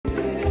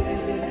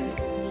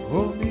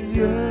Au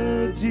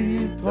milieu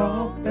du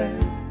trompette,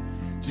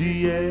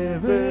 tu es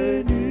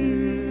venu.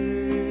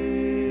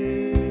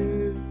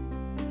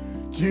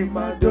 Tu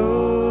m'as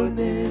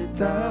donné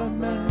ta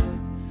main,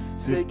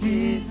 ce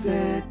qui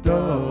s'étonne.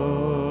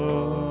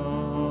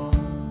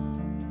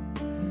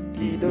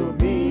 Qui l'ont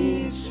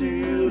mis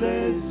sur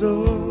les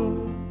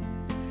eaux,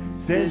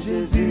 c'est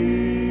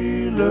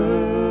Jésus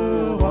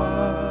le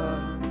roi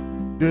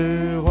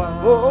de rois.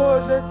 Oh,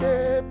 je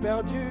t'ai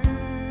perdu.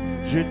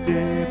 Je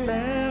t'ai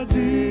perdu.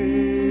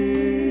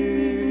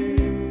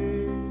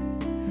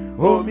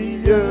 Au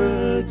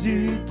milieu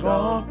du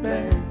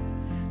trompette,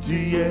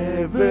 tu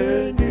es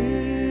venu.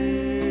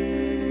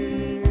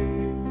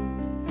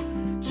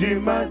 Tu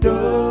m'as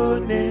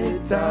donné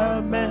ta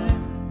main,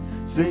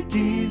 ce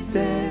qui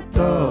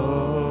s'étonne.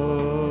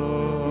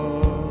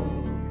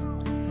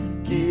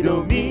 Qui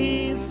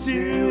domine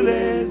sur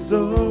les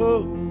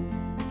eaux,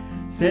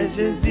 c'est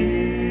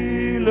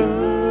Jésus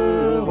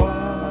le roi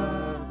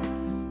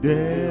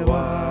des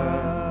rois.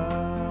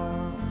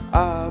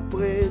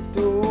 Après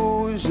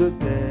tout, je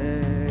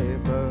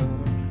t'aime.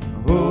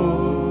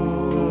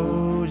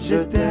 Oh, je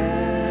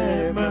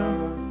t'aime.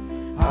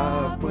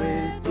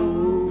 Après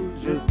tout,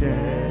 je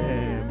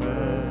t'aime.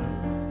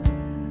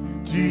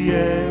 Tu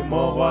es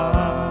mon roi.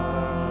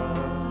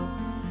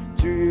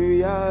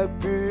 Tu as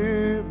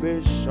pu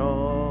me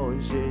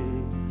changer.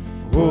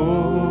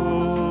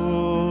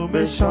 Oh,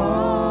 me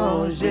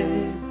changer.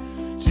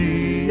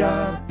 Tu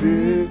as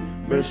pu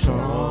me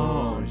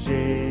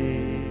changer.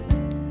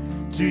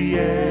 Tu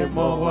es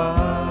mon roi.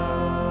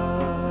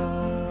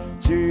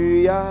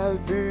 Tu as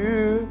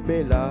vu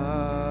mes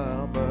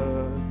larmes.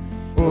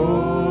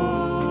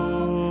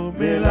 Oh,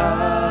 mes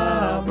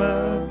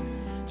larmes.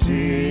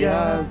 Tu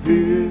as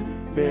vu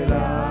mes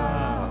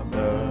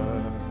larmes.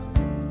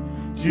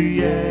 Tu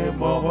es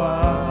mon roi.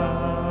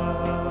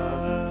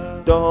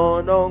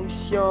 Ton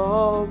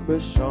onction me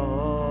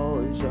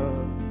change.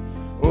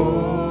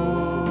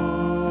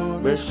 Oh,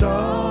 me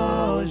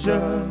change.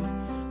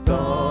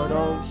 Ton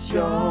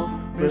onction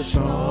me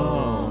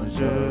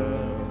change.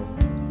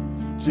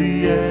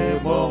 Tu es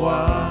mon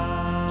roi.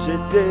 Je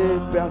t'ai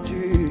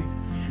perdu.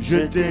 Je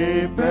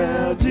t'ai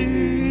perdu.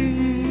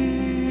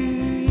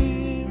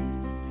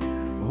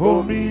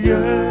 Au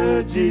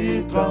milieu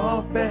du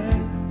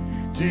trompette,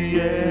 tu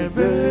es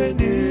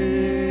venu.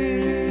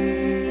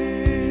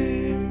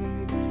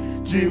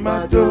 Tu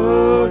m'as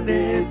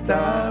donné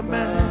ta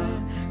main,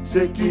 ce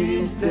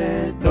qui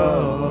s'étonne.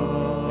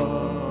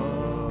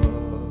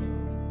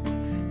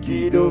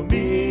 Qui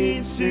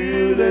domine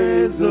sur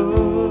les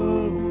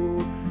eaux,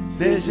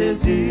 c'est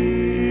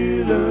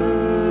Jésus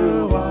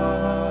le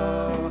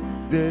roi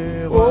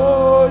des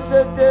rois. Oh,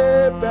 je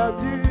t'ai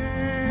perdu.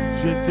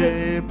 Je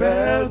t'ai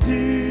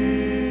perdu.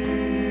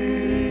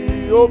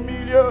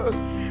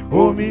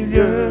 Au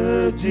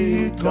milieu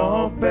du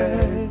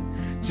trompette,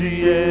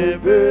 tu es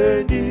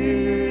venu.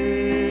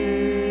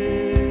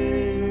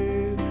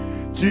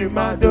 Tu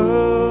m'as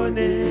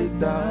donné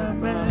ta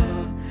main,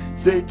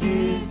 ce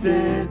qui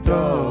s'étonne.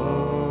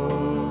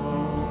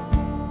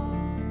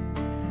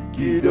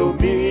 Qui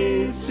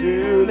domine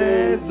sur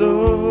les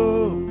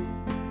eaux,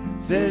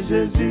 c'est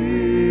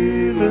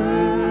Jésus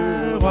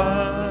le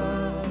roi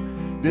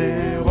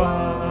des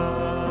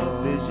rois.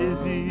 C'est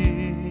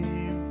Jésus,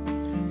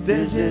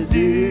 c'est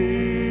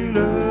Jésus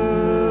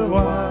le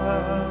roi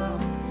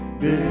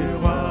des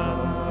rois.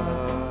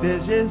 C'est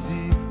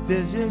Jésus,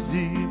 c'est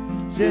Jésus,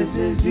 c'est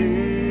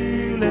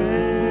Jésus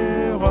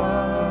le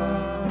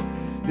roi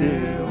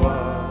des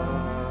rois.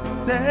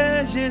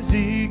 C'est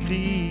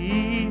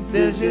Jésus-Christ,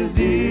 c'est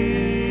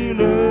Jésus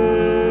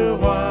le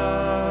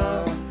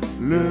roi,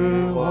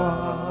 le roi.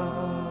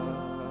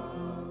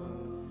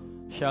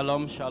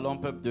 Shalom, shalom,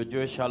 peuple de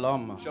Dieu,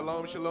 shalom.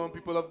 Shalom, shalom,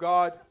 people of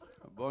God.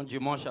 Bon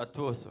dimanche à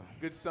tous.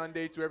 Good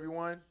Sunday to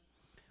everyone.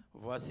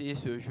 Voici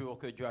ce jour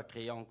que Dieu a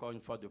créé encore une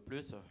fois de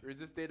plus. There is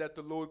this day that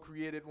the Lord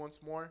created once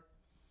more.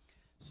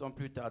 Sans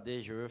plus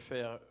tarder, je veux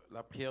faire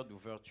la prière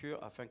d'ouverture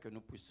afin que nous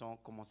puissions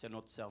commencer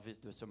notre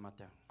service de ce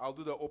matin. I'll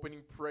do the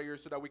opening prayer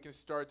so that we can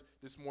start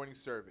this morning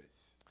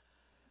service.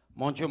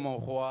 Mon Dieu, mon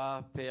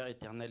roi, Père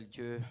éternel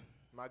Dieu,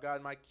 My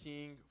God, my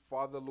King,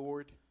 Father,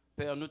 Lord,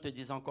 Père, nous te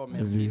disons encore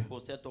merci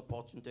pour cette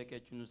opportunité que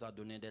tu nous as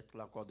donnée d'être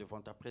là encore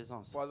devant ta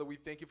présence. Father, we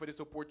thank you for this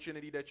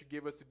opportunity that you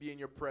give us to be in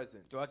your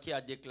presence. Toi qui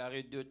as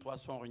déclaré 2, 3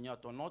 sont réunis à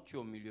ton nom, tu es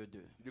au milieu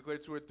d'eux. You declare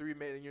 2 or 3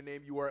 men in your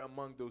name, you are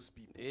among those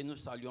people. Et nous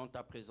saluons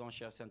ta présence,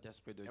 cher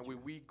Saint-Esprit de And Dieu.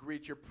 we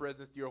greet your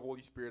presence, dear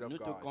Holy Spirit of Nous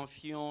te God.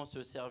 confions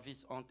ce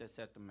service entre tes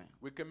 7 mains.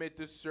 We commit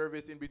this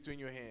service in between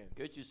your hands.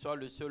 Que tu sois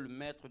le seul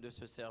maître de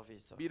ce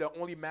service. Be the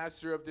only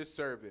master of this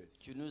service.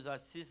 Tu nous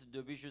assistes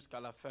depuis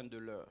jusqu'à la fin de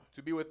l'heure.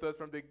 To be with us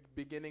from the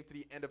beginning to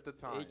the end of the Et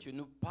time. tu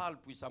nous parles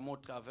puissamment au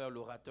travers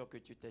l'orateur que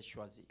tu t'es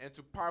choisi. And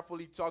to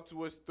powerfully talk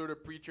to us through the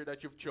preacher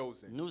that you've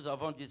chosen. Nous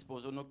avons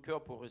disposé nos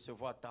cœurs pour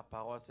recevoir ta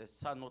parole. C'est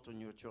ça notre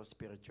nourriture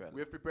spirituelle.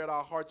 We have prepared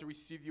our heart to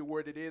receive your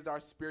word. It is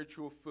our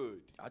spiritual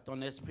food. À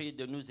ton esprit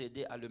de nous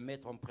aider à le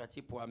mettre en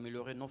pratique pour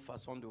améliorer nos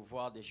façons de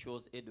voir des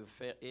choses et de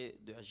faire et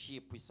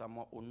d'agir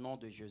puissamment au nom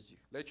de Jésus.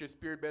 Let your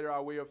spirit better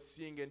our way of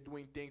seeing and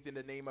doing things in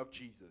the name of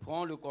Jesus.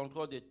 Prends le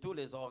contrôle de tous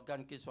les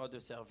organes qui soient de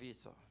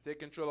service. Take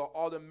control of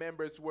all the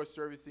members who are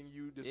servicing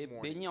you this Et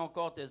morning. bénis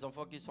encore tes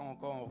enfants qui sont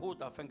encore en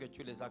route afin que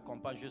tu les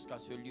accompagnes jusqu'à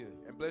ce lieu.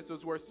 And bless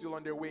those who are still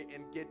on their way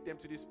and get them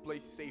to this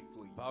place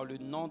safely. Par le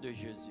nom de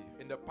Jésus.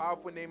 In the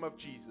powerful name of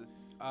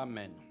Jesus.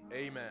 Amen.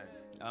 Amen.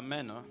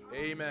 Amen. Hein?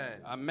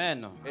 Amen.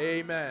 Amen.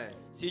 Amen.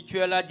 Si tu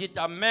es là, dites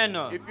Amen.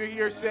 If you're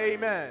here, say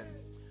amen.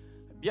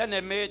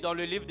 Bien-aimé, dans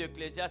le livre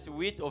d'Ecclésiaste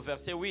 8 au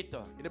verset 8,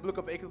 In the book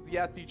of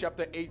Ecclesiastes,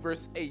 chapter 8,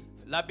 verse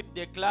 8, la Bible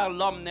déclare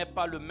l'homme n'est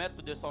pas le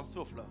maître de son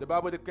souffle. the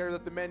Bible declares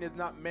that the man is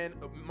not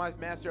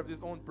master of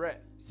his own breath.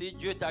 Si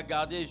Dieu t'a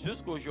gardé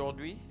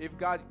jusqu'aujourd'hui, If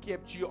God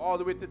kept you all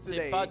the way to ce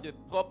today, n'est pas de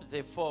propres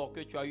efforts que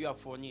tu as eu à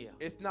fournir,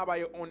 it's not by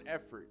your own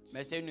efforts,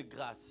 mais c'est une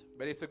grâce.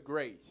 but it's a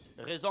grace.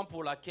 Raison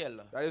pour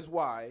laquelle That is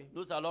why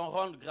nous allons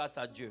rendre grâce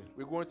à Dieu.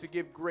 we're going to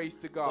give grace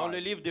to Dans le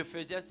God. livre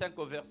d'Éphésiens 5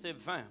 au verset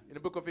 20, In the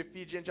book of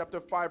Ephesians, chapter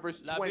 5,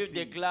 verse la Bible 20,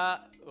 déclare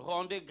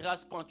rendez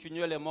grâce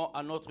continuellement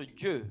à notre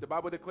Dieu, the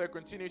Bible declares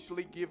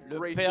continuously give le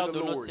grace Père to de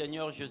the notre Lord,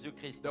 Seigneur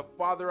Jésus-Christ. the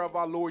Father of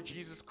our Lord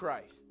Jesus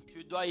Christ.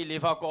 Tu dois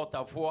élever encore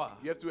ta voix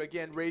You have to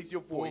again raise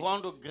your pour voice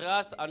rendre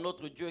grâce à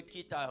notre Dieu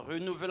qui t'a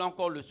renouvelé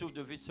encore le souffle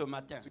de vie ce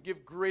matin. to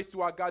give grace to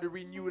our God to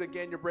renew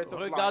again your breath of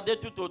life. Regardez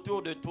tout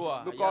autour de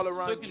toi. Look Il y a all ceux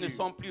around qui ne you.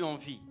 sont plus en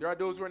vie. There are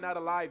those who are not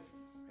alive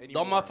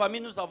Dans ma anymore.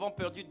 famille, nous avons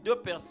perdu 2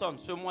 personnes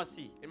ce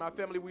mois-ci. In my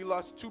family, we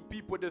lost 2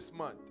 people this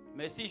month.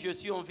 Mais si je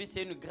suis en vie,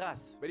 c'est une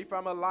grâce. But if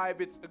I'm alive,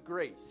 it's a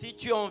grace. Si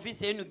tu es en vie,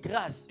 c'est une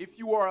grâce. If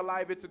you are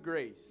alive, it's a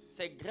grace.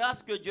 C'est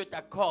grâce que Dieu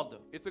t'accorde.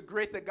 It's a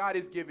grace that God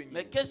is giving you.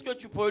 Mais qu'est-ce que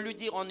tu pourrais lui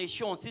dire en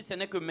échange si ce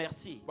n'est que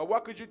merci? But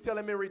what could you tell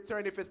him in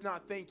return if it's not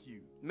thank you?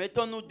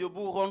 Mettons-nous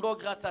debout, rendons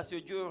grâce à ce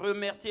Dieu,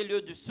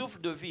 remerciez-le du souffle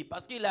de vie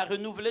parce qu'il a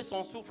renouvelé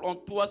son souffle en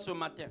toi ce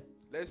matin.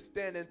 Let's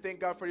stand and thank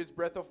God for his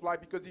breath of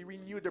life because he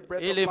renewed the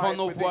breath of Élevons life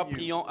nos voix, within you.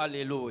 prions,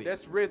 alléluia.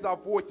 Let's raise our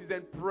voices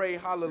and pray Le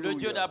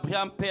Dieu hallelujah.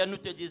 d'Abraham, Père, nous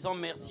te disons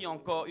merci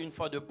encore une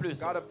fois de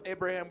plus. God of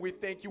Abraham, we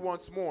thank you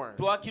once more.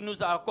 Toi qui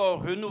nous as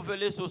encore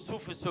renouvelé ce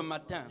souffle ce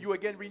matin. You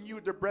again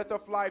renewed the breath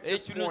of life Et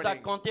this tu nous as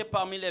morning. comptés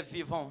parmi les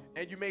vivants.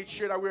 And you made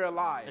sure that we're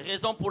alive.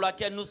 Raison pour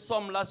laquelle nous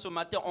sommes là ce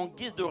matin en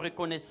guise de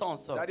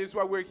reconnaissance. That is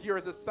why we're here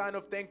as a sign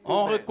of On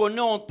thankfulness. reconnaît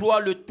en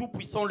toi le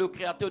Tout-Puissant, le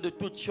Créateur de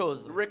toutes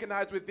choses. We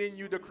recognize within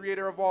you the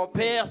creator of all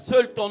Père, things.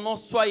 seul ton nom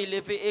soit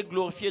élevé et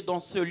glorifié dans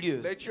ce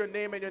lieu. Let your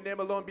name and your name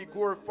alone be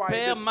glorified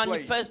Père, in this place.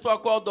 manifeste-toi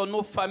encore dans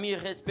nos familles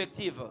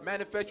respectives.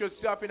 Manifest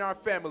yourself in our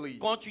family.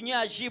 Continue à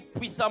agir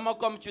puissamment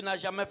comme tu n'as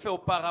jamais fait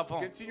auparavant.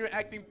 Continue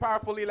acting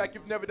powerfully like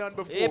you've never done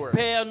Et before.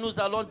 Père, nous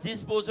allons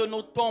disposer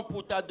nos temps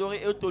pour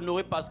t'adorer et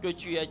t'honorer parce que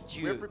tu es We have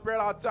Dieu.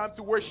 prepared our time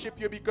to worship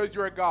you because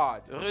you're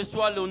God.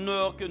 Reçois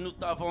l'honneur que nous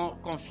t'avons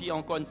confié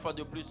encore une fois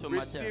de plus ce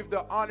matin. Receive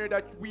the honor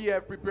that we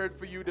have prepared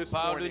for you this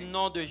Par le morning.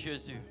 nom de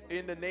Jésus.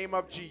 In the name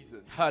of Jesus.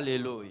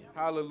 Alléluia.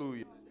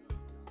 Hallelujah.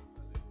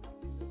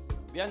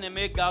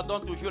 Bien-aimés, gardons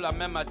toujours la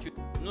même attitude.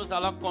 Nous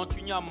allons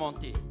continuer à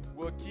monter.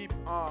 We'll keep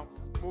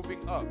moving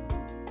up.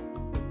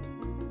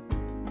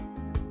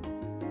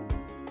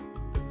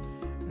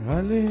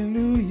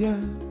 Alléluia,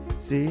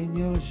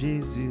 Seigneur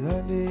Jésus,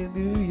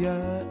 Alléluia,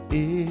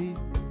 et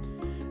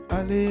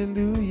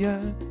Alléluia,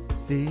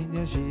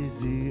 Seigneur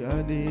Jésus,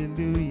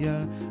 Alléluia,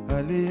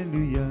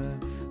 Alléluia,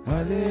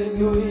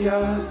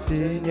 Alléluia,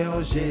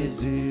 Seigneur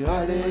Jésus,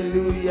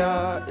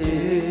 Alléluia,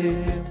 et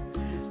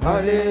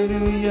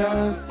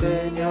Alléluia,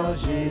 Seigneur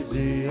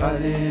Jésus,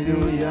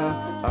 Alléluia,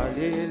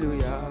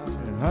 Alléluia.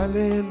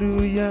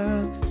 Alléluia,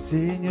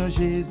 Seigneur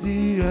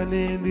Jésus,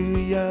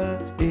 Alléluia,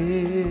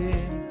 et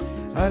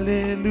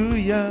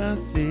Alléluia,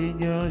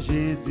 Seigneur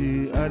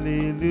Jésus,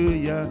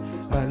 Alléluia,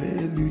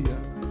 Alléluia.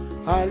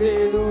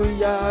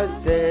 Alléluia,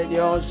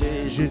 Seigneur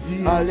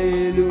Jésus.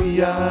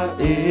 Alléluia,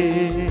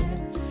 et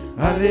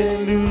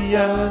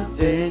Alléluia,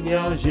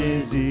 Seigneur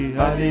Jésus,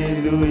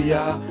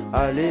 Alléluia,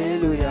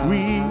 Alléluia.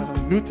 oui,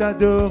 nous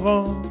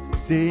t'adorons,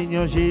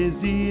 Seigneur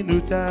Jésus, nous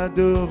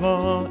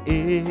t'adorons,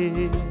 et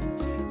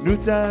nous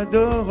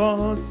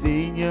t'adorons,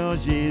 Seigneur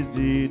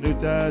Jésus, nous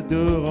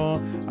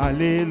t'adorons,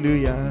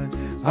 Alléluia,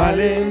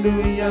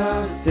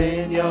 Alléluia,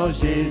 Seigneur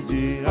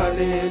Jésus,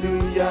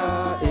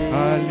 Alléluia, et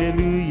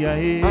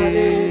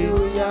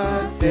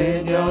Alléluia,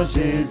 Seigneur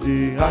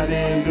Jésus,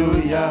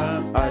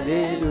 Alléluia,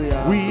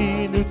 Alléluia.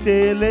 oui, nous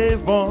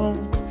t'élèvons,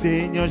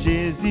 Seigneur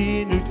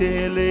Jésus, nous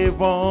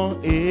t'élèvons,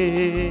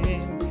 et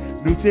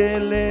nous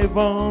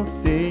t'élèvons,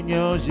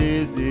 Seigneur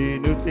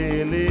Jésus, nous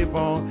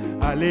t'élèvons,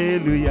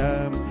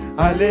 Alléluia,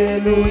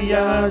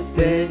 Alléluia,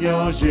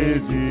 Seigneur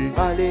Jésus,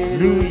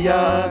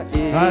 Alléluia,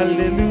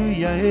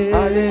 Alléluia,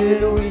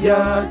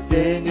 Alléluia,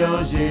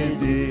 Seigneur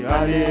Jésus,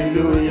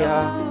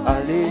 Alléluia,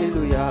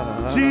 Alléluia.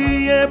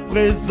 tu es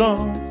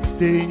présent,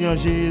 Seigneur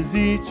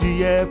Jésus,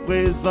 tu es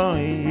présent.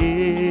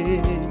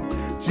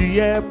 Tu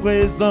es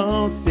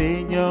présent,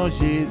 Seigneur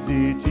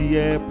Jésus, tu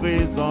es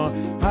présent.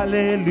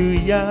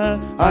 Alléluia,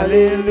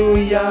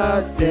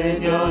 Alléluia,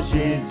 Seigneur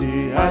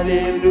Jésus,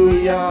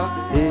 Alléluia,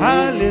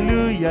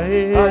 Alléluia,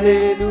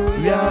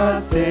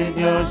 Alléluia,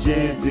 Seigneur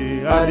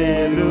Jésus,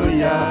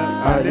 Alléluia,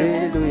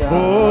 Alléluia.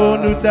 Oh,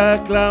 nous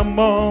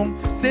t'acclamons,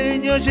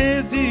 Seigneur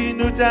Jésus,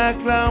 nous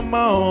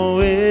t'acclamons.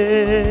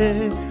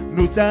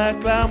 Nous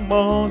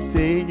t'acclamons,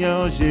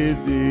 Seigneur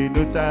Jésus,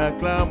 nous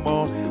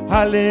t'acclamons.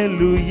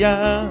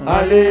 Alléluia,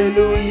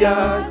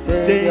 Alléluia,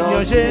 Seigneur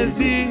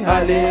Jésus,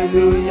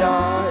 Alléluia,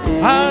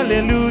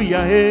 Alléluia,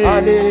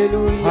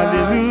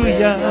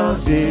 Alléluia,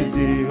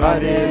 Jésus,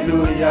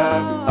 Alléluia,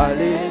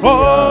 Alléluia.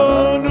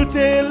 Oh, nous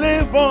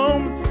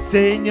t'élevons,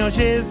 Seigneur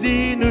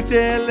Jésus, nous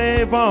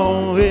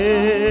t'élevons.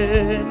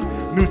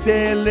 Nous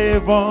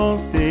t'élevons,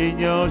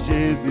 Seigneur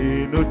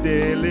Jésus, nous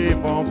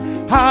t'élevons.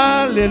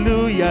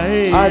 Alléluia,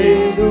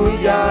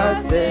 Alléluia,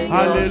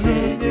 Seigneur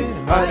Jésus,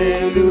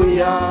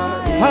 Alléluia,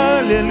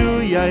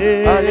 Alléluia,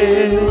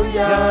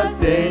 Alléluia,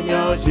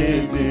 Seigneur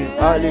Jésus,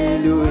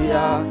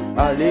 Alléluia,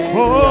 Alléluia.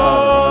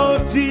 Oh,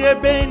 tu es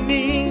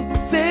béni,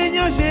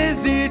 Seigneur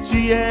Jésus,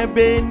 tu es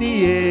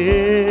béni.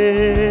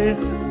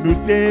 Nous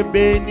te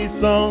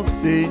bénissons,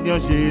 Seigneur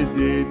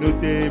Jésus, nous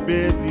te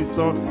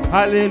bénissons.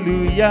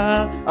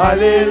 Alléluia,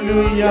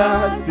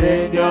 Alléluia,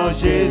 Seigneur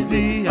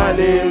Jésus,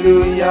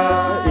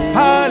 Alléluia,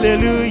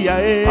 Alléluia,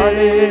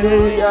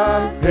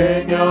 Alléluia,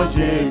 Seigneur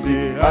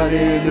Jésus,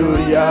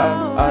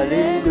 Alléluia,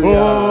 Alléluia.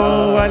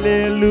 Oh,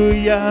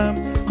 Alléluia,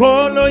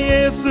 Kolo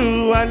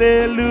Yesu,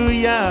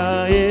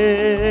 Alléluia,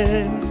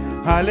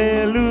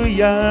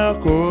 Alléluia,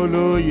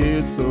 Kolo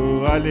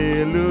Yesu,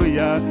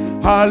 Alléluia,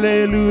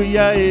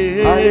 Alléluia,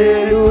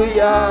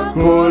 Alléluia,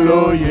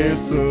 Kolo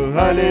Yesu,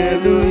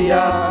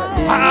 Alléluia,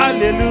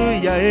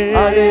 Alléluia,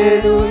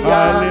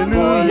 Alléluia,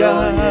 Alléluia,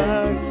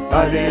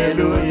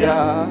 Alléluia.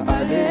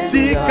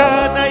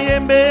 Tika na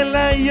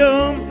yembela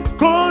yo,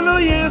 Kolo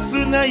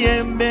Yesu na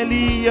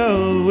yembeli yo,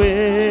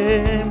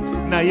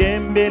 na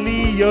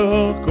yembeli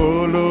yo,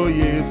 Kolo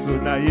Yesu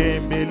na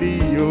yembeli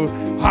yo.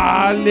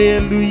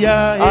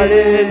 Alléluia,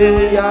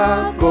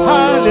 Alléluia,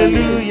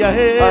 Alléluia,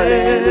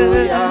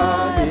 Alléluia,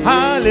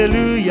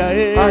 Alléluia,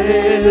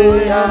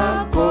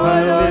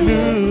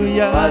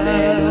 Alléluia,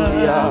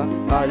 Alléluia,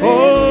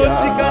 Oh,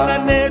 tika na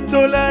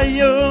netola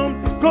yo,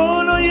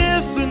 Kolo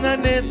Yesu na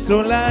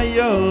netola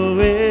yo,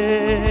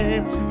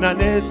 na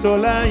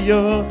netola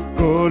yo,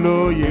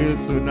 Kolo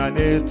Yesu na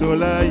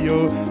netola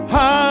yo.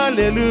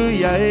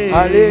 Alléluia,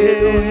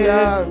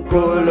 Alléluia,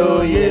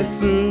 Kolo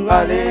Yesu,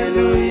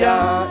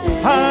 Alléluia,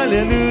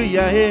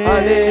 Alléluia,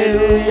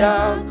 Alléluia,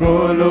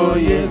 Kolo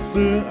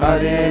Yesu,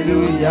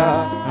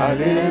 Alléluia,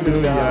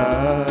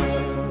 Alléluia.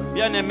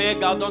 Bien-aimés,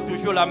 gardons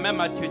toujours la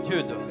même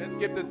attitude. Let's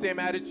keep the same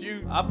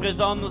attitude. À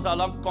présent, nous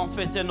allons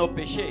confesser nos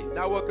péchés.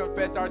 Now we'll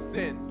confess our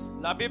sins.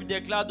 La Bible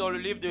déclare dans le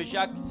livre de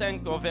Jacques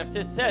 5, au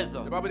verset 16.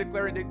 The Bible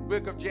declares in the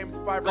book of James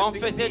 5, verse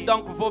Confessez 16.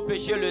 donc vos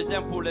péchés les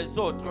uns pour les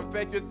autres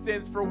Confess your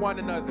sins for one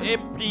another. et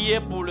priez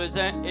pour les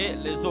uns et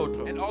les autres.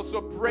 And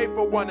also pray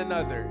for one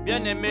another.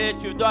 Bien-aimé,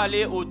 tu dois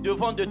aller au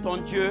devant de ton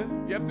Dieu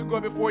You have to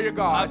go before your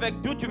God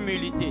avec toute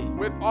humilité.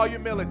 with all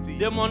humility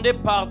Demander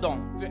pardon,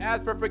 to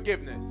ask for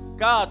forgiveness.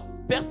 car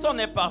personne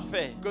n'est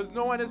parfait. Because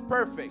no one is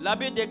perfect. La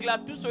Bible déclare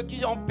tous ceux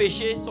qui ont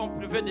péché sont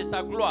privés de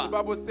sa gloire.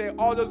 The Bible says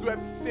all those who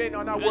have sinned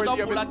are not Raison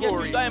worthy of pour His laquelle tu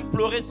glory. dois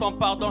implorer son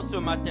pardon ce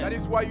matin. That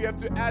is why you have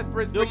to ask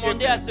for His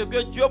Demander à ce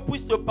forgiveness. que Dieu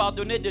puisse te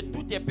pardonner de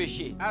tous tes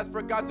péchés Ask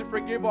for God to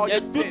forgive all et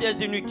your toutes sins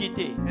tes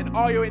iniquités. and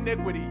all your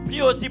iniquities.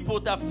 Prie aussi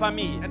pour ta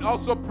famille, And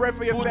also pray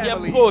for your pour tes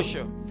family, proches,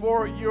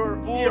 for your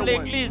pour dear ones,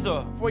 l'église.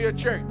 for your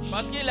church.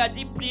 Parce qu'il a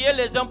dit prier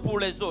les uns pour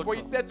les autres. For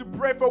He said to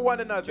pray for one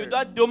Tu another.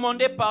 dois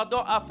demander pardon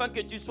afin que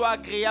tu sois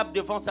agréable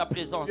devant sa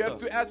présence. You have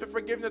to ask for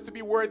forgiveness to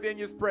be worthy in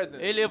His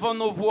presence. Élevons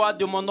nos voix,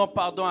 demandons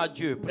pardon à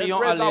Dieu. Let's Prions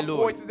raise our Alléluia.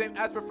 voices and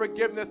ask for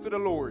forgiveness to the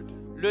Lord.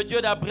 Le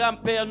Dieu d'Abraham,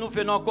 Père, nous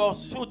venons encore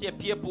sous tes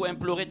pieds pour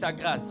implorer ta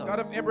grâce, God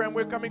of Abraham,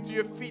 we're coming to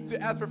your feet to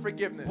ask for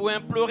forgiveness, pour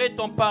implorer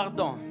ton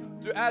pardon.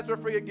 to ask for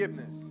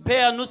forgiveness.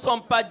 Père, nous ne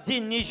sommes pas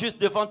dignes ni justes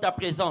devant ta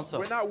présence.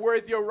 We're not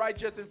worthy or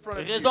righteous in front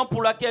of Raison you.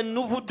 pour laquelle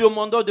nous vous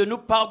demandons de nous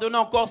pardonner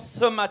encore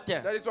ce matin,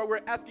 That is why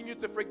we're asking you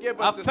to forgive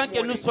us afin this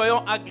que nous morning,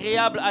 soyons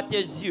agréables à tes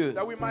yeux.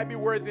 that we might be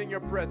worthy in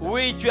your presence.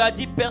 Oui, tu as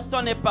dit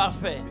personne n'est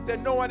parfait. You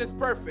said no one is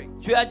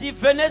perfect. Tu as dit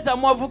venez à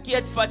moi vous qui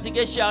êtes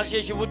fatigués,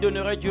 chargés, je vous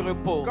donnerai du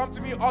repos. Come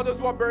to me, all those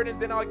who are burdened,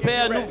 then I'll give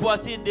Père, you nous rest.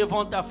 voici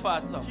devant ta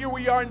face. Here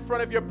we are in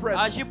front of your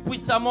presence. Agis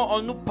puissamment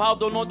en nous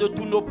pardonnant de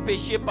tous nos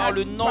péchés par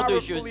le Act nom de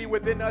powerfully Jésus.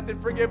 within us and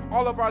forgive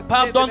all of our sins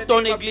Pardonne in the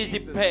ton name of église,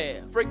 Jesus.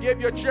 Père.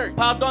 Forgive your church.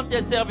 Pardonne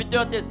tes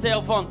serviteurs, tes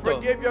servantes.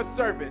 Forgive your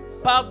servants.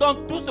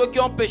 Pardonne tous ceux qui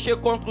ont péché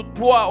contre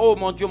toi, oh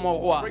mon Dieu, mon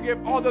roi. Forgive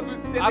all those who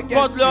sin against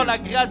Accorde-leur you. la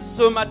grâce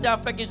ce matin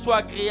afin qu'ils soient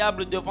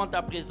agréables devant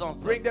ta présence.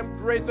 Bring them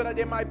grace so that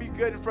they might be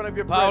good in front of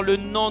your Par le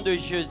presence. nom de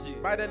Jésus.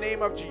 By the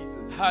name of Jesus.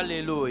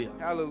 Alléluia.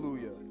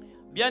 Hallelujah.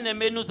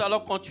 Bien-aimés, nous allons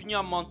continuer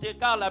à monter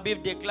car la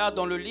Bible déclare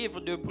dans le livre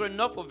d'Hébreux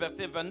 9 au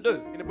verset 22.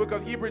 In the book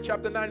of Hebrews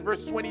chapter 9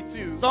 verse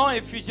 22. Sans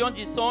effusion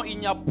du sang, il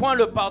n'y a point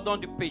le pardon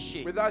du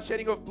péché. Without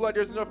shedding of blood,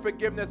 there's no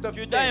forgiveness of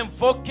Tu dois sin.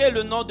 invoquer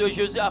le nom de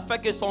Jésus afin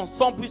que son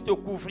sang puisse te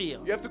couvrir.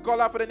 You have to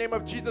call out for the name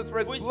of Jesus for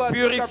his Puisse blood to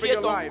cover purifier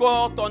your ton life.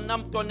 corps, ton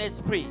âme, ton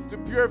esprit. To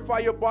purify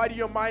your body,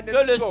 your mind, Que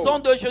and le soul. sang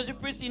de Jésus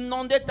puisse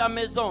inonder ta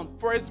maison,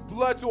 For his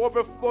blood to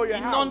overflow your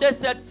house. inonder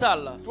cette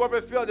salle, To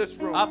overfill this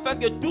room. afin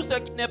que tout ce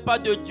qui n'est pas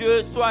de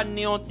Dieu soit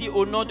anéanti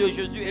au nom de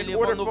Jésus. In Élevons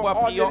order nos for voix,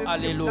 all prions, that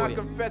is alléluia. not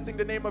confessing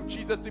the name of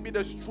Jesus to be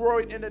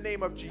destroyed in the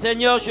name of Jesus.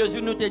 Seigneur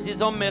Jésus, nous te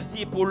disons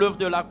merci pour l'œuvre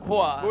de la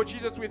croix. Lord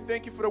Jesus, we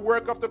thank you for the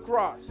work of the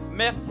cross.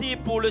 Merci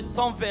pour le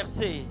sang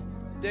versé.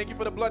 Thank you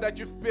for the blood that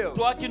you've spilled.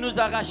 Toi qui nous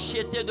as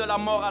rachetés de la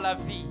mort à la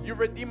vie. You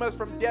redeem us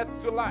from death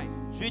to life.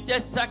 Tu t'es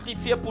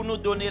sacrifié pour nous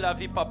donner la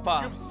vie,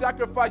 Papa. You've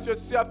sacrificed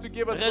yourself to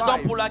give us Raison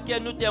life. pour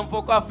laquelle nous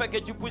t'invoquons afin que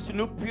tu puisses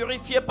nous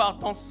purifier par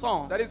ton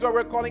sang. That is why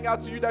we're calling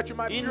out to you that you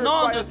might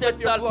Inonde purify us cette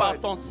with your salle par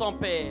blood. ton sang,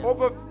 Père.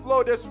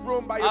 Overflow this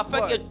room by your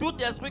Afin que blood.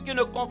 tout esprit qui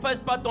ne confesse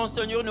pas ton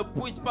Seigneur ne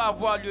puisse pas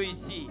avoir lieu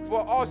ici.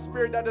 For all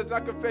spirit that does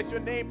not confess your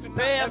name to not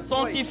Père, have place.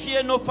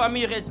 sanctifie nos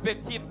familles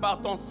respectives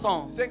par ton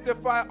sang.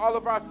 Sanctify all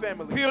of our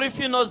families.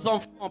 Purifie nos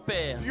enfants,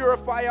 Père.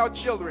 Purify our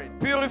children.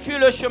 Purifie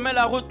le chemin,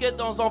 la route que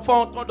nos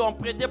enfants ont en train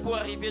d'emprunter pour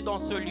arriver dans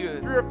ce lieu.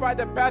 Purify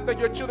the path that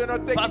your children are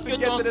taking Parce to que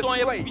get ton to this sang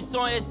est place.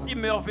 puissant et si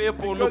merveilleux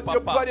pour nous, Because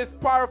your Papa. blood is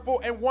powerful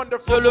and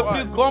wonderful C'est le for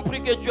plus us. grand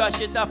prix que tu as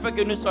acheté afin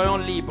que nous soyons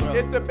libres.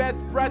 It's the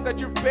best price that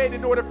you've paid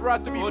in order for us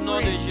to be Au nom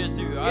de free.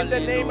 Jésus. In the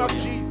name of Alléluia.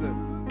 Jesus.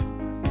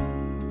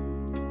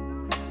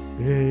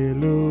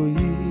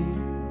 Elohim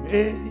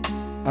et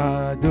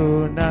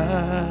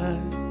Adonai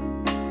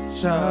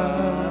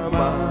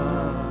Shama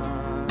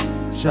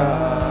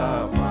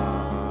Shama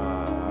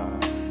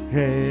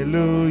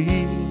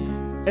Elohim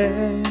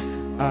et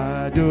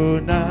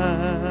Adonai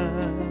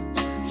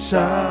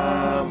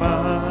Shama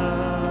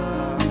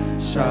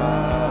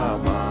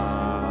Shama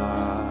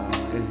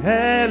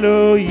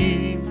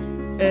Elohim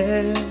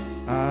et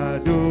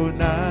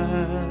Adonai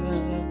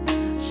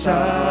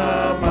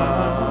Shama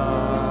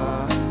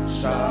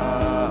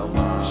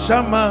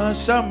Shama,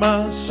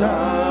 Shama,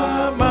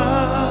 Shama,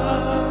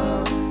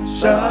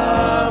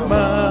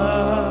 Shama,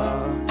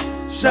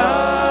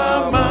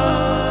 Shama,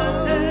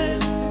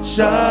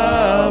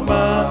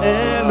 Shama,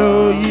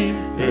 Elohim,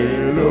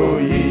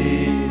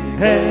 Elohim,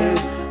 El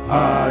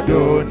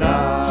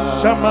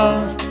Adonai, Shama,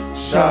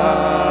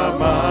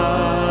 Shama,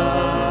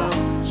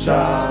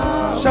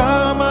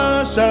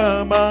 Shama,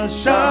 Shama, Shama,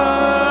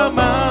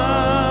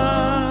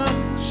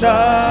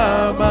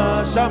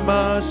 Shama,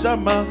 Shama,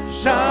 Shama,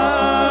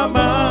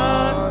 Shama,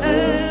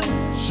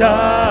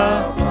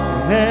 Shama,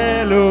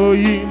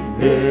 Elohim,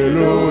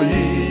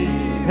 Elohim,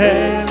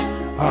 El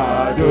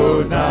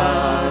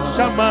Adonai,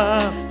 Shama,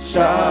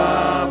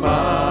 Shama,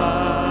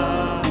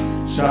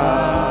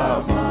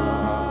 Shama.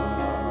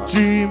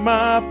 Tu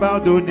m'as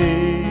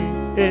pardonné,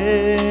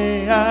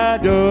 et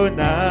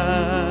Adonai,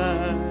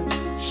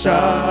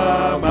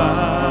 Shama,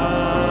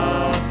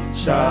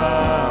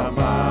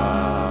 Shama.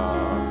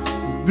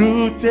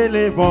 Nous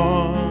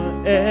t'élevons,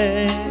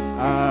 et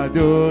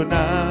Adonai,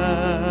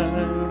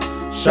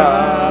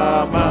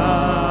 Shama,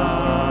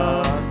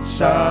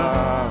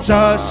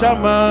 Shama,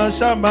 Shama,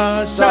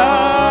 Shama,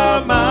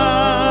 Shama,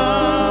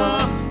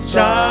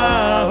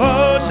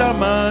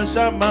 Shama,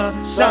 Shama,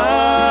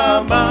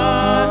 Shama,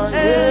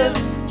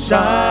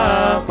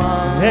 Shama,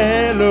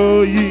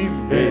 Elohim,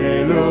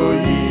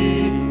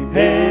 Elohim,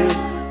 El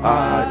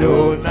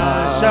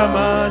Adonai,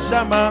 Shama,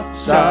 Shama,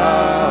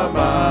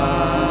 Shama,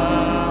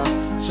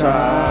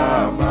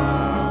 Shama.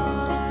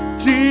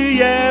 Tu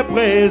es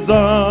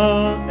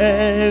présent,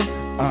 El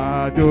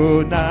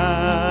Adonai,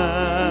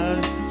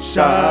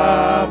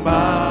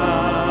 Shama,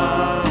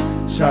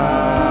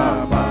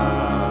 Shama.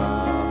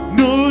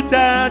 Nous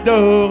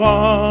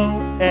t'adorons,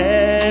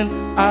 El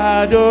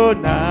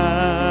Adonai,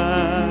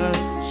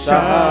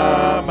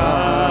 Shama,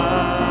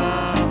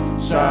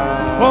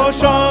 Shama. Oh,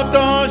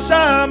 chantons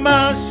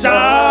Shama,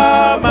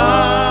 Shama,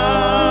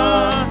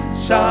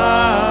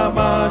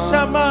 Shama,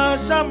 Shama,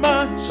 Shama,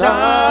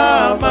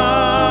 Shama,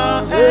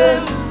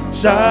 El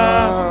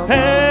Shama,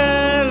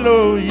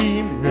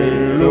 Elohim,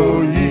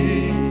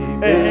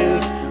 Elohim, El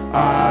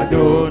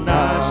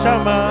Adonai,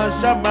 Shama,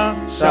 Shama,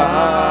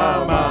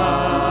 Shama,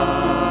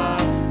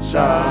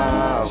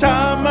 Shama,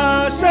 Shama,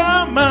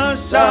 Shama,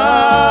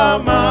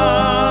 Shama,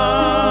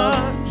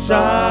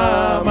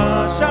 Shama,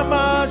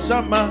 Shama,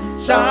 Shama,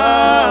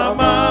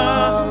 Shama,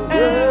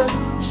 El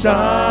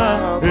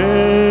Shama,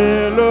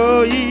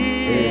 Elohim,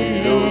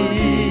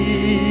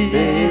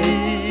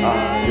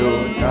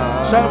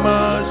 Shama,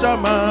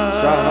 Shama,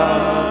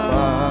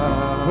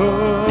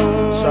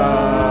 oh,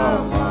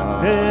 Shama,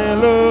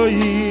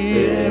 Elohim,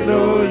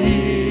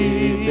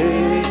 Elohim,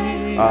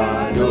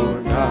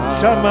 Adonai,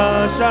 Shama,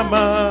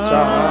 Shama,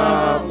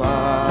 Shama,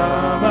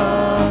 Shama,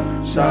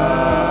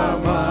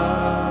 Shama.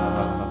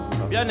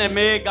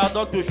 Bien-aimés,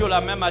 gardons toujours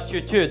la même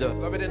attitude.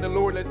 Beloved in the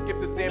Lord, let's keep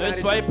the same Ne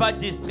attitude. soyez pas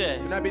distraits.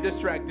 Do not be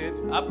distracted.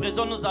 À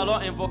présent, nous allons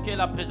invoquer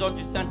la présence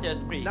du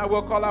Saint-Esprit. Now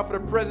we'll call out for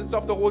the presence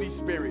of the Holy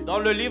Spirit. Dans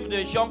le livre de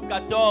Jean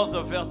 14,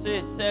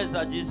 versets 16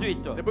 à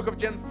 18, The book of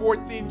John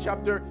 14,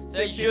 chapter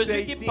c'est 16 to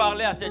Jésus qui 18.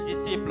 parlait à ses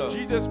disciples.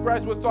 Jesus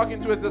Christ was talking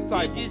to his Il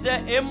disciples.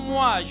 disait, et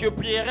moi, je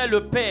prierai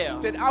le Père,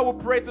 He said, I will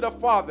pray to the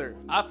Father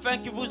afin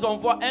qu'il vous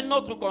envoie un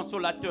autre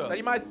consolateur, that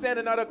he might send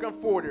another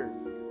comforter,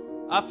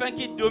 afin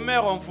qu'il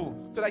demeure en vous.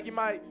 so that he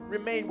might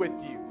remain with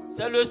you.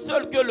 C'est le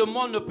seul que le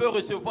monde ne peut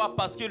recevoir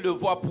parce qu'il ne le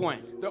voit point.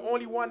 The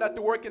only one that the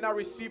world cannot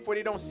receive, for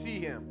they don't see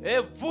him. Et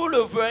vous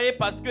le verrez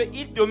parce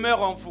qu'il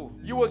demeure en vous.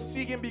 You will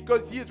see him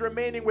because he is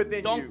remaining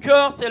within Ton you.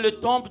 cœur, c'est le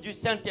temple du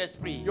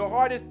Saint-Esprit. Your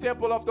heart is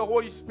temple of the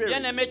Holy Spirit.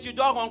 Bien-aimé, tu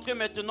dois rentrer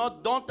maintenant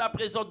dans ta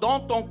présence,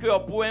 dans ton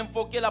cœur, pour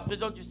invoquer la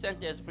présence du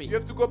Saint-Esprit. You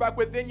have to go back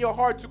within your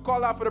heart to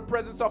call out for the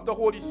presence of the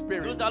Holy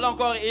Spirit. Nous allons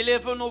encore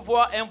élever nos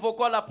voix,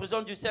 invoquons la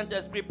présence du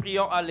Saint-Esprit,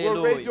 prions Will raise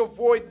Alléluia. your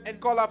voice and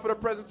call out for the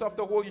presence of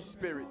the Holy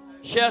Spirit.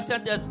 Cher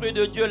Saint-Esprit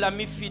de Dieu,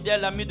 l'ami fidèle,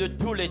 l'ami de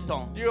tous les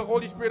temps. Dear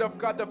Holy Spirit of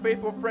God, the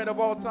faithful friend of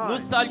all Nous time.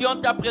 saluons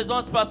ta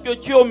présence parce que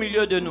tu es au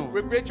milieu de nous.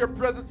 We great your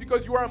presence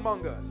because you are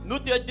among us. Nous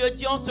te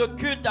dédions ce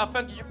culte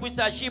afin que tu puisses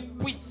agir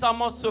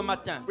puissamment ce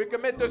matin. We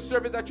commit the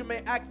service that you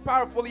may act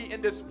powerfully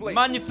in this place.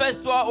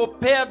 Manifeste-toi au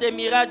Père des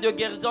miracles de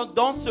guérison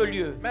dans ce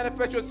lieu.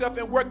 Manifest yourself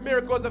and work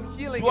miracles of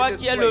healing Toi in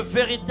qui this es le place.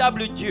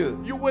 véritable Dieu.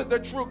 You is the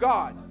true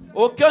God.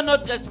 Aucun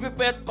autre esprit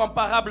peut être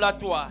comparable à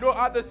toi. No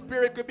other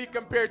spirit could be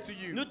compared to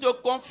you. Nous te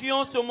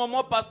confions ce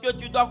moment parce que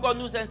tu dois encore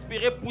nous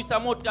inspirer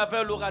puissamment au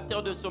travers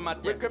l'orateur de ce We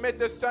matin. commit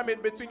this summit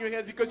between your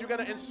hands because you're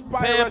going to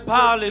inspire Père, us this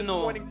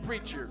parle-nous. morning,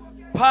 preacher.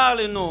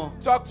 Parle-nous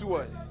Talk to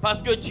us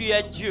parce que tu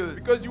es Dieu.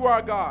 because you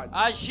are God.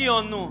 Agis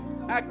en nous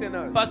Act in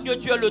us parce que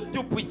tu es le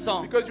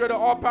Tout-Puissant. because you're the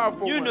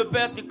all-powerful Dieu ne one. peut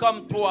être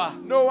comme toi.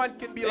 No one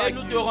can be Et like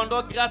nous te you.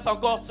 rendons grâce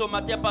encore ce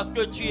matin parce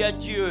que tu es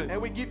Dieu. And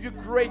we give you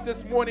grace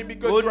this morning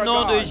because Au you are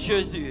nom de God.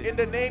 Jésus. In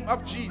the name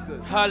of Jesus.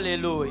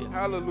 Alléluia.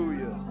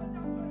 Hallelujah.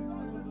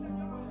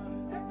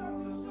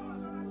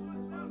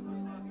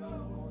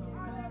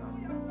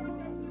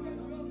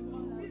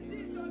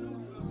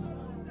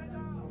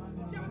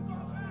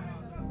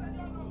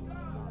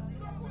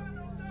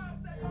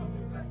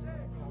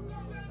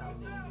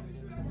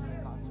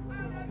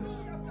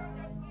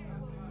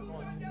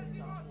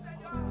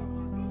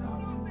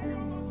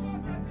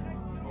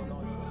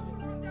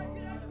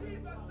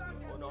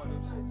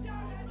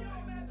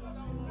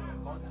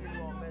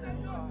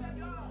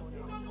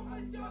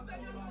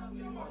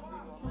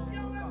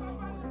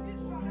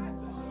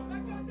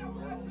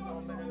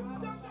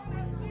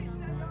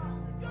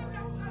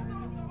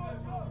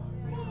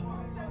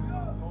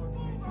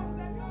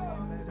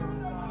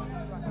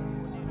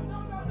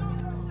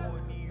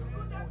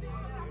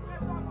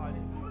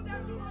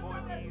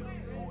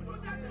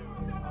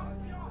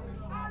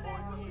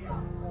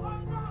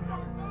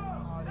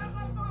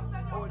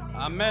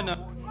 Amen. Amen.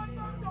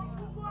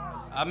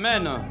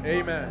 Amen.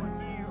 Amen.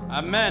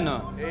 Amen.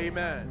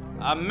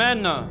 Amen.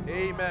 Amen.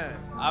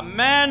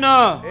 Amen.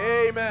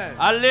 Amen.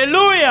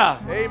 Alléluia.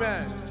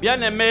 Amen.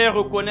 Bien-aimé,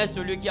 reconnais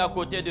celui qui est à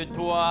côté de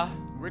toi.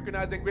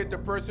 Recognize and greet the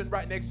person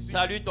right next to you.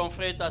 Salue ton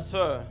frère et ta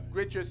soeur.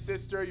 Greet your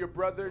sister, your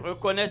brothers.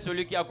 Reconnais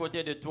celui qui est à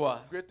côté de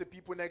toi. Greet the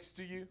people next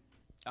to you.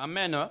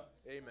 Amen. Amen.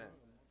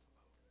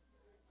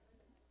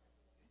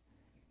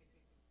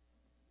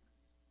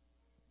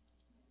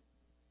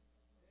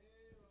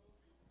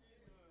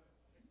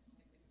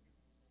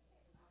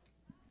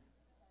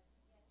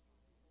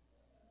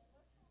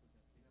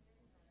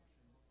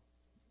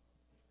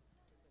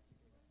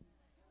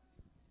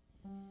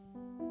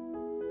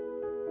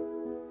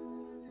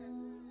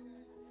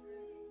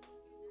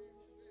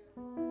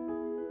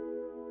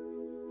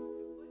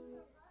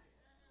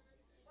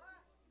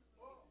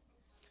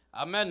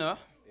 Amen.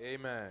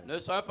 Amen. Ne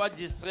soyons pas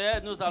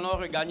distraits, nous allons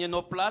regagner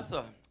nos places.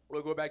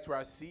 We'll go back to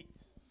our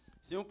seats.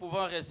 Si nous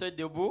pouvons rester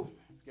debout.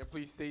 Can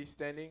please stay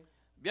standing.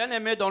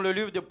 Bien-aimé, dans le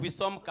livre de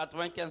Psaume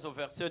 95 au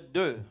verset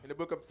 2, In the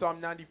book of Psalm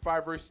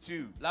 95, verse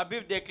 2, la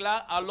Bible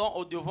déclare, allons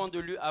au devant de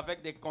lui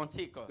avec des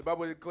cantiques the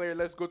Bible declares,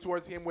 let's go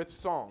towards him with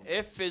songs.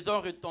 et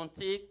faisons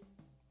retentir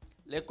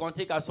les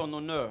cantiques à son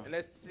honneur. And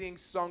let's sing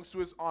songs to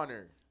his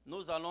honor.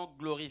 Nous allons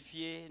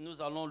glorifier,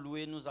 nous allons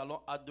louer, nous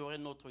allons adorer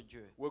notre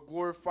Dieu. We're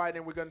glorified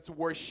and we're going to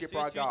worship Si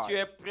our tu God.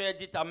 es prêt,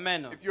 dis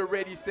Amen. If you're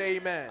ready, say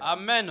amen.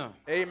 Amen.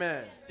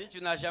 Amen. Si tu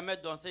n'as jamais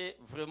dansé,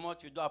 vraiment,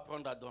 tu dois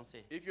apprendre à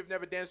danser. If you've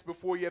never danced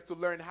before, you have to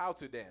learn how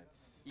to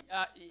dance.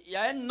 Il y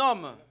a un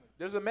homme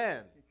There's a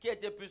man qui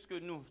était plus que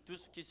nous,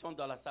 tous qui sont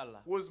dans la salle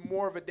là. who was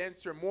more of a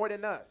dancer, more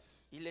than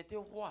us. Il était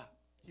roi.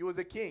 He was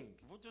a king.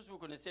 Vous tous, vous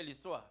connaissez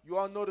l'histoire. You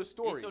all know the Il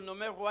story. se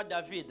nommait roi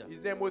David. His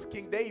name was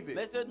King David.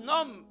 Mais cet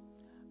homme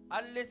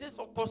a laissé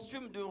son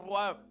costume de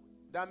roi.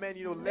 That man,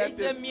 you know, Et left il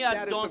s'est his mis à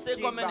status of danser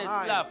king comme un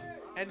behind esclave.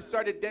 and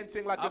started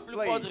dancing like À a plus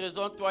forte slave.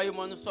 raison, toi et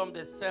moi, nous sommes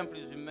des simples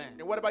humains.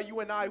 And what about you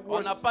and I On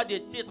n'a pas de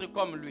titre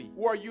comme lui.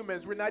 who are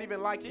humans? We're not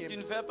even like Si tu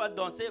him. ne fais pas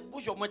danser,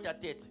 bouge au moins ta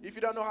tête. If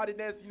you don't know how to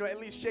dance, you know, at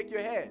least shake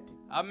your head.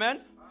 Amen.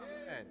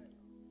 Amen.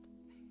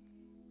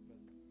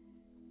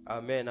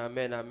 Amen,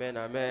 amen, amen,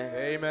 amen.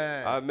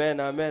 Amen. Amen,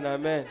 amen,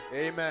 amen.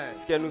 Amen.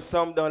 Est-ce que nous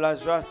sommes dans la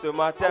joie ce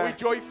matin? Are we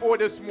joyful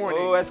this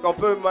morning? Oh, est-ce qu'on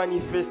peut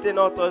manifester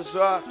notre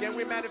joie? Can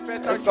we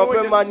manifest our Est-ce qu'on joy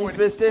peut this morning?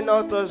 manifester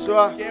notre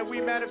joie? Can we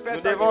Nous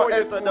manifest our devons joy this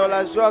être dans la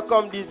morning? joie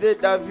comme disait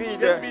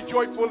David. Let's be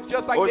joyful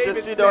just like Oh, je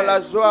David suis dans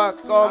la said. joie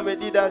comme me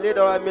dit d'aller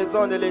dans la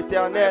maison de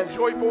l'Éternel. I'm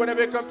joyful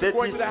whenever it comes to C'est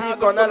going to the ici house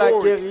qu'on of a the la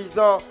Lord.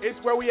 guérison.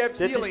 It's where we have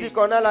C'est ici healing.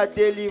 qu'on a la It's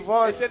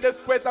délivrance. in this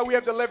place that we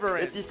have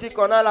deliverance. C'est ici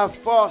qu'on a la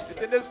force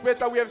It's in this place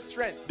that we have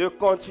strength de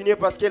continuer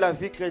parce que la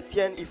vie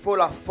chrétienne, il faut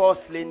la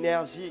force,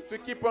 l'énergie. to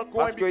keep on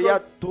going Parce qu'il y a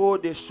because trop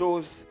de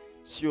choses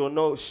sur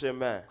nos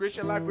chemins.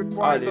 Christian life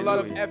requires a lot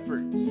of Hallelujah.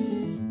 effort.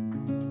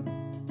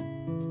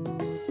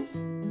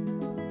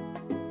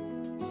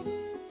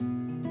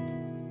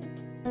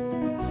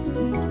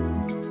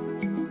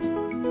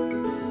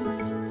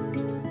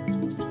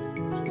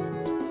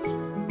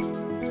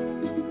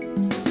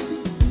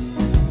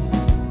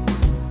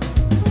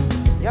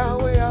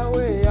 Yahweh,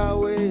 Yahweh,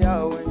 Yahweh,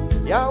 Yahweh,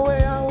 Yahweh,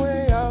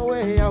 Yahweh,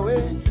 Yahweh,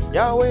 Yahweh,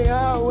 Yahweh,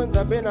 Yahweh,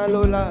 Nzambe na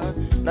lola,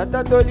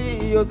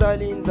 natatoli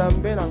ozali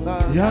Nzambe nanga.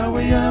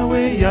 Yahweh,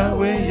 Yahweh,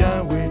 Yahweh,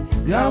 Yahweh,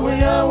 Yahweh,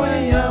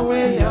 Yahweh,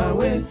 Yahweh,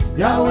 Yahweh, Yahweh,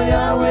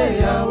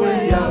 Yahweh,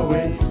 Yahweh,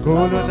 Yahweh,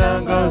 Kolo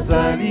nanga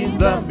ozali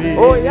Nzambe.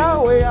 Oh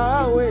Yahweh,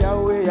 Yahweh,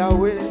 Yahweh,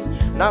 Yahweh,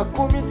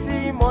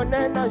 nakumisi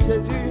monena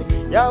Jésus.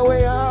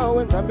 Yahweh,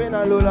 Yahweh, Nzambe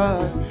na lola,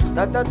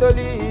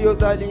 natatoli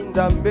ozali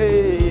Nzambe.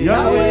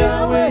 Yahweh,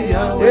 Yahweh,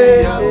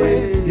 Yahweh,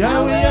 Yahweh, Yahweh,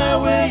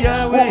 Yahweh, Yahweh,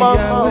 Yahweh,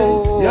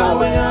 Yahweh,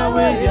 Yahweh,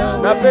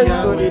 na Yahweh,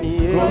 pesoni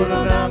Yahweh,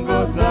 Kolo nanga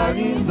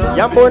ozali Nzambe.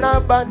 Yambo na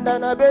banda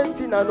na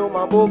benti na no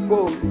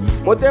maboko,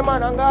 motema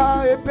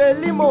nanga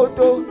epeli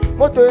moto,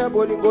 moto ya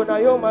bolingo na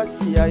yo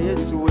masi ya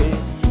Yesu e.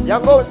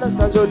 Yango na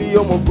sanjoli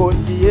yo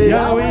mokonzi e.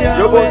 Yahweh, Yo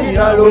Yahweh, bongi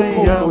na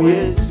lokumu Yahweh,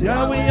 Yesu.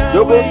 Yahweh,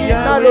 Yo bongi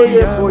Yahweh, na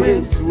loyembo Yahweh,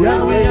 Yesu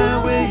Yahweh, e.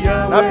 Yahweh,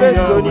 Na Yahweh,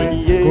 pesoni Yahweh,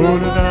 niye. Kolo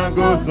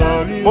nanga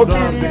ozali Mokili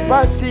Nzambe.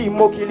 pasi,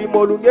 mokili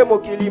molunge,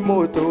 mokili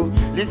moto.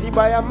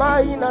 Liziba ya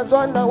mai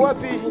nazwana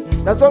wapi?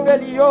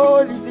 Nazongeli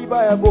yo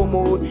liziba ya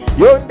bomo.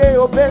 Yonde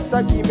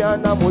opesa kimya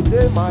na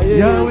motema ye.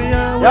 Yahweh,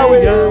 Yahweh,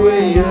 Yahweh,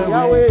 Yahweh,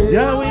 Yahweh, Yahweh,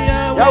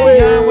 Yahweh,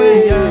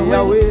 Yahweh, Yahweh,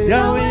 Yahweh, Yahweh,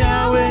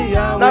 Yahweh,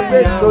 Yahweh, na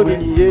pesoni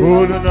niye.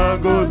 Kolo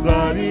nanga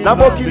ozali Na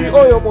mokili Nzambe.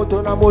 oyo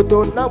moto na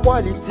moto na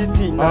mwali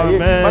titi na ye.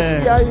 Amen.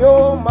 Masi ya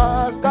yo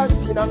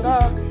makasi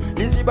nanga.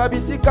 Liziba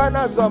bisika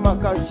nazwa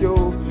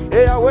makasio.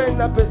 E Yahweh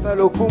na pesa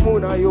lokumu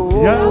na yo.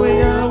 Yahweh,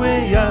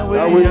 Yahweh, Yahweh,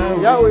 Yahweh,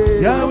 Yahweh,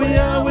 Yahweh, Yahweh,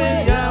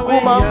 Yahweh, Yahweh,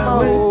 Kumama,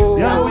 oh.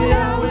 Yahweh,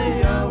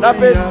 Yahweh, Yahweh, na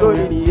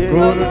pesoni niye.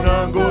 Kolo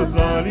nanga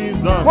ozali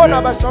Nzambe.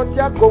 Pona bashanti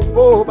ya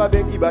Congo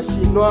babengi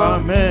bashinois.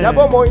 Amen.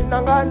 Yabo moi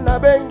nanga na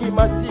bengi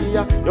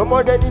masiya. Yo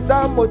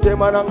moderniza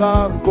motema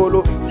nanga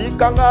nkolo.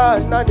 Tikanga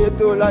na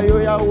netola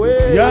yo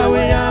Yahweh.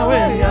 Yahweh, Yahweh,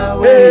 Eh,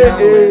 Yahweh,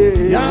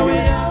 eh, Yahweh, Yahweh,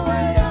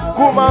 Yahweh,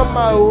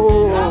 Kumama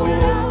o.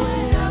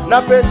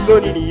 Na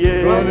pesoni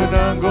niye. Kolo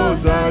nanga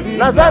ozali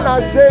Naza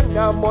na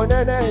zemya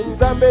monene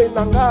Nzambe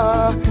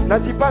nanga.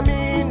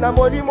 Nazipami na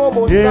molimo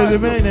mosantu.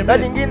 Amen.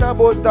 Nalingi na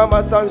bota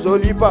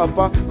masanjoli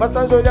papa.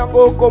 Masanjoli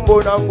yango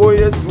kombo nango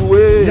Yesu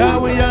e.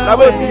 Yahweh, Yahweh,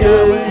 Naboti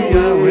Yahweh, Yesu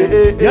Yahweh,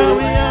 e.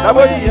 Yahweh,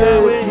 Naboti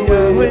Yahweh, Yesu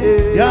Yahweh, e.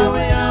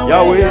 Yahweh,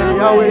 Yahweh,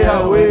 Yahweh,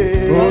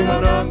 Yahweh.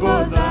 Kolo nanga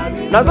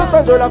ozali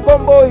Nazosanjola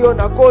kombo yo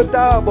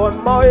nakota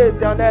abonnement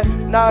éternel.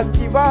 Na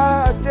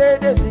activa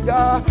CD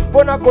giga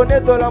pona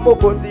konetola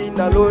mokonzi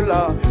na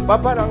lola.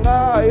 Papa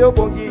nanga yo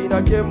bongi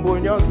na kembo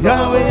nyonso.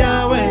 Yahweh,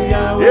 Yahweh,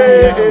 Yahweh,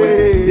 Eh, Yahweh,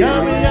 eh.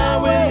 Yahweh,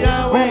 Yahweh,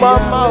 Yahweh,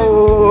 Kumama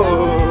o.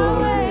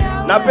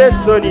 Na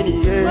pesoni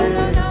niye.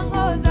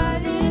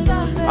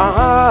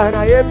 Aha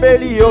na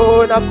yembeli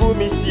yo na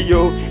kumisi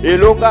yo.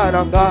 Elonga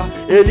nanga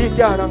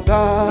elikia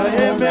nanga.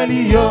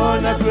 Nayembeli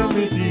yo na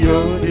kumisi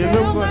yo,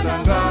 elongo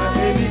nanga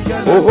elika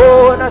nanga.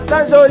 Oho na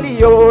sanjoli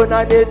yo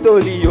na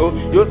netoli yo.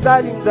 Yo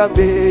sali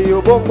Nzambe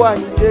yo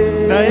bongwani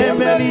te.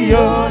 Nayembeli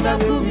yo na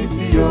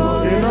kumisi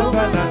yo,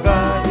 elongo nanga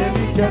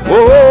elika nanga.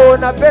 Oho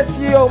na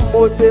pesi yo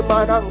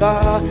motema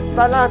nanga.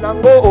 Sala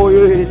nango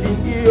oyo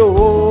elingi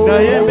yo.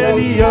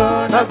 Nayembeli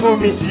yo na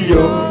kumisi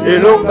yo,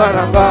 Elonga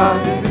nanga.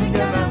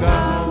 elika nanga.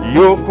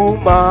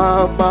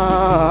 Yokumama,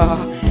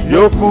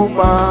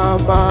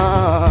 yokumama,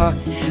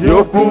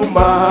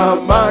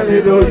 yokumama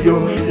lelo yo,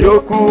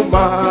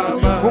 yokumama,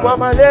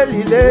 kumama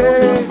lelile,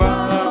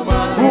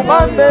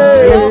 kumame,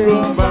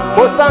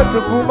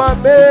 mosantu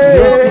kumame,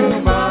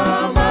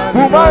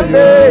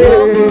 kumame,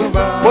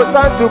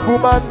 mosantu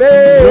kumame,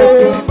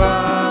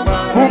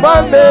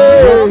 kumame,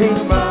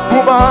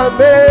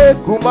 kumame,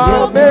 kumame,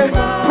 kumame,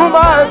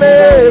 kumame,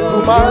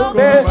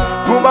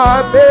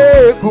 kumame,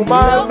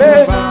 kumame,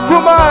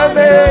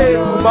 kumame,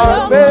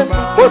 kumame,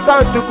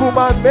 mosantu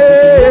kumame,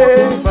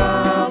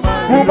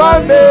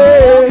 kumame,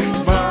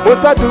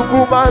 mosantu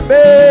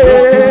kumame,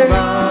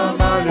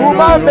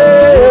 kumame,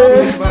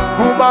 kumame,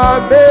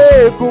 kumame,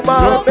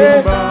 kumame,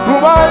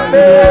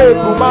 kumame,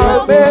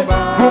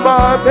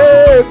 kumame,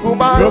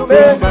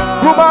 kumame,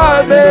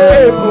 kumame,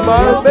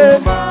 kumame,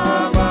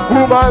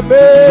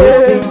 kumame,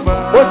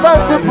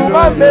 mosantu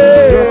kumame.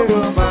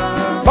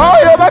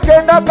 baoyo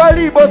bakendaka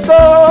liboso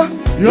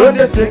yo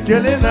nde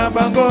sekele na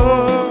bango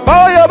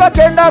baoyo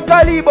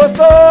bakendaka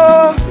liboso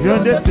yo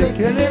nde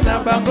sekele na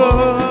bango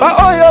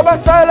baoyo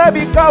basala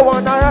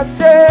bikawa na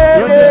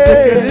yo nde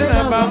sekele se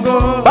na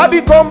bango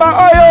babikomba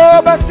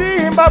oyo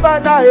basimba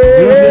bana yo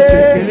nde ye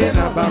sekele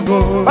na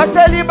bango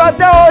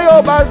baselibate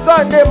oyo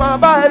bazwa nde yo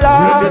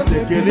mabala nde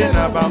sekele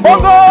na bango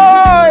bongo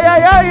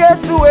yaya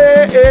Yesu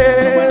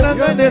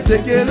yo nde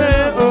sekele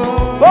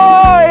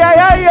oh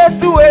yaya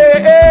Yesu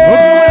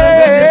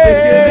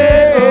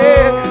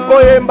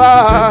oyemba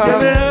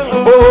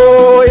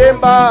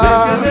oyemba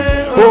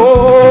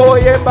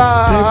oyemba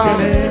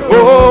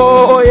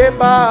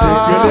oyemba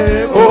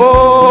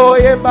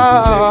oyemba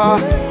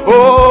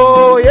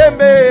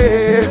oyembe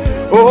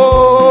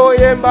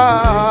oyemba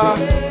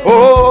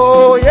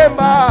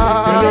oyemba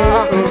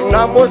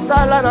na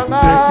mosala na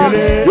nga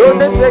yo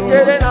nde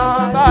sekele na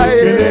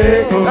ngai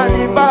na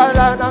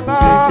libala na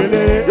ngai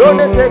yo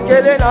nde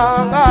sekele na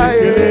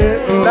ngai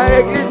na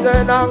eglise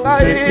na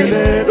ngai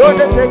yo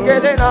nde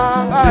sekele na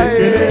ngai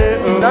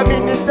na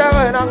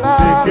ministère na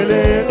ngai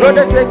yo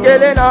nde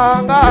sekele na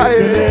ngai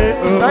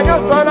na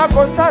nyonso na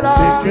kosala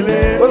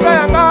oza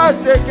yanga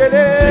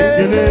sekele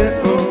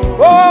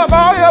oh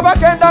baoyo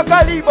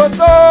bakendaka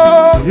liboso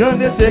yo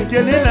nde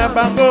sekele na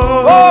bango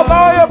oh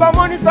baoyo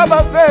bamonisa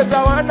bafebla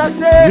wana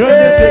se yo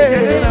nde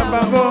sekele na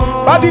bango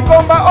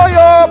babikomba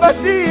oyo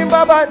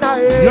basimba bana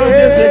yo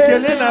nde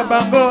sekele na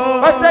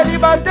bango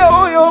baselibate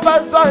oyo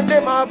bazwa nde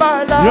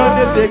mabala yo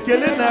nde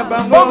sekele na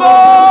bango bongo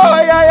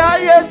yaya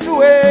Yesu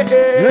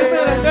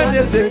yebelanga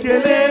nde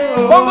sekele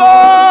bongo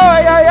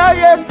yaya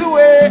Yesu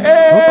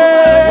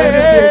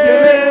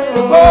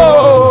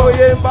oh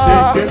yemba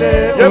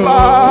yemba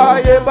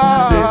yemba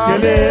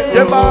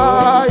yemba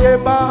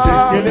yemba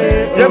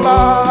yemba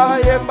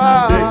yemba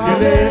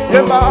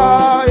yemba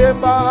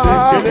yemba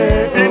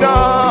bina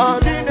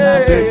bine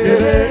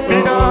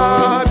bina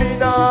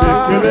bina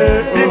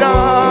bina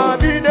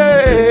bine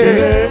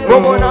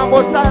bongo na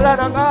mosala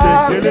na nga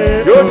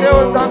yo nde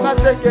ozanga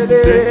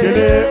sekele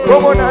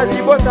bongo na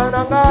libota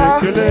na nga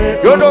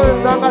yo nde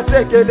ozanga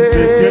sekele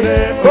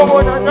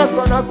bongo na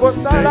nyonso na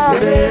kosala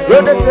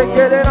yo nde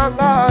sekele na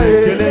nga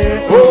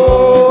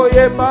oh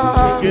yemba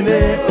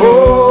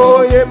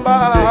oh yemba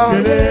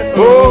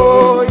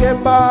oh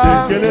yemba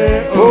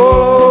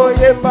oh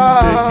yemba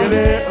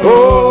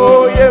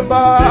oh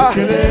yemba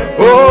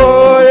oh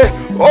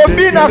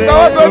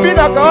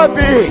obinaka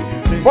wapi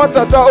mon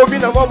tata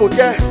obina mwa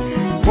moke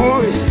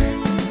bouge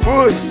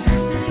bouge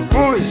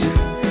bouge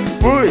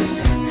bouge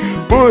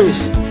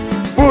bouge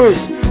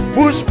bouge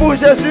bouge pour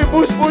Jésus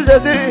bouge pour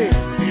Jésus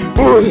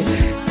bouge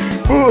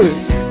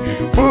bouge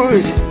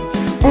bouge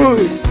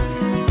bouge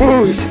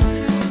bouge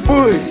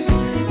bouge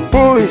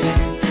bouge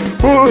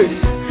bouge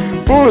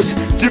bouge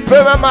tu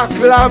peux même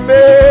acclamer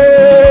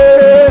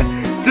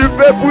tu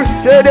peux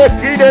pousser des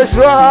cris de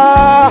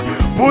joie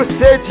pour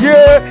ce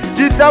Dieu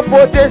qui t'a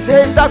protégé,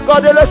 il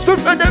t'accorde le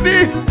souffle de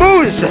vie.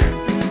 Bouge,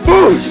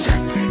 bouge,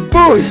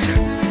 bouge,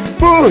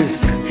 bouge,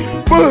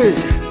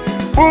 bouge,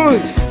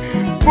 bouge,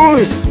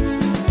 bouge.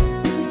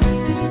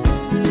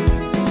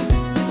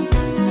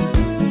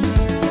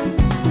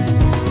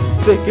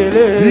 C'est qu'elle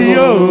est.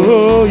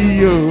 Yo,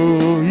 yo,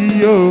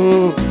 yo.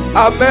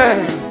 Amen.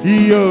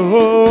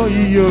 Yo,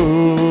 yo,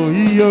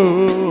 yo.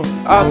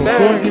 Amen.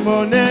 Mokondi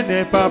monene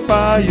papa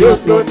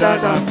yotonda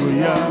na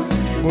nguya.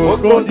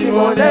 Mokondi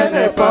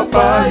monene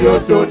papa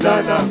yotonda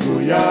na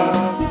nguya.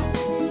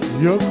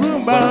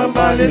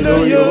 Yokumba lelo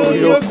yo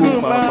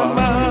yokumba.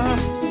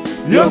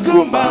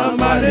 Yokumba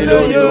lelo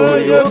yo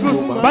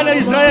yokumba. Bana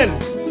Israël.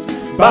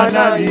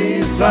 Bana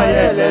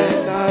Israël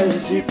na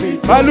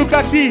Egypte.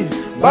 Balukaki.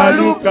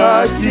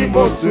 Balukaki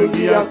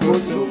mosungi ya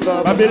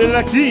kosunga.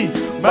 Babelelaki.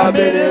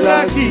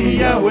 Babelelaki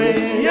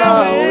Yahweh,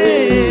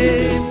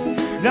 Yahweh.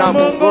 Na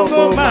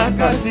mongongo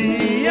makasi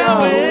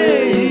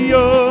Yahweh.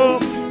 Yo,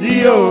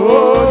 yo,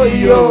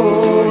 yo,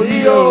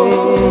 yo.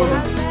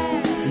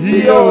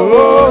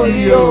 Yo,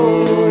 yo,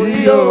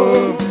 yo.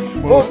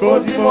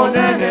 Mokondi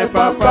monene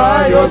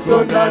papa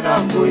yotonda na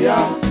nguya.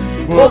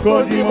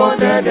 Mokondi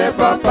monene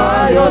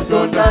papa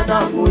yotonda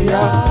na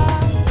nguya.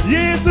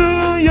 Yesu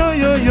yo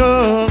yo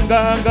yo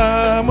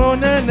nganga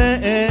monene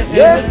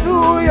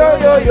Yesu yo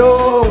yo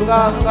yo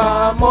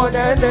nganga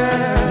monene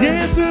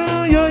Yesu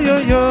yo yo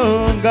yo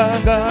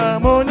nganga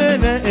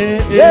monene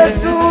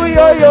Yesu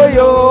yo yo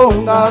yo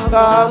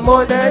nganga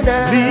monene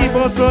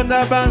Liboso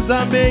na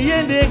banzambe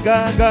yende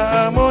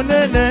nganga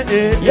monene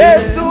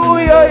Yesu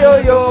yo yo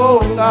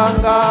yo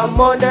nganga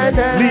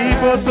monene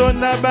Liboso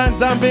na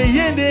banzambe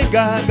yende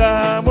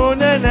nganga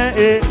monene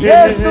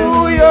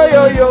Yesu yo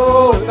yo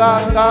yo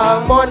nganga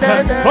monene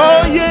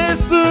Oh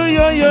Yesu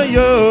yo yo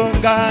yo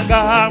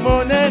nganga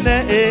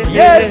monene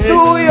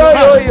Yesu yo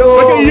yo yo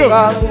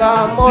nganga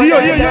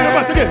monene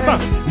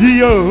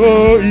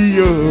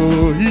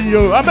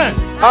yo amen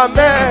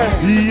amen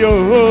yo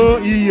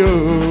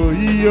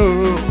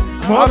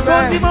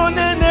mokondi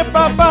monene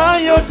papa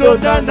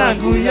yotonda na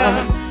nguya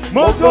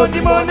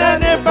mokonzi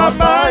monene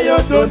papa yo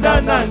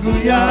tonda na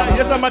nguya.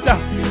 Yesamata,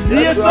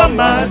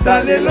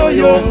 yesamata lelo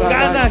yo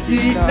ngana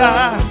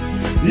kita.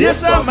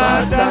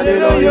 Yesamata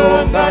lelo yo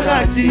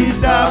ngana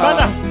kita.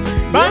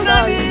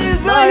 Bana ni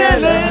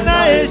Israel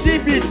na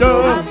Egypto.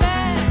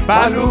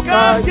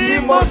 Baluka ki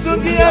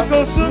mosungi ya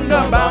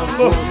kosunga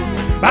bango.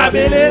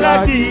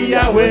 Babelela ki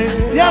Yahweh,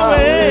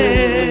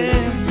 Yahweh.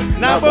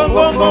 Na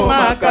bongongo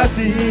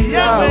makasi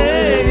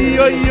Yahweh.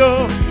 Iyo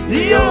iyo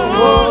iyo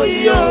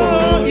iyo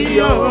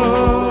iyo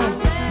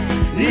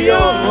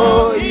iyo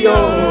iyo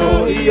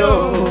iyo.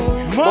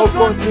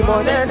 Mokonzi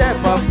monene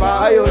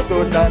papa yo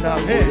tonda na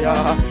nguya.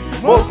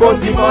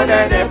 Mokonzi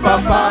monene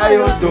papa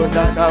yo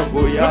tonda na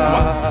nguya.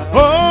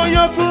 Oh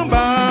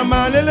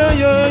yokumbama lelo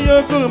yo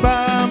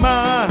yokumbama.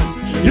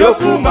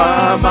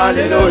 Yokumbama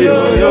lelo yo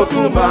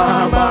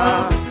yokumbama.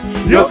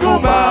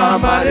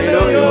 Yokumbama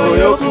lelo yo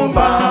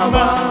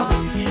yokumbama.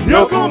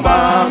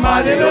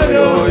 Yokumbama lelo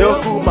yo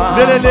yokumbama.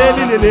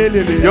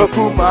 Lele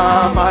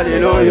yokumbama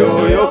lelo yo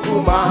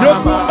yokumbama.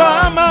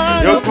 Yokumbama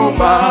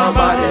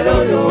yokumbama lelo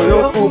yo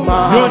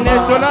yokumbama.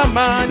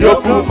 Yonetolama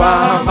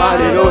yokumbama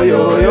lelo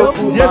yo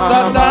yokumbama.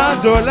 Yesasa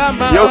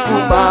jolama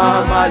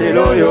yokumbama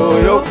lelo yo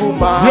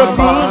yokumbama.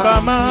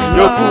 Yokumbama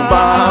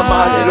yokumbama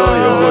lelo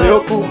yo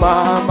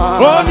yokumbama.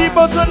 Oni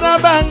bosona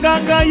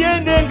banganga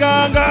yende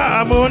nganga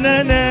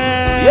monene.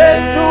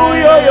 Yesu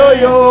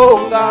yo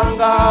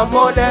nganga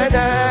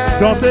monene.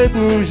 Dansez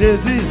pour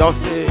Jésus.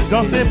 Dansez.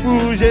 Dansez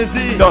pour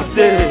Jésus.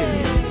 Dansez.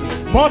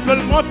 Montre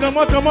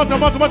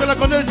la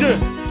grandeur de Dieu.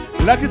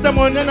 La kisa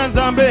monena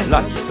nzambe.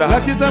 La kisa. La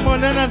kisa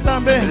monena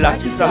nzambe. La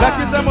kisa. La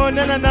kisa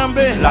monena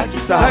nambe. La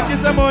kisa. La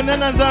kisa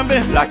monena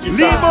nzambe. La kisa.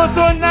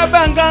 Liboso na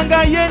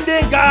banganga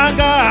yende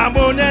nganga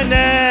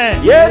monene.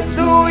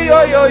 Yesu yo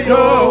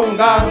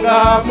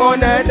nganga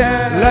monene.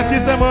 La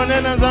kisa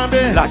monena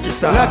nzambe. La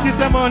kisa. La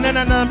kisa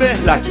monena nambe.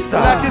 La kisa.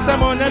 La kisa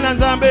monena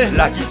nzambe.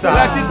 La kisa.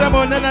 La kisa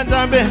monena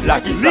nzambe. La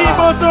kisa.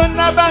 Liboso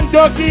na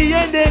bandoki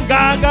yende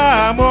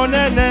nganga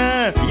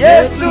monene.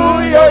 Yesu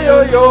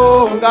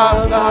yo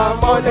nganga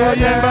monene.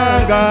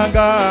 Yemba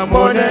nganga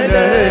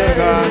monene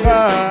nganga.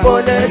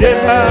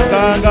 Yemba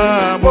nganga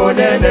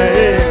monene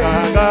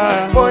nganga.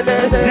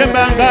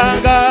 Yemba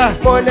nganga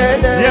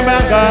monene. Yemba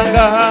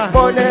nganga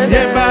monene.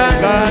 Yemba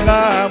nganga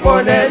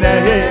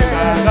monene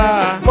nganga.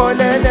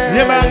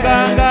 Yemba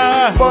nganga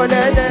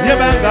monene.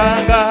 Yemba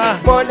nganga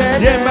monene.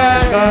 Yemba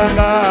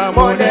nganga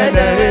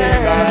monene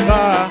nganga.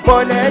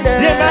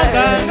 Yemba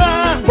nganga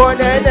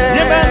monene.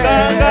 Yemba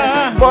nganga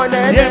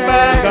monene. Yemba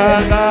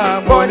nganga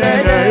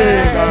monene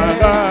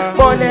nganga.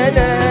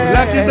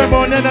 La kisa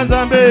monena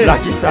nzambe. La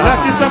kisa. La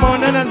kisa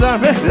monena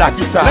nzambe. La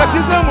kisa. La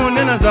kisa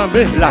monena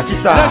nzambe. La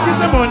kisa. La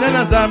kisa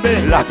monena nzambe.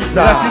 La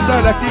kisa. La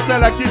kisa la kisa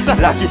la kisa.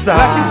 La kisa.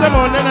 La kisa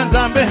monena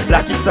nzambe. La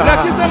kisa. La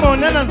kisa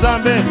monena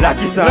nzambe. La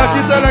kisa. La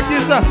kisa la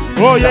kisa.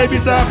 Oh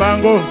yebisa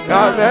bango.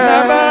 Amen.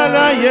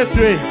 Nabala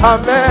Yeswe.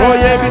 Amen. Oh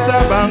yebisa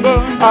bango.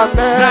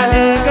 Amen.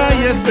 Naninga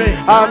Yeswe.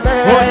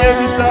 Amen. Oh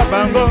yebisa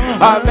bango.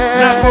 Amen.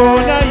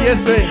 Nakona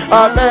Yeswe.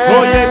 Amen.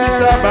 Oh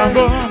yebisa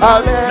bango.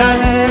 Amen.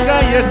 Naninga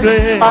Yeswe.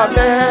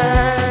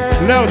 Amen.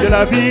 L'heure de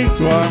la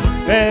victoire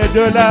et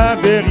de la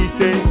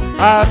vérité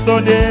a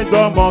sonné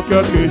dans mon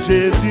cœur, que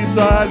Jésus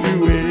soit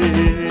loué.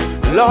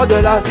 L'heure de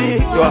la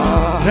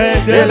victoire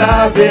Et de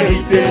la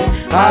vérité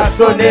a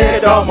sonné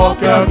dans mon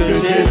cœur, que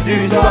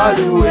Jésus soit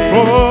loué.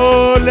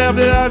 Oh, l'heure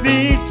de la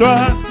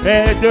victoire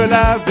et de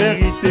la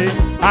vérité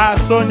a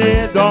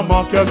sonné dans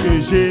mon cœur, que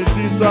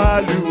Jésus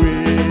soit loué.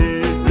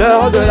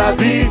 L'heure de la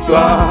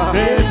victoire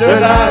et de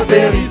la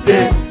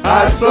vérité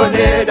a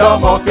sonné dans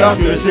mon cœur,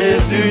 que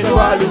Jésus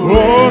soit loué.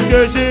 Oh,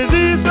 que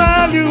Jésus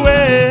soit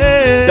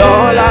loué.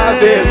 Dans la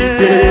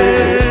vérité.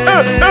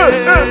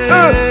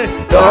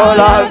 Dans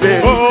la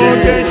vérité. Oh,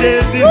 que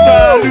Jésus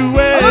soit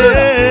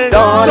loué.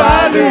 Dans la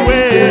Soit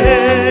loué.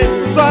 vérité.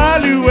 Soit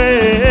loué.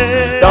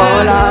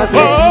 Dans la Oh,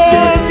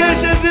 vérité. que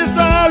Jésus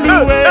soit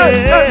loué.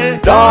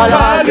 Dans la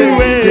Soit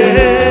loué. vérité.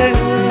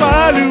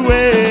 Soit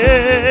loué.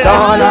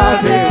 Dans la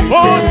vérité. Oh,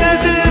 c'est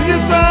Jésus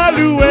soit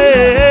loué.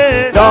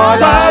 Dans la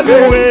Soit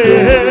loué.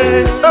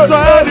 vérité.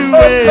 Soit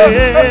loué.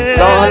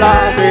 Dans la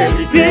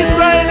vérité. Qu'il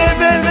soit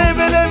élevé,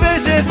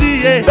 Jésus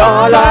est.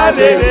 Dans la Sois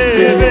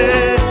vérité. élevé.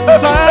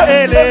 Sois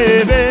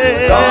élevé.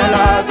 Dans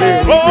la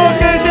vérité. Oh,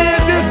 que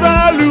Jésus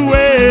soit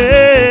loué.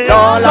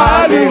 Dans la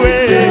Sois loué.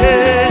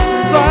 vérité.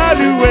 Sois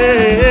loué.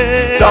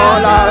 Dans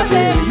la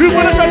vérité. Nous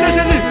voulons chanter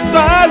Jésus.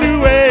 Sois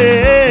loué.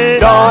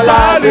 Dans la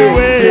Sois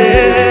loué. vérité.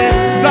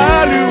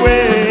 Sois loué.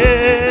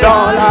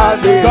 Dans la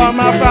vérité. Dans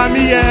ma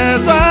famille,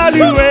 sois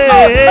loué.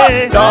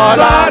 Dans la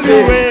Sois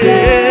loué. vérité.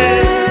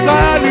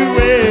 Sois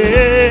loué.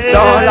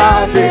 Dans la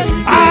vérité.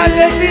 À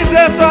l'église,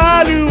 sois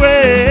loué.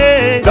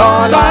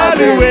 Dans la Sois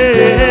loué.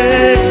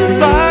 vérité.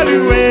 Sois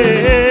loué.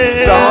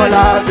 Dans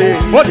la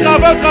vérité. Au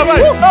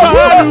travail,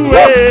 sois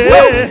loué.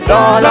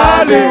 Dans la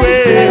Sois loué.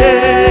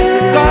 vérité.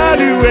 Sois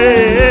loué.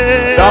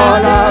 Dans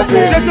la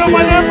vérité. Je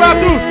témoigne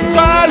partout,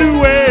 sois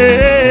loué.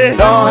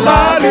 Dans la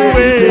Sois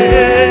loué.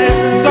 vérité.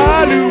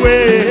 Sois loué.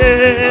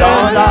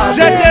 Dans la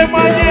J'ai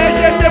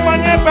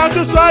témoigné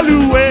partout, sois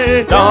loué.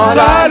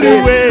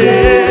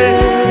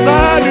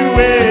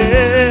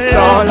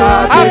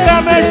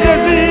 Acclamez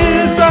Jésus,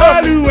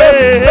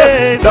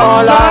 saluez,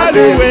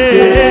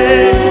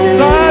 saluez,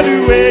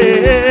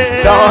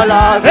 saluez, dans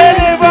la vie.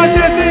 Élevons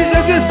Jésus,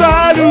 Jésus,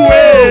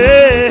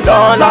 saluez,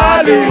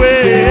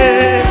 saluez,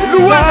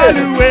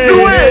 louez,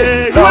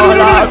 dans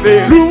la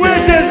vie. Louez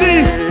Jésus,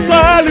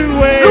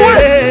 saluez,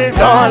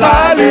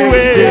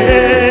 saluez,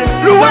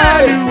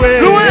 louez,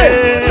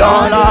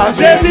 dans la vie.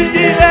 Jésus, il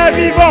est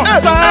vivant,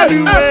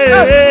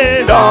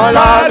 saluez, dans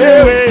la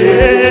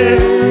saluez,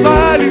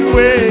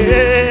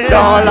 saluez,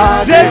 dans la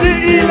vie. Jésus,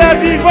 il est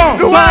vivant,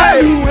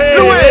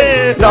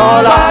 saluez, dans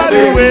la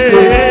saluez, vie.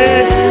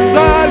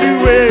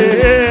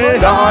 saluez,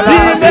 dans la il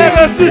est vie.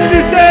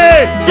 ressuscité,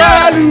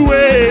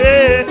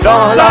 saluez,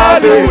 dans la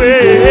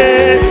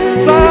saluez,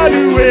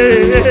 saluez,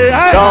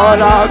 dans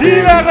la il vie.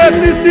 est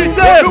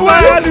ressuscité,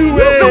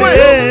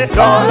 saluez,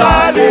 dans la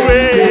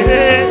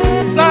saluez,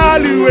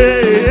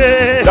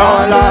 saluez,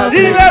 dans la vie.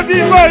 il est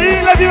vivant,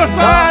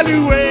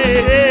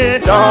 saluez,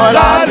 dans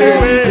la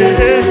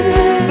saluez,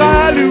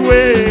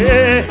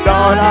 saluez,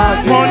 dans la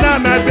vie. mon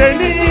âme est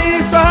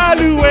bénie,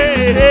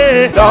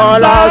 saluez, dans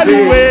la vie.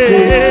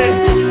 saluez,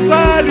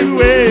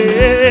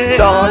 saluez,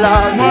 dans la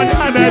mon vie.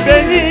 âme est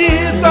bénie,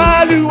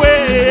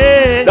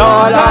 saluez,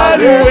 dans la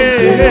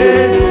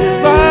saluez,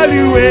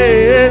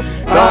 saluez,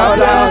 dans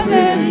la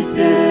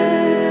vérité.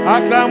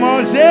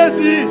 acclamons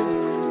Jésus,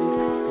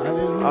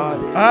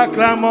 Alléluia.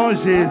 acclamons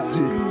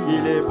Jésus,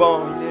 Il est bon,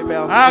 il est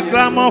merveilleux.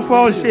 acclamons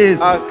fort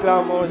Jésus,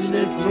 Acclamons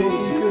Jésus.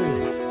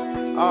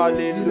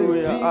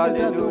 Alléluia,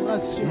 alléluia.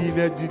 il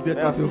est dit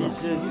d'être Merci adoré.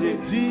 Jésus.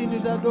 Digne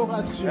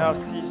d'adoration.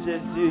 Merci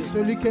Jésus.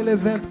 Celui que les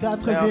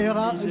 24 Merci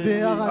vieillards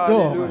Jésus.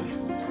 adorent. Alléluia.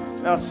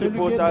 Merci Celui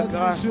pour qui est ta assis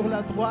grâce. sur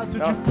la droite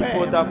Merci du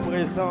pour ta Père.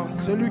 présence.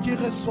 Celui qui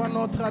reçoit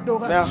notre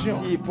adoration.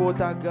 Merci pour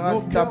ta Nos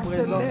grâce, ta cœurs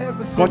présence. s'élèvent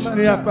ce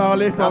Continuez à matin.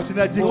 parler,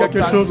 continuez à dire pour quelque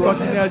ta chose, gloire.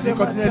 continuez à dire,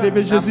 continuez à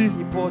lever Jésus. Merci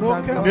pour Nos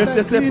ta cœurs grâce. Ne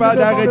cessez s'inclinent pas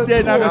devant d'arrêter, le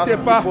trône. n'arrêtez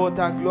Merci pas. pour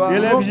ta gloire.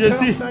 Élève Nos cœurs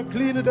Jésus.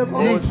 s'inclinent devant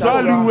Il le soit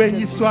trône. loué,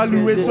 il soit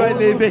loué, soit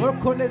élevé. Nous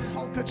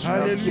reconnaissons que tu es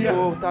Merci Alléluia.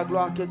 pour ta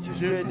gloire que tu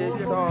fais Jésus. Nos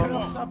descendre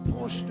cœurs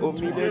s'approchent de au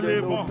toi. milieu de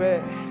Élevons. nos pères.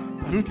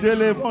 Nous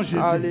t'élevons Jésus.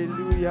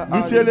 Alléluia. Nous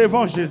Alléluia.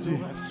 t'élevons Jésus.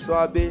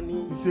 Sois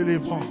béni. Nous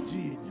t'élevons. Digne.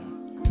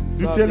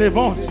 Nous Sois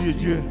t'élevons béni.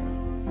 Dieu.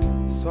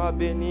 Sois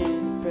béni,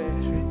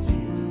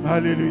 Père.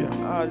 Alléluia.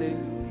 Alléluia.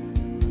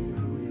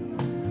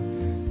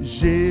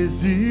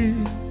 Jésus,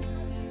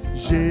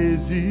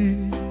 Jésus,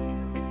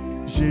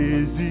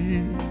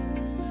 Jésus,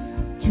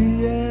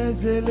 tu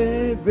es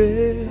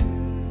élevé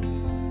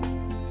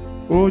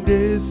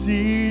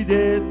au-dessus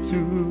de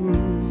tout.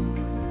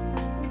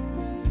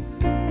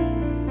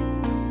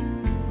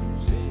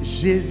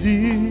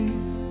 Jésus,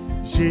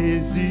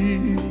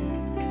 Jésus,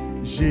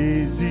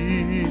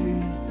 Jésus,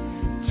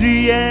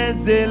 tu es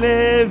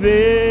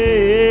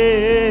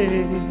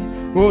élevé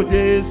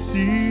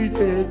au-dessus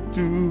de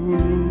tout.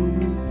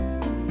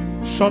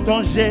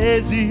 Chantons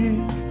Jésus,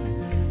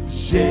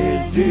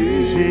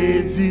 Jésus,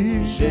 Jésus,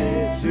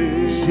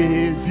 Jésus,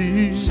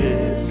 Jésus,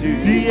 Jésus,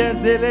 tu es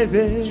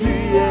élevé,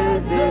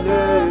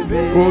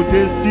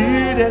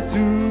 au-dessus de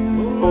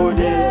tout,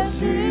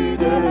 Au-dessus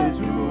de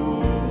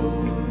tout.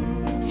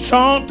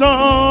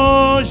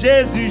 Chantons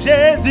Jésus,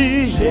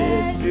 Jésus,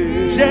 Jésus,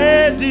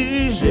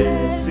 Jésus,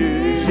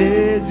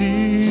 Jésus,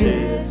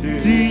 Jésus,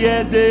 tu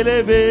es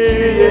élevé,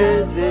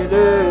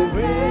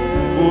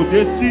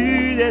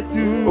 au-dessus de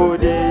tout,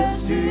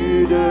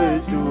 au-dessus de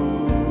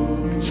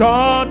tout.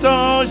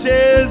 Chantons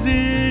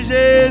Jésus,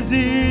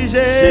 Jésus,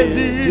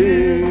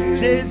 Jésus,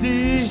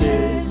 Jésus,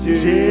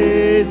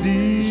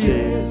 Jésus,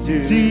 Jésus,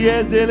 tu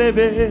es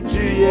élevé,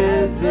 tu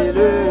es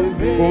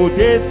élevé,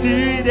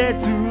 au-dessus de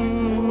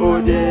tout,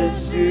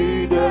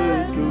 au-dessus de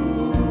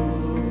tout.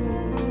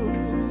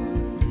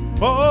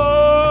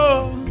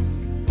 oh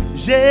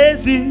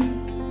Jésus,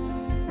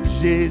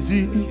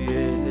 Jésus, Tu es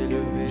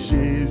élevé,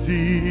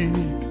 Jésus,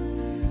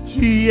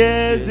 tu es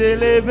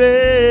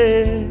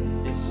élevé,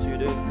 au-dessus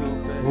de tout,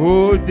 Père.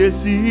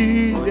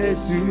 au-dessus de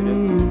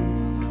tout.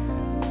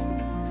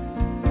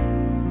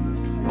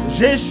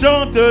 Je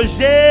chante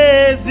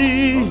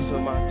Jésus, Ce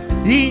matin,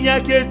 il n'y a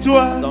que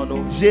toi, dans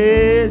nos vies,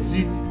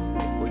 Jésus,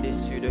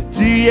 au-dessus de tout.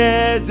 tu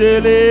es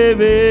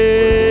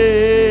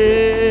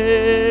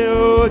élevé,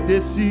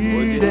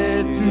 au-dessus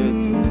de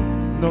tout.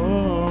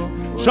 Non,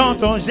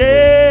 chantons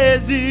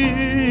Jésus,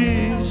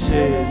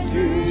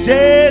 Jésus,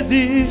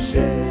 Jésus,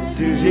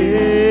 Jésus,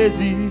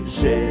 Jésus,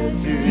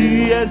 Jésus, tu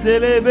es tu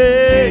élevé,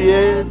 es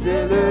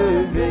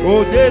élevé,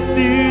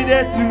 au-dessus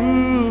de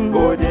tout.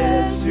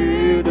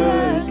 au-dessus de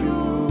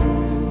tout.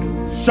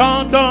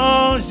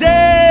 Chantons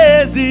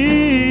Jésus,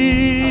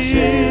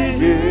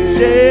 Jésus,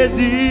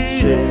 Jésus,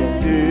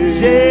 Jésus,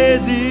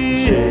 Jésus,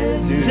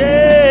 Jésus,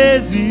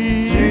 Jésus,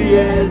 tu es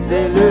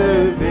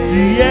élevé,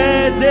 tu es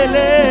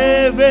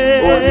élevé,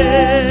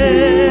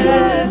 au-dessus de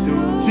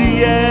tout. tu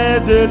es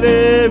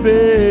élevé,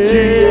 Tu es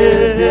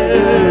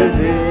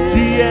élevé,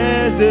 tu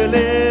es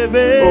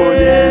élevé,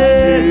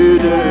 au-dessus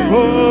de tout.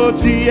 oh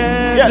tu es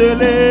Yes.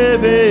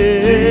 élevé,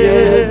 Tu es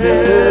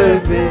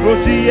élevé, oh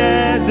tu es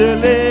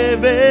élevé,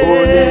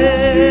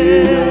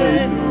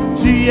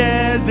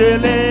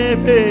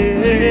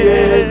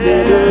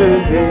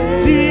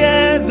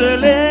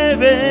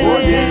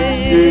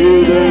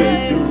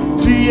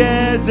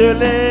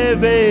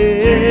 élevé.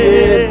 Tu es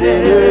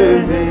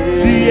élevé.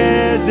 Tu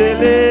es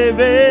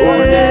élevé.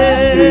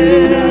 Au-dessus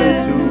de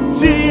tout.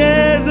 Tu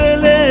es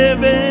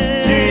élevé.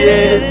 Tu es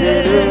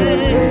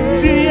élevé.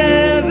 Tu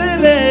es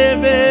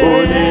élevé.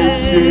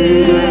 Au-dessus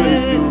de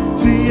tout.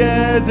 Tu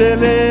es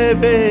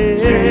élevé.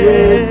 Tu es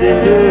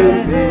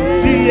élevé.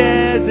 Tu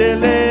es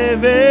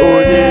élevé.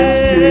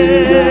 Au-dessus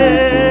de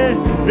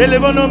tout.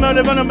 Élevons nos mains,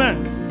 élevons nos mains.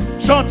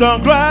 Chantons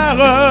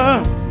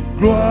gloire,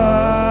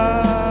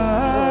 gloire,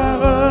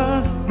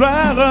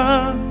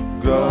 gloire,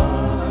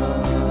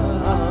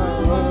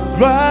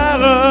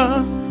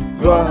 gloire,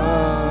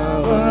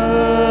 gloire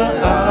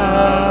à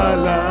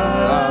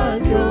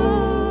l'agneau.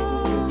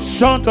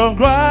 Chantons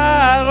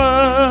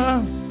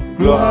gloire,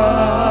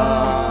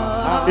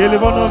 gloire.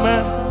 Élevons nos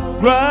mains.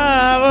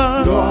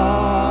 Gloire,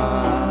 gloire,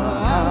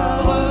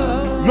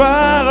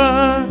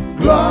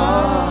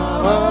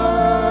 gloire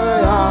à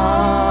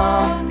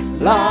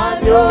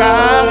l'agneau.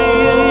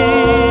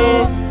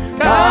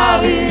 Car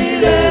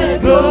il est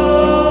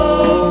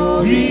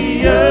glorieux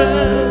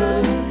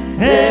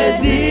et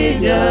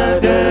digne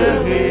de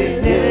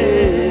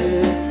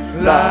régner.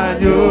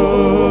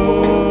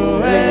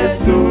 L'agneau est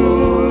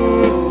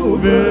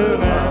souverain.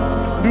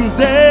 Nous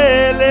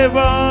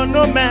élevons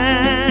nos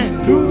mains.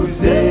 Nous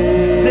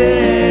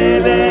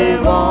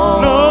élevons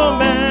nos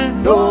mains.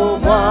 Nos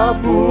mains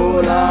pour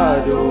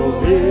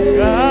l'adorer.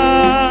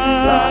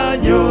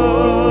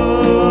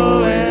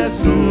 L'agneau est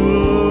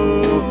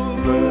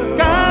souverain.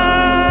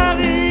 Car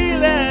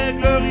il est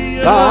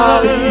glorieux.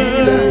 Car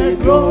il est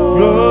glorieux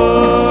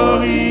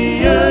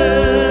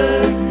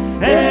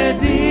et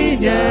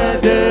digne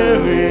de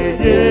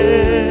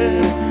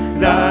régner.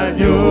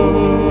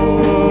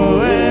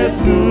 L'agneau est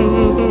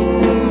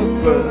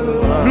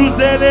souverain. Nous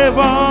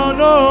élevons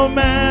nos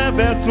mains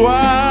vers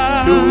toi.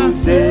 Nous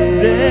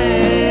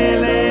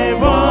élevons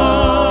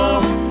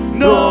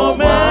nos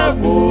mains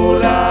pour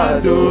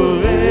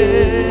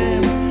l'adorer.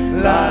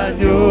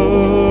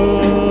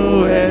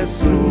 L'agneau est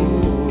souverain.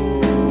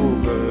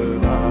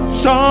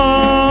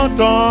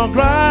 Chantons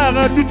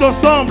gloire tout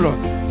ensemble.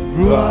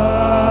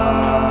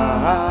 Gloire,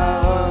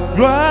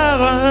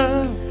 gloire,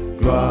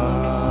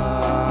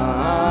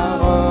 gloire,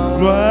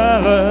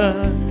 gloire,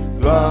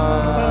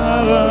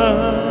 gloire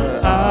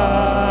à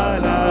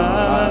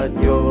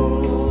l'agneau.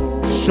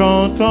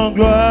 Chantons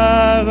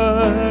gloire,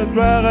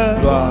 gloire,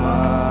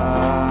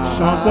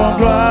 chantons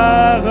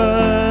gloire,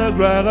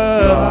 gloire,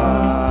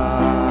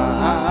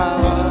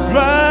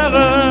 gloire,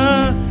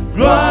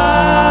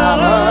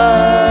 gloire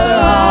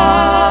à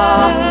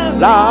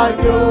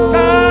l'agneau.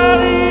 Car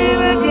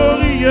il est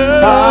glorieux,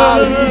 Car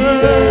il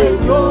est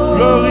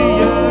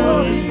glorieux,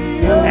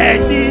 et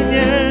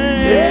digne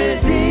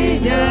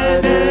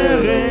de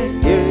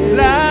régner.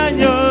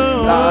 L'agneau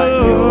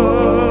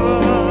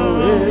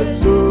est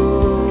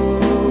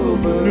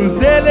souverain. nous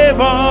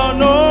élevons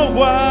nos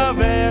voix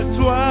vers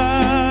toi.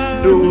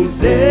 Nous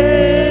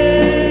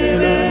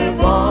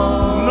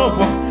élevons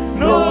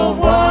nos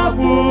voix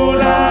pour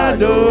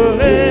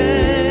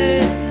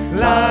l'adorer.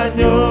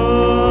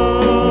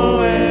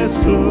 L'agneau est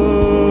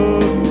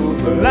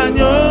souverain.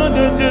 L'agneau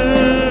de Dieu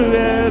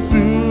est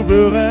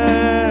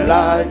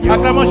souverain.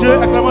 Acclamons Dieu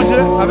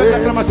avec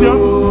l'acclamation.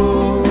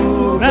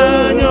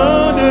 L'agneau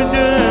de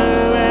Dieu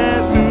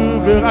est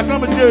souverain.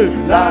 Acclame Dieu.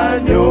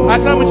 L'agneau.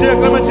 Acclame Dieu,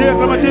 acclame Dieu,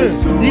 acclame Dieu.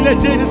 Il est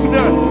Dieu, il est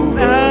souverain.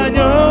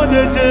 L'agneau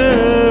de Dieu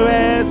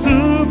est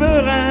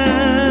souverain.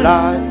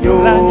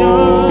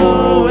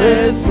 L'agneau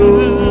est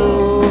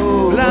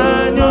souverain.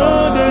 L'agneau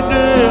de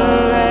Dieu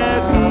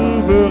est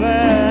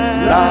souverain.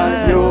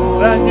 L'agneau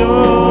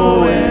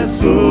est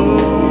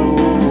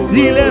souverain.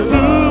 Il est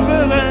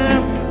souverain.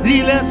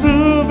 Il est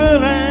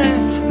souverain.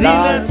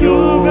 Il est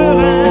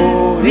souverain.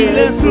 Il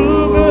est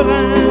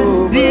souverain.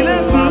 Il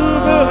est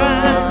souverain.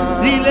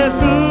 Il est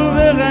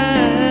souverain.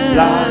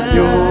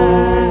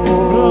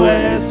 L'agneau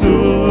est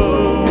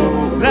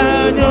souverain.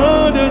 L'agneau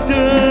de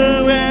Dieu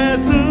est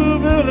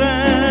souverain.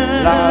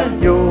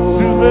 L'agneau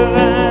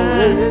souverain.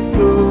 est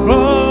souverain. Oh,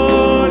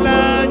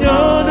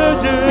 l'agneau de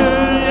Dieu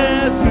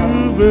est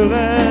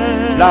souverain.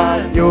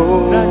 L'agneau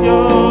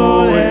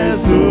est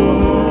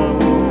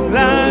souverain.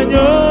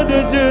 L'agneau de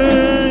Dieu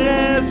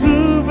est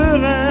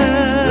souverain.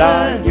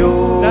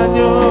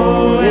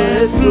 L'agneau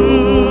est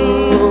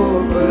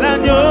souverain.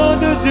 L'agneau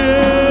de Dieu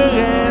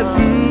est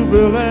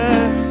souverain.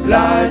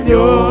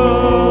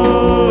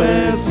 L'agneau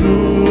est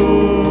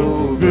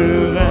souverain.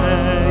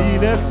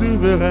 Il est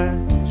souverain.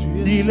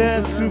 Il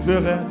est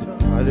souverain.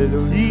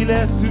 Alléluia. Il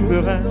est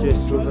souverain. Tu es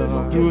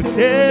souverain. Tout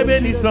est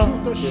bénissant.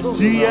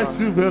 Tu es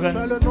souverain. Tu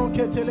as le nom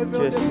qui est élevé Tu es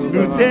au-dessus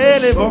Nous de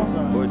t'élevons.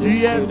 Au-dessus Tu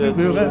es de tout. Tu as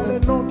souverain. le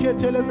nom qui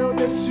est élevé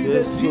au-dessus Tu des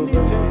es souverain.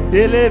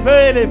 dignités.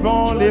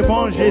 Élevons, Tu as le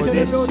élevons nom qui est Jésus.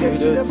 élevé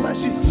au-dessus des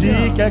magiciens.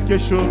 Dis quelque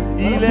chose.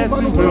 Il est Nous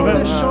pouvons souverain.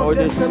 le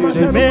chanter ce matin, Tu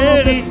nous pouvons te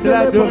mérites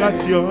célébrer.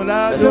 l'adoration.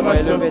 L'adoration, Laisse-moi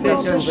élever ta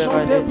Seigneur.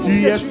 souveraineté. Tu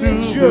es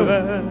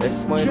souverain.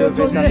 Laisse-moi Dieu, élever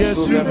ton ta Tu es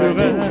souverain.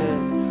 souveraineté.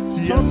 Tu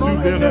es Ton nom est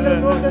élevé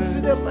souverain.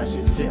 au-dessus des C'est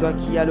magiciens. toi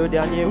qui as le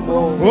dernier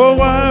mot. Au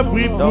roi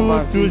prie Dans ma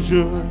pour vie.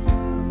 toujours.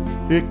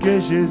 Et que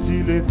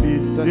Jésus, le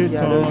Fils Toi de qui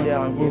as ton le dernier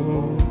amour,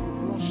 mot.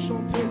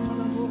 chanter ton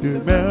amour.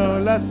 Demeure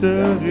la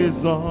seule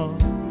raison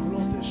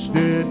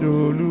de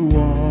nos louanges.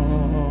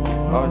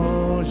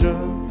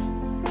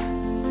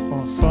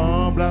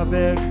 Ensemble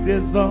avec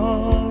des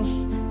anges,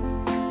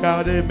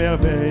 car des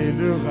merveilles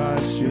le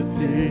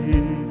racheter.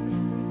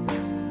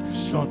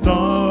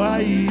 Chantons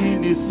à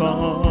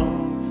unisson,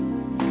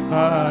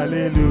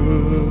 Alléluia.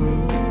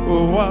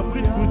 Au roi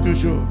prie pour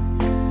toujours,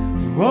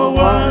 au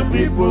roi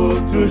prie pour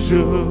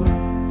toujours,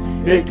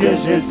 et que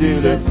Jésus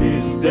le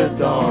Fils de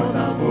ton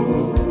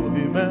amour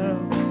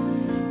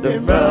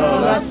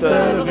demeure la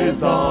seule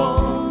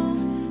raison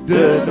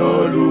de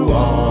nos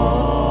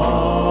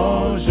louanges.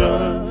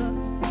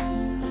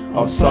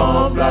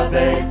 Ensemble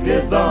avec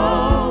les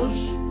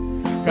anges,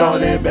 quand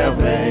les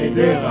merveilles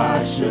les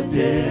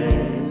racheter.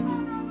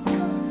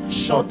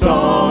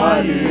 Chantons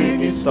à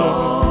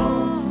unisson,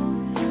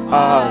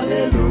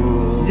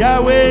 Alléluia.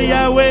 Yahweh,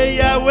 Yahweh,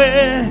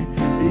 Yahweh,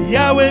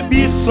 Yahweh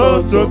biso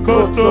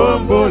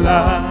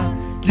tokotombola,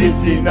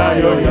 kitina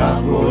yo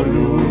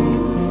yangolu.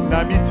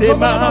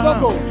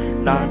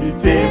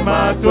 Namitema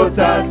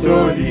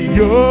totatoli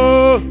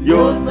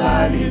yo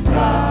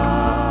salita.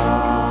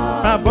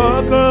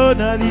 Maboko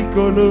na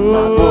likolo,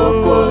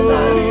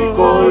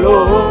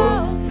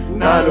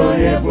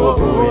 naloyebo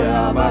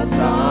oya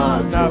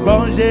basantu. Na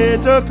banje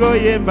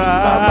tokoyemba,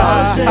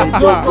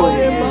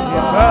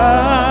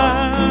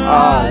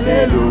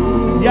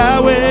 Alléluia.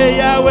 Yahweh,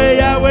 Yahweh,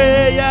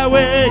 Yahweh,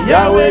 Yahweh,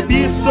 Yahweh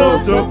biso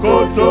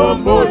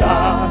tokotombola,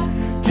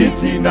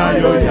 kitina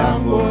yo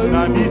yango.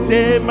 Na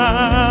mitema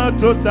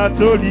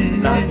totatoli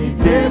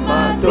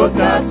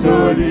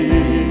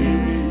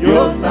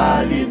yo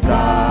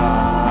salita.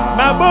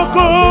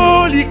 Maboko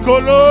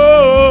likolo,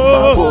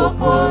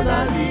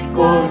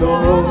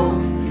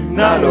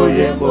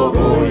 naloyembo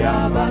oya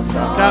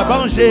basa. Na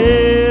banje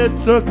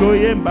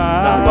tokoyemba,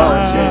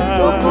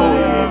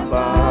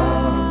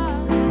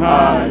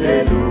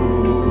 Alléluia.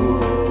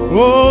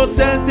 Oh,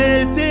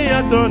 sainteté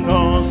à ton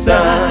nom,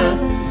 Saint,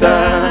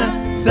 Saint,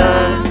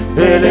 Saint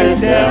et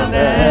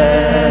l'Éternel.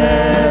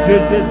 Dieu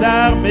des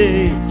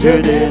armées,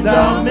 Dieu des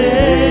armées.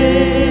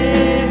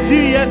 Tu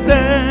es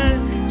saint,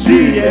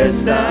 tu es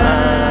saint.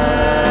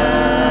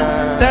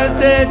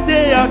 Sainteté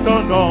à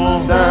ton nom,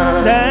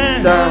 Saint,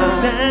 Saint,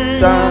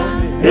 Saint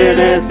et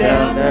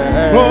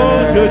l'Éternel. Oh,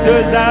 Dieu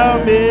des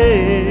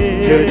armées,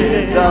 Dieu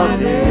des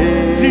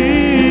armées. Tu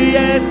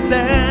es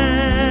saint,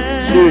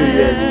 tu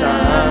es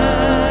saint.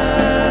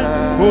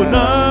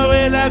 Honneur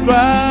et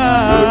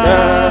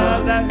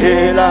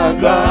la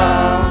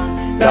gloire,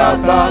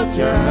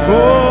 t'appartient.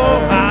 Oh,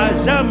 à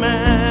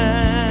jamais,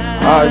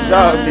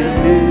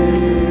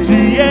 tu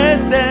es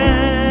saint,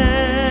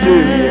 tu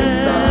es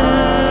saint.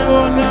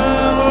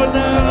 Honneur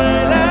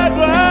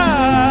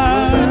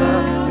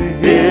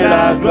et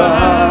la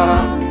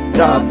gloire,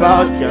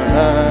 t'appartient.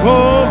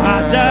 Oh, à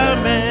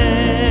jamais,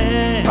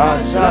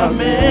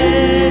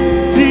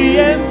 tu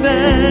es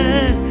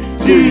saint,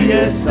 tu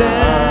es saint.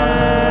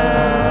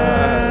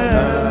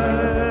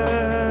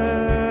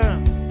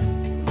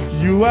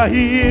 You are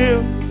here,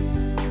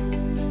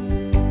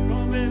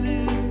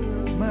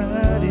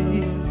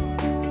 mighty.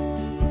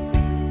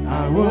 I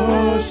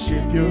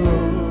worship you.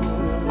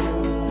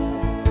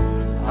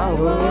 I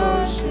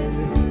worship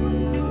you.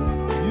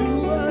 You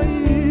are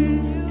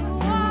here,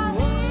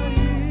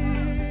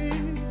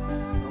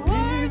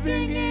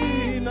 living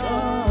in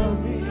our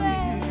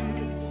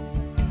midst.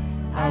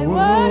 I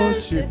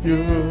worship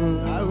you.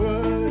 I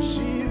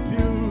worship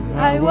you.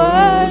 I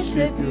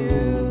worship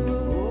you.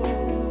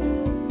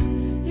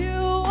 You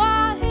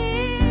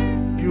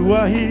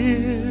are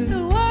here,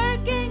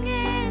 working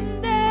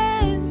in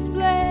this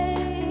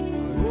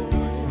place.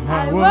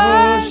 I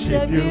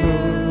worship you.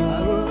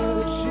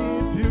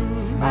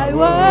 I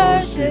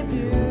worship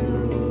you.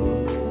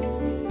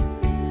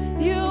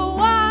 You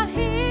are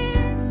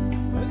here.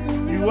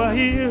 You are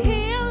here,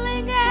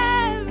 Healing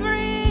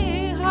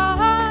every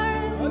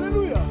heart.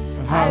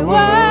 I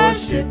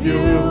worship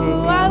you.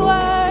 I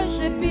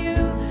worship you.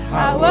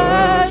 I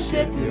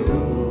worship you.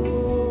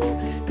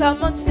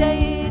 Come on,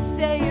 say it.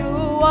 Say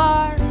you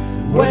are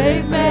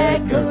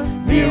Waymaker,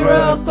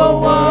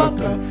 miracle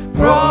worker,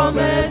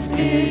 promise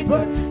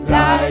keeper,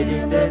 light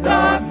in the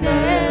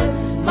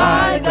darkness.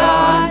 My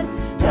God,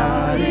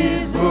 that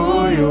is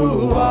who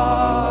you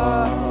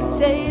are.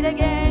 Say it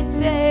again,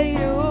 say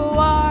you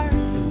are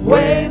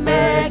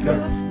Waymaker,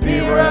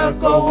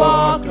 miracle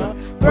worker,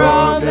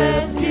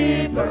 promise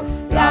keeper,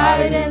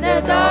 light in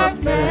the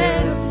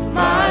darkness.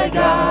 My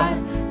God,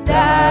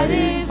 that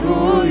is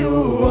who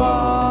you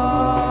are.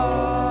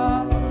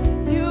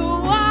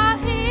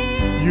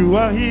 You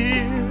are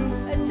here,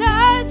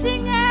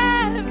 touching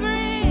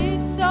every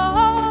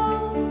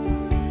soul.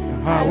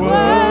 I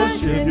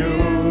worship you.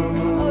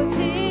 Oh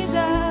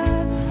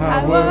Jesus,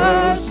 I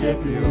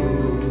worship you.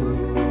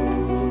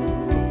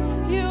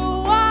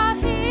 You are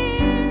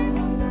here,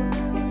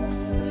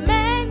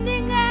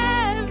 mending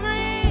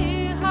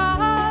every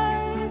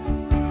heart.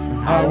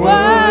 I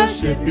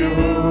worship you.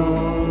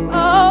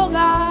 Oh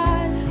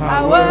God,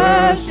 I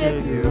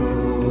worship you.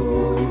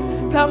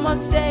 Come on,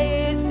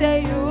 say it,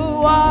 say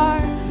you are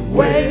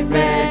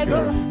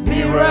Waymaker,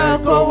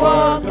 miracle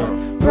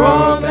worker,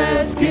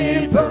 promise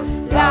keeper,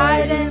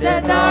 light in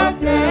the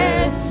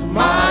darkness.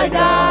 My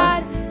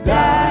God,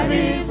 that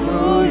is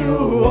who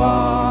you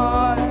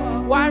are.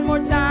 One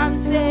more time,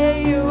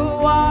 say you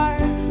are.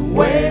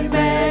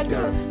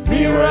 Waymaker,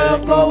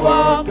 miracle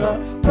worker,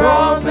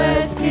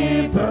 promise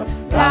keeper,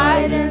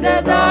 light in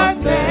the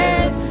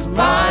darkness.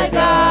 My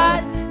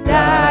God,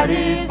 that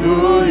is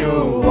who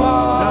you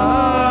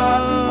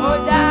are.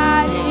 Oh,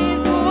 that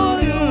is who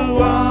you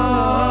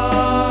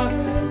are.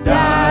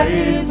 That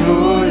is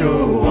who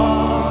you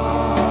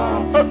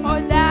are. Oh,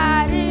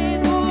 that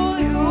is who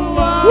you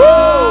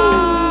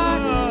are.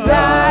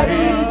 That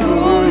is who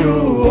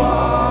you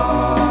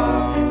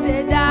are.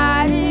 Say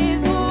that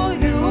is who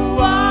you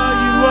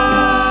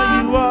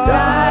are.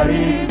 That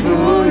is who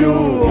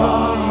you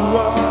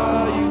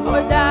are.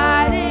 Oh,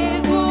 that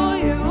is who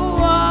you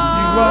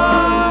are.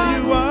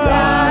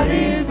 That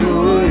is who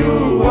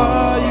you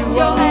are. Put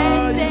your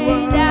hands, say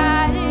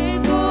that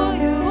is who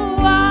you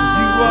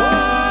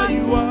are.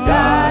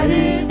 That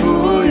is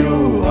who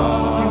you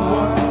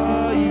are.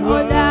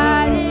 Oh,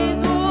 that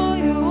is who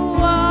you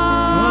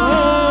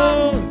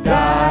are.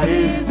 That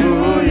is who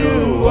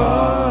you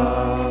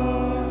are.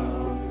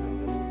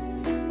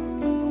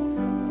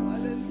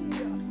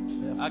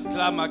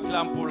 Acclame,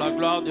 acclame pour la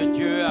gloire de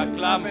Dieu.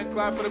 Acclame. And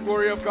clap for the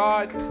glory of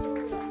God.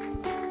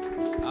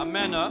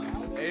 Amen.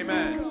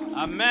 Amen.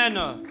 Amen.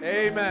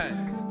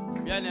 Amen.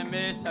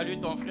 Bien-aimé, salue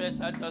ton frère,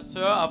 salue ta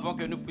soeur avant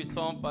que nous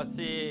puissions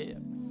passer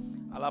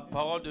à la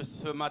parole de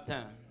ce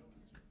matin.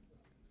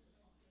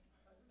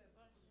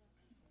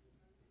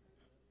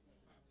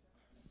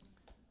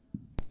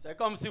 C'est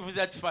comme si vous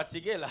êtes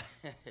fatigué là.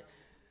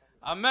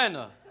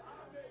 Amen.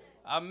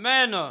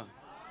 Amen.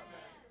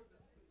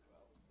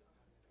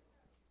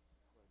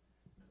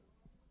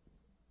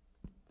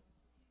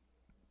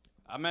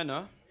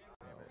 Amen.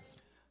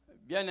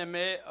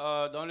 Bien-aimé,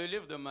 dans le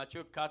livre de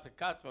Matthieu 4,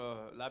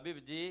 la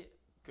Bible dit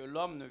que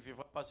l'homme ne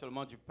vivra pas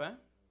seulement du pain,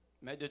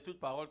 mais de toute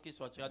parole qui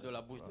sortira de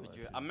la bouche de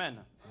Dieu.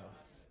 Amen.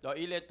 Donc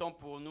il est temps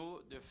pour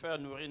nous de faire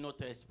nourrir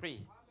notre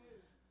esprit.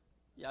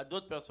 Il y a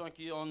d'autres personnes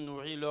qui ont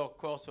nourri leur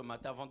corps ce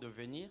matin avant de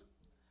venir,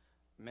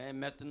 mais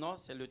maintenant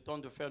c'est le temps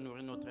de faire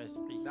nourrir notre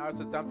esprit. Now it's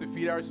the time to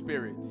feed our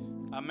spirits.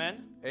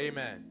 Amen.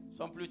 Amen.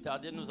 Sans plus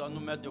tarder, nous allons nous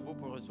mettre debout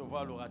pour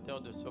recevoir l'orateur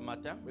de ce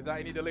matin. Without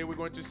any delay, we're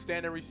going to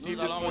stand and receive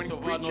Nous this allons morning's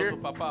recevoir preacher.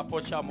 notre papa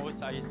apôtre Charles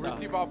Maurice Aïssa.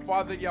 Receive our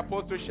Father, the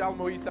Apostle Charles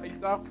Maurice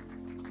Aïssa.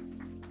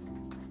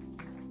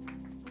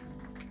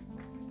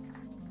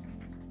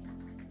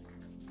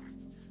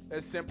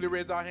 Let's simply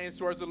raise our hands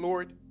towards the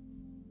Lord.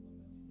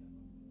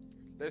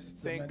 Let's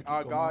thank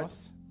our God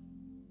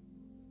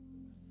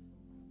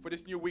for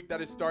this new week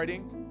that is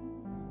starting,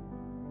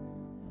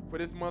 for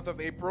this month of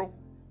April.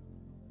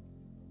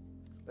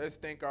 Let's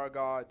thank our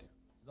God.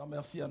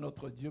 Merci à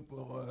notre Dieu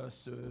pour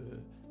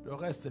le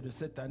reste de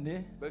cette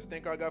année. Let's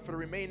thank our God for the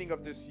remaining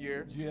of this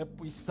year. Dieu est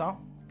puissant.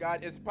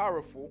 God is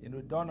powerful. Il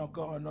nous donne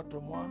encore un autre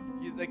mois.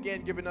 He's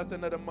again giving us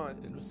another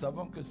month. Et nous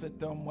savons que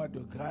c'est un mois de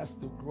grâce,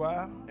 de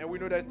gloire. And we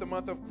know that it's the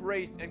month of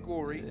grace and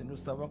glory. Et nous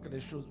savons que les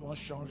choses vont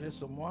changer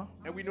ce mois.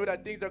 And we know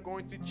that things are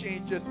going to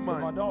change this month.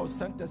 Demandons au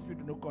Saint-Esprit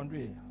de nous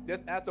conduire.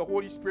 Let's ask the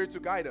Holy Spirit to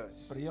guide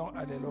us. Prions,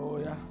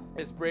 alléluia.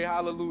 Let's pray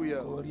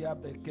hallelujah.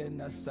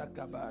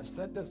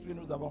 Saint-Esprit,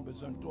 nous avons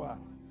besoin de toi.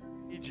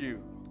 Need you.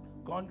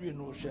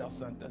 Conduis-nous, cher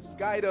Saint-Esprit.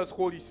 Guide us,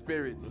 Holy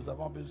Spirit. Nous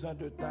avons besoin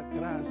de ta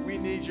grâce, We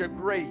need your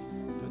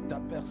grace. de ta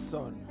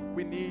personne,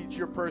 We need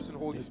your person,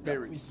 Holy de ta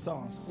Spirit.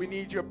 puissance, We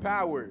need your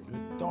power.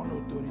 de ton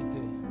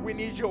autorité. We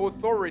need your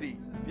authority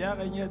Viens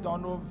régner dans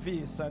nos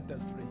vies,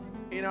 Saint-Esprit.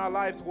 in our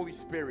lives, Holy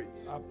Spirit.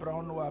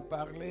 Apprends-nous à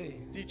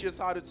parler. Teach us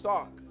how to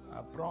talk.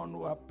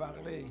 Apprends-nous à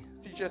parler.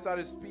 Teach us how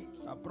to speak.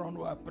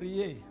 Apprends-nous à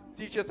prier.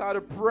 Teach us how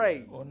to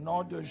pray. Au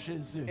nom de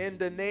Jésus. In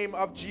the name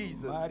of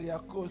Jesus.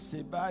 Mariako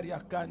sebaria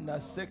kana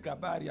seka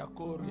baria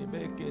kori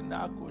beke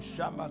nako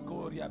shama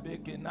kori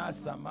beke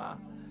nasama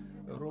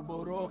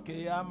roboro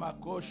ke yama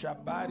kosha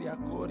baria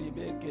kori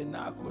beke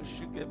nako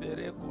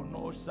shikebere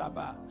kuno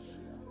saba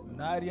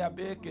naria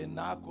beke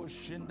nako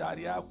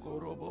shindaria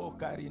korobo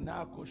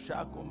karinako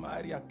shako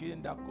maria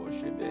kinda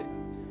koshebe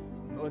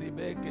nori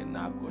beke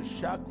nako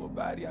shako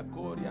baria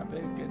kori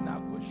beke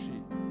nako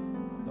shi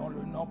dans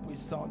le nom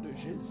puissant de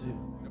Jésus.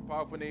 In the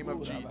powerful name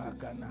of Jesus.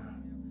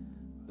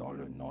 Dans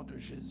le nom de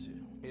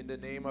Jésus. In the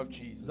name of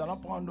Jesus. Nous allons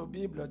prendre nos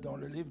Bibles dans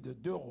le livre de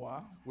 2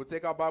 Rois. We'll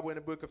take our Bible in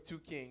the book of 2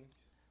 Kings.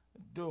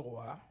 2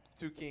 Rois.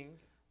 2 Kings.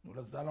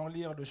 Nous allons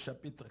lire le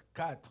chapitre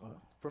 4,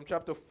 From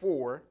chapter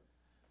 4,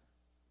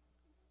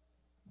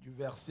 du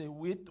verset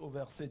 8 au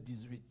verset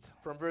 18.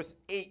 from verse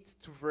 8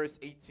 to verse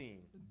 18.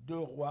 2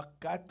 Rois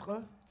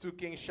 4, 2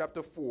 Kings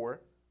chapter 4,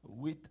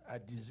 8 à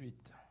 18.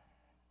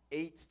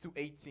 8 to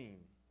 18.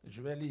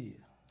 Je vais lire.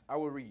 I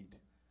will read.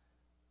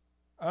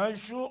 Un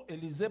jour,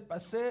 Élisée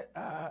passait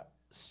à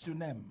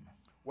Sunem.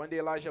 One day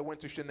Elijah went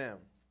to Shunem.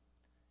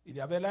 Il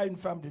y avait là une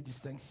femme de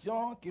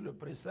distinction qui le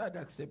pressa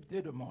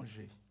d'accepter de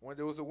manger. When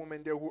there was a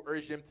woman there who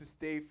urged him to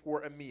stay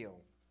for a meal.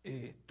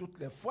 Et toutes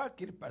les fois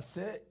qu'il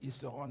passait, il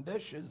se rendait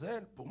chez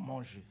elle pour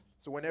manger.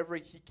 So whenever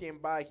he came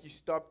by, he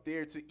stopped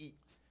there to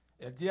eat.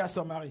 Elle dit à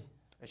son mari,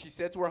 And she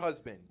said to her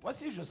husband,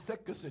 voici, je sais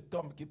que cet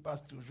homme qui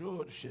passe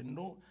toujours chez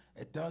nous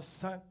est un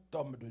saint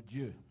homme de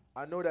Dieu.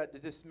 I know that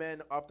this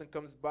man often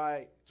comes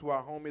by to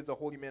our home is a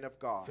holy man of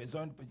God.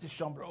 Faisons une petite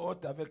chambre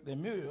haute avec les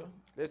murs.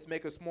 Let's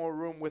make a small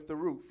room with the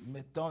roof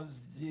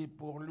Mettons-y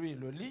pour lui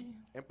le lit,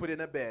 and put in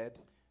a bed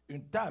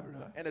une table,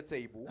 and a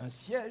table, un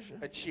siège,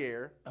 a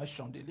chair, un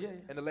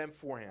chandelier, and a lamp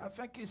for him.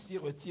 afin qu'il s'y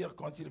retire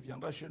quand il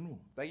viendra chez nous.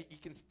 That he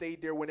can stay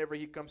there whenever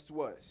he comes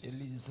to us.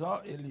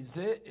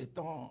 Élisée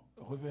étant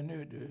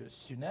revenu de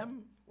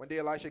Sunem, One day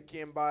Elisha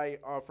came by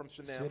from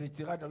se Shunem.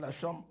 retira dans la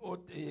chambre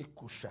haute et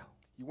coucha.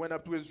 He went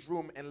up to his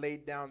room and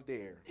laid down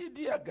there. Il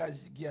dit à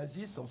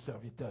Géasi, son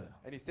serviteur,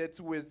 And he said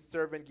to his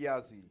servant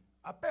Gehazi,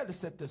 appelle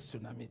cette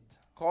Sunamite.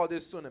 call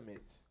this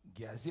Shunammite.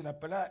 Géasi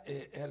l'appela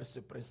et elle se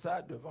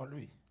pressa devant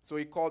lui. So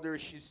he called her,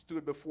 she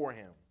stood before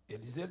him.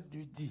 Élisée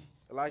lui dit,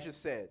 Elisha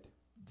said,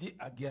 dis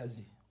à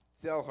Géasi,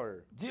 tell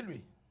her,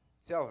 dis-lui,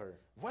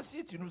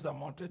 voici tu nous as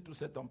montré tout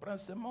cet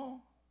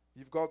empressement.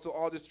 you've gone to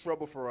all this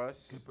trouble for Que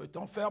us.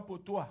 peut-on faire pour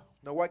toi?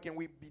 Now what can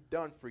we be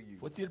done for you?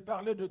 Faut-il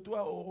parler de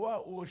toi au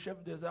roi ou au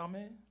chef des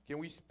armées? Can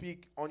we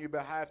speak on your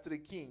behalf to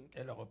the king?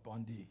 Elle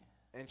répondit,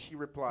 And she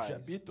replies,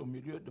 j'habite au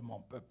milieu de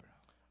mon peuple.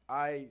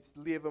 I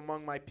live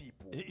among my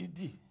people. Et il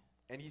dit,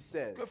 And he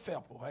said, que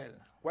faire pour elle?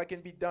 what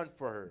can be done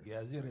for her?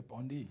 Géasi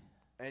répondit,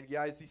 And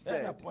Gehazi elle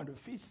n'a said, point de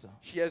fils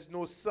she has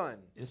no son,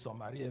 et son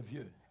mari est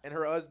vieux. and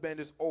her husband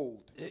is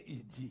old. Et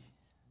il dit,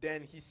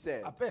 Then he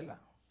said, appelle-la.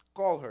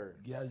 call her.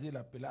 Géasi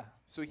l'appela.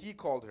 So he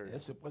called her, Elle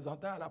se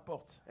présenta à la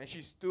porte. and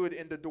she stood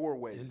in the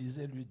doorway.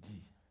 Élisée lui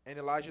dit, And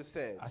Elijah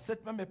said, à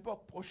cette même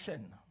époque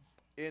prochaine,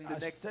 in à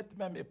the next, cette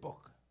même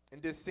époque, in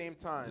this same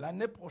time,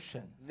 l'année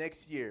prochaine,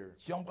 next year,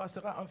 tu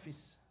embrasseras un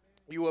fils.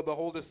 you will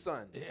behold a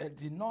son. Et elle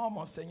dit, non,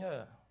 mon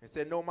Seigneur, And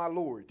said, no, my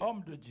Lord,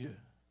 homme de Dieu,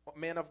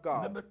 man of ne,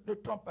 God, ne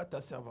trompe pas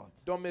ta servante.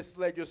 don't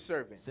mislead your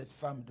servant. Cette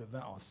femme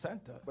devint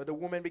enceinte. But the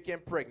woman became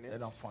pregnant,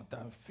 Elle enfanta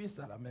un fils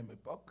à la même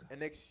époque, and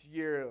next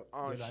year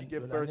she de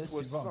gave l'année birth to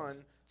a suivante,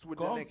 son to the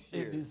comme next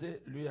year.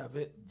 Élisée lui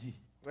avait dit.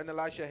 When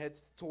Elisha had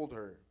told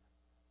her,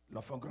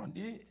 L'enfant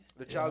grandit.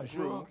 The Et un child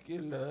jour grew.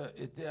 qu'il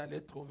était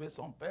allé trouver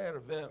son père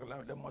vers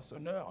le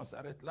moissonneur, on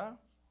s'arrête là.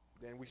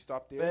 then we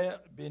stopped there.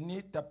 Père,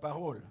 bénis ta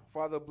parole.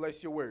 Father,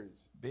 bless your words.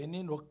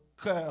 Bénis nos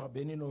cœurs,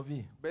 bénis nos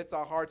vies. Bless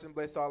our hearts and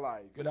bless our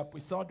lives. Que la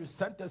puissance du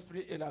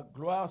Saint-Esprit et la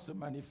gloire se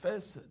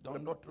manifestent dans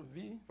notre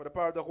vie, For the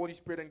power of the Holy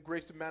Spirit and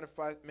grace to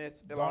manifest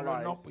in dans our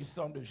le nom lives.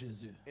 puissant de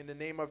Jésus. In the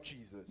name of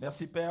Jesus.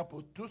 Merci Père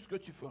pour tout ce que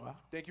tu feras.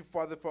 Thank you,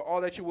 Father, for all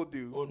that you will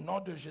do. Au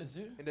nom de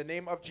Jésus, In the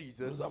name of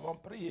Jesus, nous avons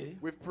prié.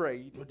 we've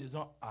prayed, Nous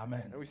disons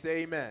Amen. and we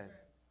say amen.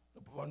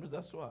 Nous pouvons nous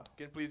asseoir.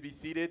 Can you please be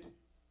seated?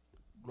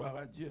 Gloire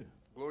à Dieu.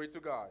 Glory to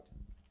God.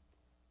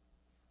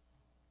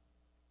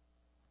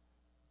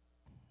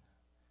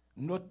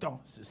 Notons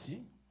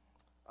ceci.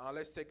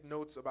 Let's take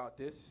notes about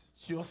this.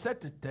 Sur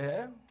cette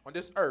terre, On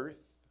this earth,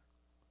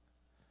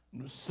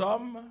 nous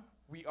sommes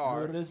we le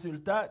are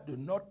résultat de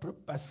notre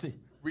passé.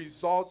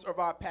 results of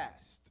our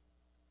past.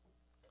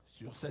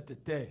 Sur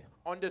cette terre,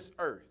 On this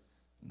earth,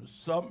 nous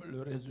sommes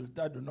le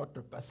résultat de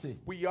notre passé.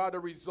 we are the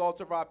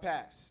result of our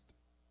past.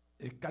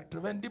 Et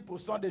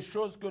 90% des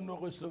choses que nous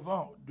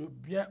recevons, de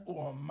bien ou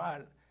en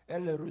mal, est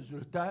le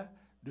résultat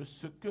de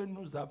ce que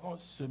nous avons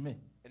semé.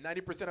 And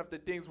 90% of the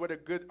things, whether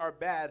good or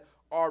bad,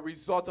 are a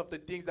result of the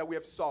things that we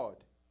have sowed.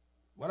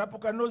 Voilà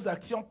pourquoi nos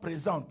actions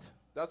présentes,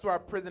 That's why our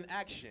present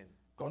action,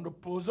 quand nous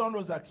posons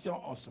nos actions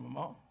en ce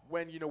moment,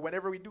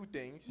 whenever we do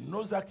things,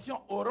 nos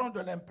actions auront de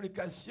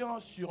l'implication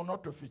sur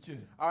notre futur.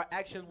 our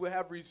actions will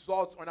have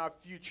results on our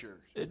future.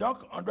 Et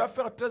donc, on doit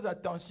faire très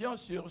attention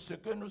sur ce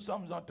que nous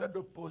sommes en train de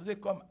poser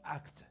comme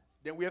acte.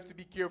 Then we have to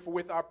be careful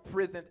with our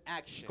present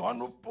actions. Quand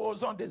nous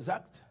posons des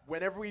actes,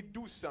 Whenever we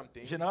do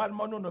something,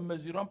 généralement, nous ne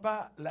mesurons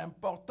pas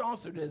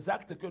l'importance des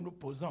actes que nous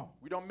posons.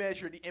 we don't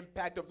measure the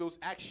impact of those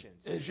actions.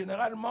 Et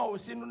généralement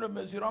aussi, nous ne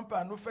mesurons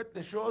pas. Nous faisons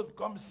des choses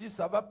comme si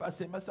ça va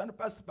passer, mais ça ne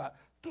passe pas.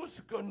 Tout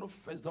ce que nous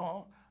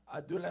faisons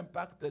a de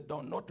l'impact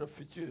dans notre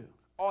futur.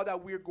 All that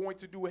we're going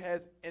to do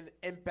has an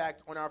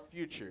impact on our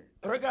future.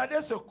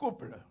 Regardez ce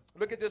couple.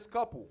 Look at this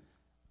couple.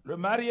 Le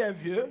mari est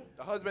vieux,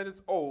 The husband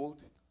is old,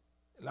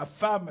 la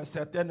femme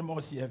certainement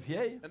aussi est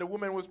vieille, and the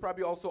woman was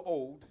probably also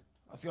old.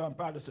 parce qu'on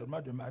parle seulement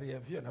de mari est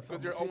vieux. La femme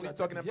Because you're aussi only doit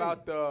talking être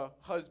about vieille. the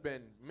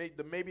husband.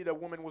 Maybe the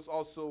woman was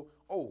also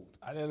old.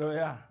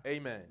 Alléluia.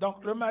 Amen.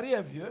 Donc le mari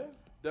est vieux,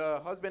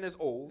 The husband is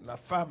old. la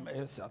femme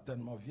est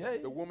certainement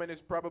vieille. The woman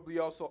is probably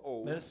also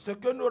old. Mais ce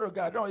que nous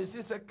regardons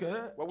ici, c'est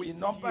What we qu'ils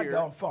see n'ont pas here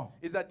d'enfants.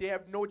 is that they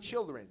have no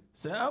children.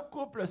 C'est un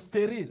couple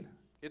stérile.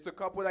 It's a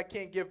couple that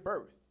can't give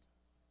birth.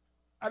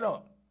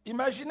 Alors,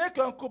 imaginez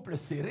qu'un couple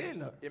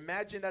stérile,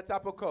 Imagine that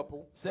type of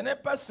couple. ce n'est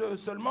pas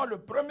seulement le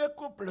premier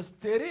couple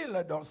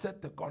stérile dans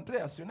cette contrée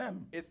à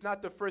Sunem. It's not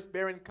the first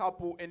barren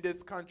couple in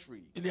this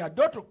country. Il y a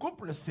d'autres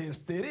couples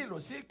stériles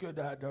aussi que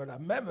dans la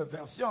même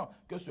version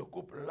que ce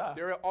couple-là.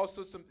 There are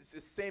also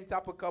the same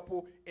type of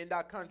couple in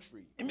that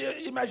country.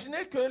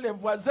 Imaginez que les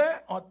voisins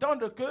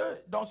entendent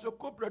que dans ce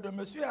couple de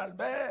M.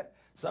 Albert,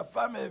 sa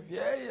femme est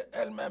vieille,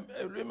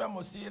 lui-même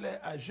aussi il est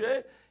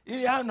âgé,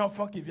 il y a un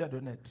enfant qui vient de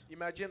naître.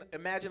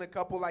 Imagine a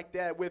couple like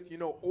that with,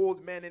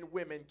 old men and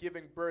women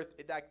giving birth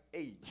at that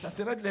age. Ça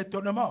serait de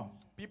l'étonnement.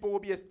 People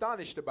will be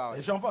astonished about Les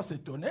it. gens vont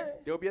s'étonner.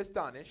 They'll be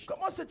astonished.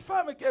 Comment cette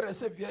femme qui est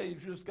restée vieille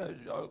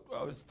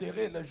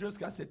stérile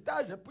jusqu'à cet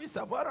âge puisse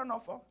avoir un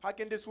enfant? How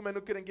can this woman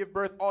who couldn't give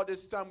birth all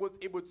this time was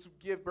able to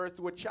give birth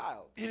to a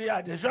child? Il y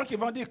a des gens qui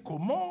vont dire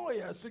comment, il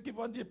y a ceux qui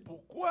vont dire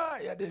pourquoi,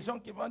 il y a des gens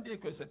qui vont dire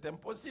que c'est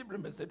impossible,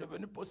 mais c'est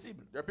devenu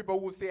possible. There are people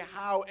who say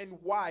how and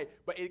why,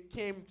 but it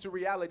came to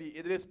reality.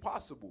 It is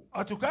possible.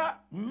 En tout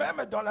cas,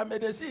 même dans la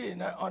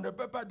médecine, on ne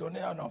peut pas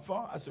donner un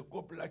enfant à ce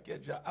couple-là qui est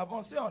déjà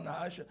avancé en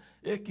âge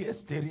et qui est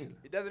stérile.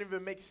 It doesn't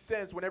even make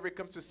sense whenever it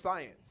comes to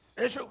science.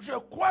 Et je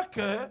crois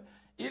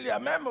qu'il y a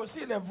même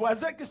aussi les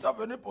voisins qui sont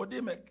venus pour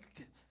dire, mais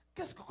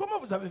comment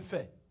vous avez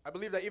fait? I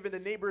believe that even the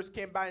neighbors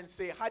came by and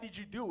say, how did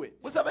you do it?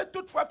 Vous savez,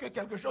 toutefois que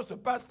quelque chose se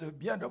passe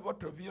bien dans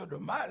votre vie ou de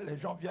mal, les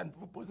gens viennent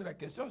vous poser la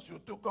question,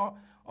 surtout quand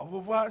on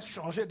vous voit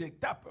changer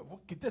d'étape. Vous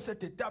quittez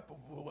cette étape,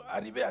 vous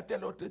arrivez à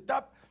telle autre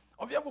étape.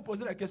 On vient vous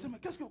poser la question, mais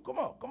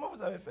comment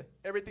vous avez fait?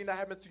 Everything that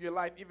happens to your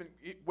life, even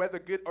whether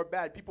good or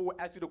bad, people will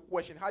ask you the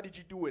question, how did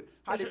you do it?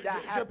 How did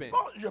that happen?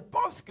 Je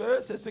pense que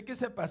c'est ce qui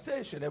s'est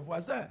passé chez les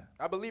voisins.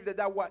 I believe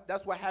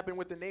that's what happened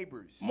with the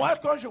neighbors. Moi,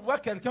 quand je vois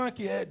quelqu'un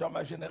qui est dans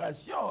ma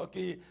génération,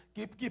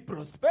 qui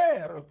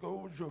prospère, que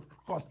je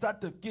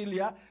constate qu'il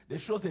y a des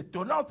choses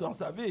étonnantes dans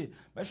sa vie,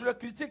 mais je ne le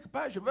critique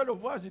pas, je veux le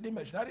voir, je dis,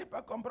 mais je n'arrive pas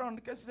à comprendre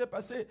qu'est-ce qui s'est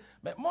passé.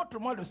 Mais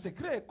montre-moi le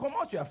secret,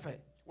 comment tu as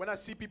fait? When I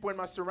see people in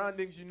my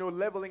surroundings,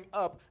 leveling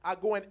up, I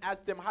go and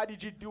ask them, how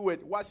did you do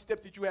it? What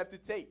steps did you have to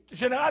take?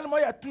 Généralement,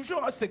 il y a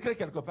toujours un secret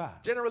quelque part.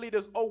 Generally,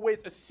 there's always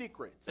a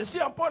secret. Et si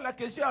on pose la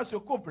question à ce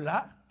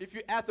couple-là, If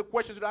you ask the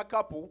question to that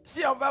couple,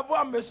 si on va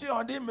voir monsieur,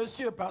 on dit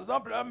monsieur, par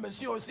exemple, un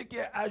monsieur aussi qui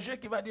est âgé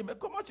qui va dire, mais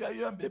comment tu as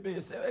eu un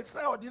bébé? C'est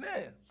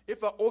extraordinaire.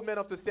 if an old man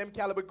of the same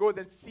caliber goes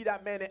and see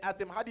that man and ask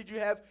him, how did you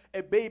have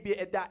a baby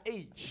at that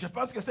age? Je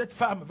pense que cette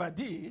femme va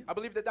dire, I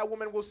believe that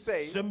woman will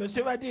say, ce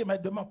monsieur va dire, mais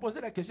de me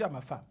poser la question à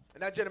ma femme.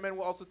 and that gentleman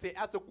will also say,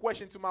 ask the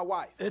question to my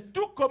wife. Et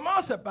tout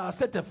commence par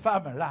cette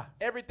femme-là.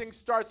 Everything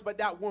starts by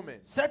that woman.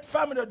 Cette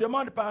femme ne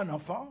demande pas un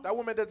enfant. That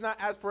woman does not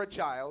ask for a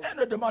child. Elle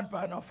ne demande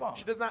pas un enfant.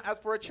 She does not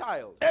ask for a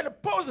child. Elle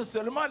pose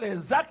seulement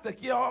les actes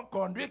qui ont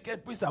conduit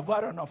qu'elle puisse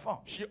avoir un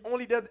enfant. She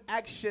only does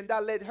action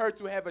that led her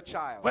to have a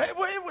child.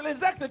 Voyez-vous,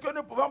 les actes que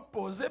nous pouvons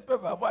poser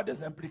peuvent avoir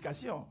des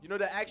implications.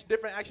 The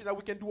different actions that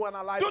we can do in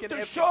our life can Toutes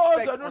have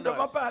choses, effect nous on ne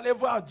devons us. pas aller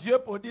voir Dieu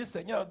pour dire,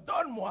 Seigneur,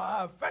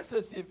 donne-moi, fais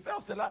ceci,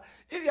 fais cela.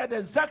 Il y a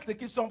des actes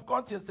qui sont,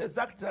 quand ces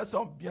actes-là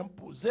sont bien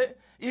posés,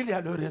 il y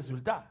a le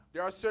résultat.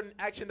 There are certain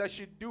actions that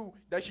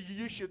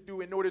you should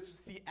do in order to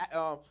see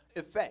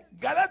effect.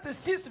 Galates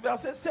 6,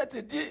 verset 7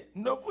 dit,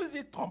 ne vous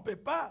y trompez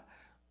pas,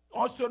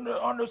 on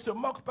ne se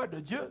moque pas de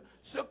Dieu.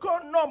 Ce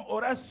qu'un homme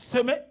aura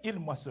semé, il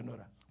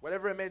moissonnera.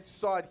 Whatever a man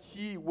sowed,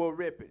 he will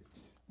reap it.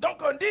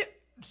 Donc on dit,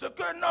 ce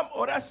qu'un homme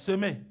aura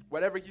semé.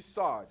 Whatever he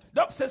sowed,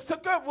 Donc c'est ce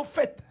que vous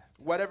faites.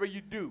 whatever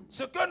you do,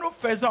 Ce que nous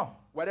faisons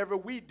whatever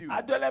we do,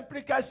 a de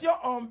l'implication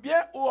en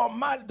bien ou en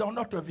mal dans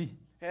notre vie.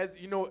 has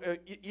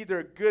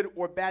either good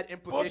or bad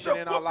Pour ce implication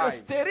in our couple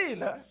lives.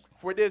 stérile,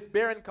 For this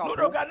barren nous couple,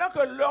 regardons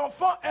que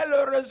l'enfant est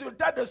le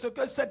résultat de ce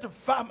que cette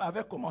femme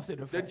avait commencé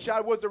de faire. the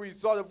child was the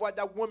result of what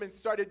that woman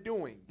started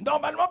doing.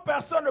 Normalement,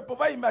 personne ne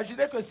pouvait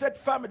imaginer que cette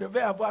femme devait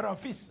avoir un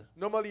fils.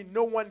 Normally,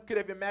 no one could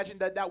have imagined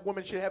that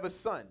woman should have a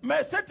son.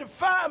 Mais cette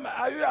femme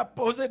a eu à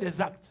poser des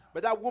actes.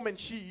 But that woman,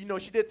 she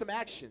did some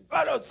actions.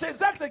 Alors,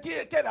 ces actes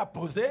qu'elle a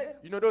posés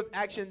Those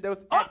actions, those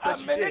ont acts that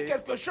she amené did,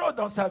 quelque chose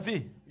dans sa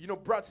vie.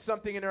 brought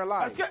something in her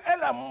Parce life.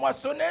 qu'elle a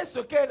moissonné ce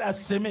qu'elle a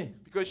semé.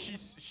 Because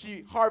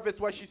she harvests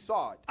what she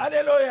sowed.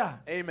 Alléluia.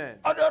 Amen.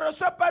 On ne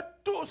reçoit pas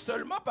tout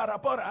seulement par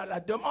rapport à la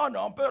demande,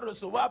 on peut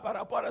recevoir par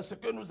rapport à ce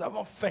que nous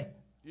avons fait.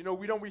 We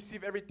don't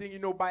receive everything,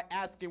 by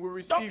asking.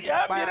 We Donc il receive y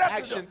a un by our miracle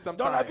actions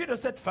dans la vie sometimes. de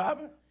cette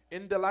femme,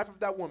 In the life of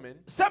that woman,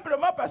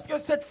 simplement parce que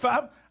cette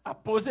femme a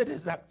posé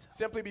des actes.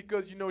 simply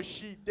because,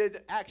 she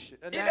did an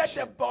Il est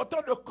action.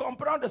 important de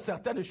comprendre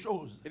certaines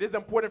choses. It is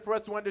important for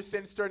us to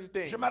understand certain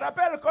things. Je me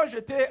rappelle quand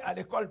j'étais à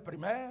l'école I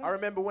primaire,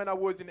 remember when I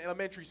was in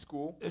elementary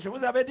school, et je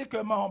vous avais dit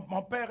que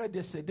mon père est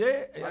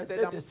décédé, et il said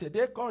était I'm-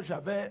 décédé quand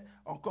j'avais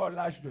encore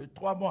l'âge de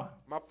 3 mois.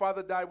 my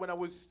father died when I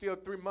was still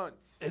 3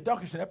 months. Et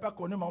donc je n'ai pas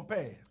connu mon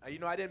père. I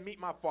didn't meet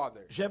my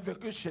father. J'ai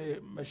vécu chez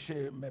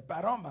mes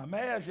parents, ma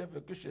mère, j'ai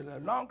vécu chez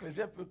l'oncle,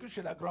 j'ai vécu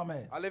chez la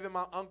grand-mère. I live in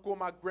my uncle,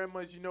 my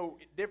grandma's,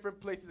 different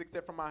places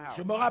except for my house.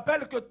 Je me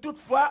rappelle que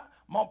toutefois,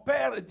 mon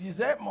père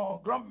disait,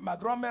 ma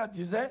grand-mère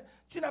disait,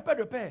 tu n'as pas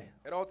de père.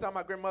 At all time,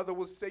 my grandmother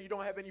will say, you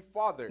don't have any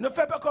father. Ne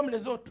fais pas comme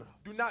les autres.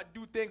 Do not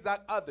do things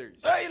like others.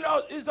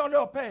 Eux, ils ont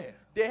leur père.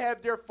 They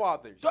have their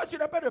fathers. Toi, tu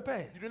n'as pas de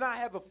père. You do not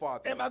have a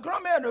father. Et ma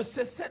grand-mère ne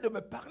cessait de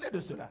me parler de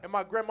cela. And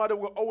my grandmother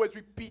will always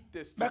repeat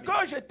this to Mais me.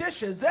 quand j'étais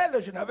chez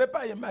elle, je n'avais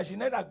pas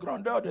imaginé la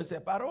grandeur de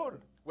ses paroles.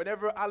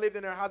 Whenever I lived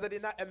in her house, I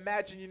did not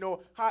imagine,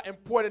 how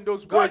important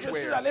those Quand words je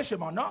suis were. allé chez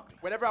mon oncle,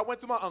 Whenever I went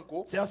to my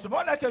uncle, c'est à ce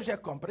moment-là que j'ai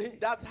compris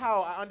that's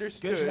how I que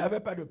je understood n'avais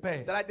pas de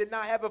père. that I did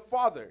not have a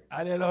father.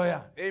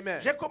 Alléluia. Amen.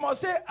 J'ai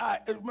commencé à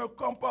me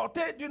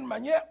comporter d'une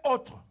manière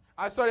autre.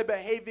 I started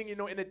behaving,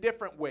 in a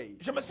different way.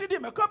 Je me suis dit,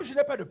 mais comme je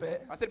n'ai pas de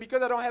père, I said,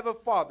 because I don't have a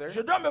father,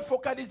 je dois me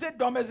focaliser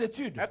dans mes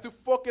études. I have to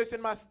focus in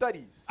my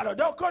studies. Alors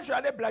donc, quand je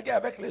allais blaguer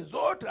avec les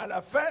autres, à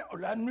la fin,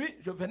 la nuit,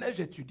 je venais,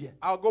 j'étudiais.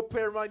 I'll go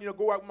play around,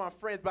 go out with my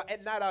friends, but at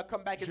night I'll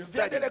come back Je and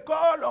viens study. de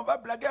l'école, on va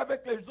blaguer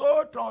avec les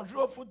autres, on joue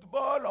au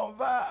football, on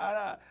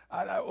va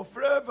au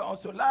fleuve, on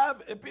se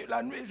lave, et puis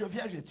la nuit, je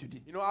viens,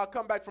 j'étudie. I'll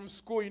come back from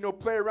school,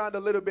 play around a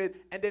little bit,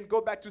 and then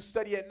go back to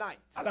study at night.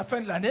 À la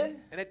fin de l'année,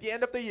 And at the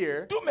end of the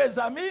year, tous mes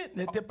amis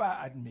n'étaient pas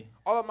admis.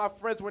 all of my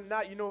friends were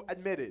not,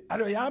 admitted.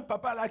 Alors il y a un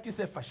papa là qui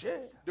s'est fâché.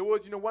 There was,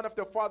 one of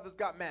the fathers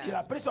got Il a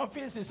mad. pris son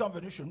fils, ils sont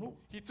venus chez nous.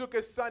 He took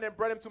his son and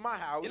brought him to my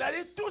house. Il a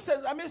dit, tous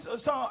ses amis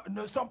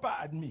ne sont pas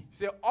admis. He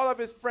said all of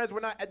his friends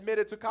were not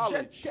admitted to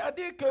college.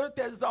 J'interdis que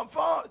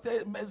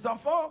mes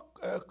enfants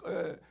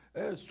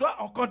soient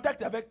en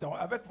contact avec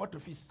votre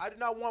fils. I do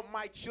not want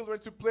my children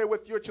to play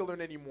with your children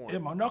anymore. Et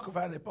mon oncle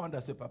va répondre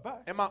à ce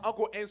papa. And my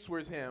uncle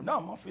answers him. Non,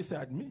 mon fils est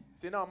admis.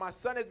 Say, no, my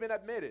son has been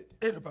admitted.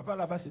 Et le papa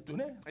là va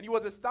s'étonner. And he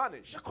was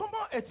astonished. Mais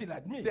comment est-il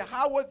admis? He said,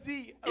 how was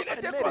he Il était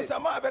admitted?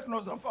 constamment avec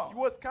nos enfants. He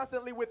was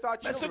constantly with our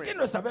Mais ce qu'ils children.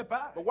 ne savaient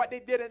pas, But what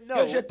they didn't know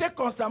que j'étais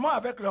constamment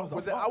avec leurs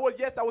was that enfants.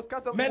 I was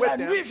constantly Mais with la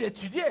nuit, them.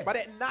 j'étudiais. But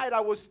at night I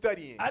was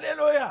studying.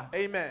 Alléluia.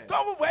 Amen.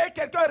 Quand vous voyez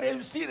quelqu'un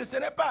réussir, ce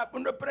n'est pas, vous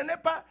ne prenez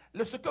pas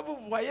ce que vous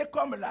voyez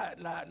comme la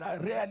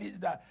réalité.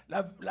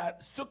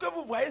 Ce que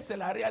vous voyez, c'est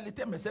la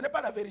réalité, mais ce n'est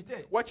pas la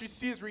vérité. What you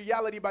see is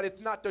reality, but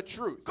it's not the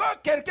truth.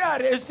 Quand quelqu'un a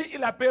réussi,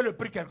 il a payé le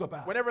prix quelque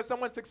part. Whenever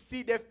someone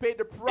succeeds, they've paid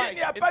the price Il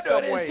n'y a in pas de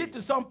some way.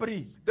 réussite sans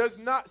prix. There's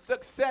not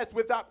success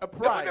without a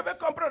Mais vous devez price.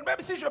 comprendre, même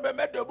si je me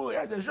mets debout, il y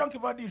a des gens qui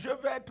vont dire, je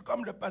vais être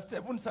comme le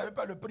pasteur. Vous ne savez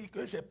pas le prix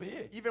que j'ai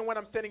payé. Even when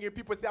I'm standing here,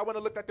 people say, I want to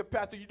look like the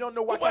pastor. You don't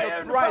know Vous what voyez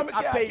kind of une femme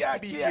price I paid to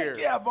be qui here.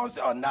 est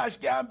avancée en âge,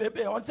 qui a un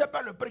bébé, on ne sait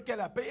pas le prix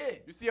qu'elle a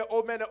payé. You see an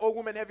old man, an old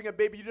woman having a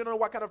baby, you don't know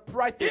what kind of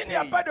price they Il n'y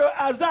a paid. pas de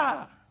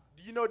hasard.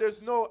 You know,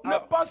 there's no... Ne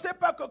pensez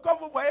pas que quand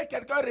vous voyez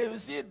quelqu'un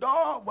réussir,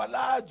 donc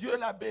voilà, Dieu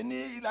l'a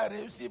béni, il a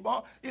réussi,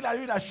 bon, il a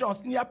eu la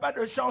chance. Il n'y a pas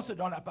de chance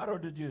dans la parole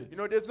de Dieu.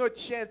 there's no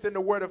chance in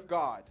the word of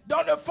God.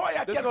 Dans le fond, il y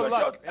a There's quelque no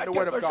luck chose, in the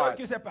word of God.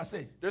 qui s'est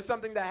passé. There's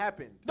something that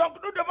happened. Donc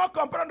nous devons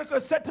comprendre que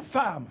cette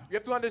femme, You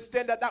have to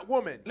understand that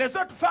woman, les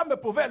autres femmes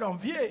pouvaient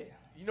l'envier.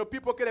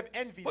 people could have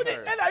envied Vous dites,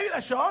 her. elle a eu la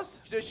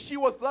chance. She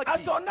was À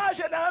lucky. son âge,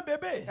 elle a un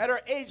bébé. At her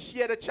age, she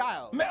had a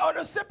child. Mais on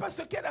ne sait pas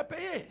ce qu'elle a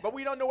payé. But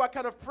we don't know what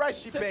kind of price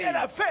she Ce paid. qu'elle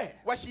a fait.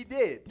 What she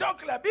did.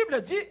 Donc la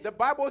Bible dit, The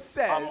Bible on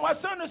says,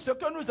 moissonne ce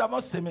que nous avons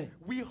semé.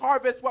 we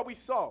harvest what we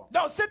sow.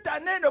 Donc cette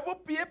année, ne vous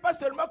priez pas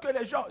seulement que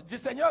les gens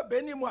disent Seigneur,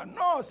 bénis-moi.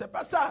 Non, c'est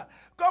pas ça.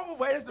 Quand vous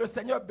voyez le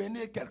Seigneur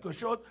bénir quelque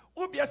chose,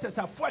 ou bien c'est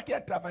sa foi qui a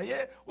travaillé,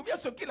 ou bien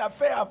ce qu'il a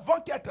fait avant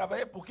qui a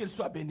travaillé pour qu'il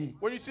soit béni.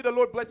 When you see the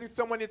Lord blessing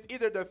someone, it's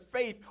either the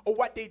faith or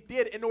what they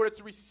did in order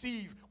to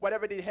receive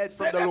whatever they had Ce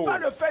from the n'est pas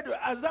Lord. le fait de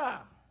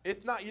hasard.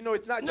 It's not,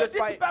 it's not Ne just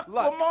by dites pas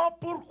luck. comment,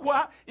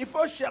 pourquoi. Il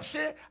faut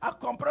chercher à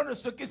comprendre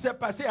ce qui s'est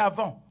passé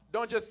avant.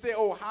 Don't just say,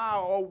 oh,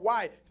 how or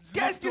why.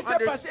 Qu'est-ce qui s'est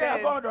passé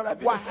avant dans la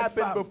vie what de cette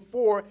happened femme?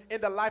 before in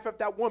the life of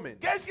that woman.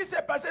 Qu'est-ce qui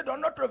s'est passé dans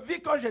notre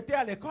vie quand j'étais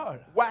à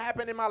l'école? What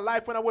happened in my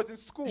life when I was in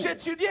school?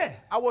 J'étudiais.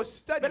 I was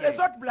Mais studying, les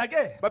autres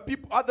blaguaient. but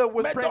others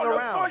was Mais praying dans le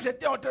fond, around.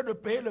 j'étais en train de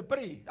payer le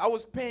prix. I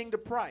was paying the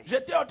price.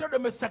 J'étais en train de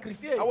me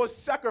sacrifier. I was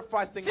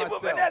sacrificing Si vous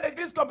venez à myself.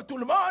 l'église comme tout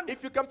le monde,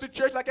 If you come to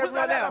church like vous everyone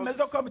allez à la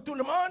maison else, comme tout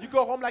le monde, you go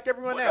home like vous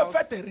everyone ne else,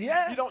 faites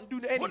rien, you don't do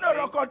vous anything, ne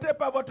rencontrez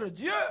pas votre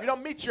Dieu, you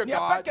don't meet your il n'y a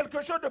pas God,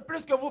 quelque chose de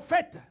plus que vous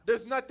faites.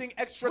 there's nothing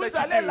extra Vous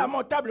that allez you do,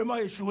 lamentablement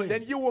échouer.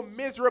 then you will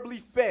miserably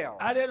fail.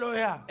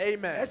 Alléluia.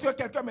 Amen. Est-ce que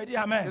quelqu'un me dit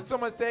Amen? Can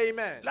someone say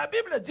amen? La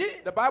Bible dit,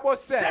 The Bible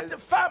cette says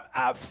femme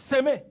a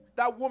semé.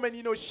 that woman,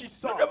 she Nous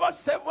saw. devons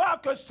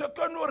savoir que ce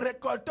que nous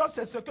récoltons,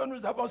 c'est ce que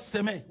nous avons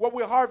semé. What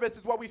we harvest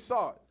is what we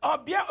saw. En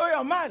bien ou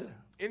en mal.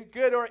 In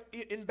good or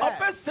in On peut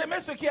bad. semer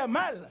ce qui est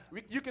mal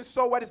You can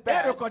sow what is et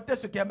bad récolter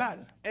ce qui est mal.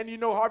 and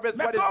harvest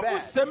Mais what is quand vous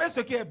bad. semez ce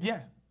qui est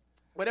bien,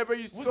 Whenever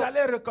you vous sow,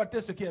 allez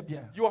récolter ce qui est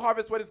bien. you will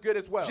harvest what is good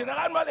as well.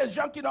 Généralement, les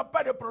gens qui n'ont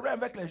pas de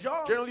problème avec les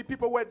gens, Generally,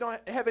 people who don't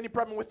have any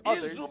problem with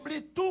others, ils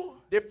oublient tout.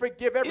 they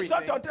forgive Ils sont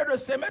everything. en train de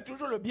s'aimer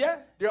toujours le bien.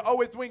 They're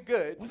always doing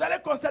good. Vous allez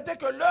constater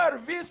que leur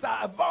vie, ça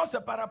avance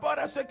par rapport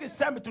à ceux qui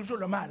s'aiment toujours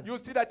le mal.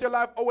 You'll see that your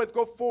life always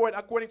go forward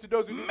according to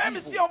those who do Même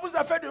evil. si on vous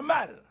a fait du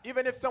mal,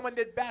 Even if someone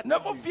did bad ne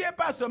to vous you, fiez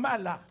pas à ce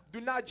mal-là. do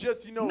not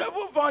just, Ne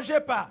vous vengez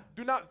pas.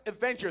 do not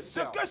avenge Ce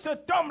yourself. que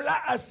cet homme-là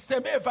a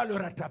sémé va le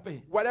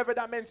rattraper. Whatever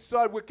that man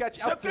sowed will catch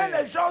Ce up to que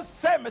les him. gens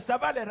sèment, ça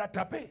va les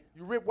rattraper.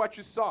 You reap what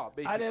you saw,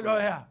 basically.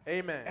 Alléluia.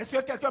 Amen. Est-ce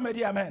que quelqu'un me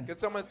dit Amen? Can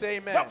someone say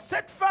amen? Donc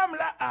cette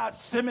femme-là a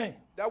semé.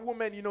 That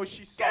woman, you know,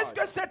 she saw Qu'est-ce it.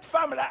 que cette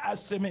femme-là a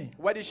semé?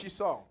 What did she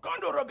saw? Quand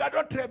nous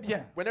regardons très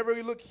bien, Whenever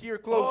we look here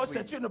oh, closely,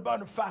 c'est une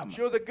bonne femme. she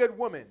was a good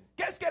woman.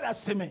 Qu'est-ce qu'elle a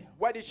semé?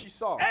 What did she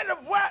saw? Elle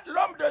voit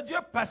l'homme de Dieu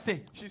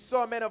passer. She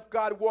saw a man of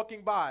God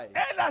walking by.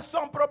 Elle a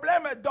son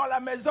problème dans la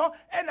maison.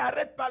 Elle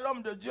n'arrête pas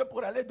l'homme de Dieu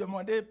pour aller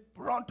demander,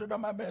 rentre dans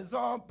ma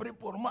maison, prie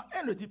pour moi.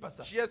 Elle ne dit pas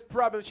ça. She has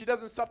problems. She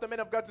doesn't stop the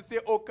man of God to say,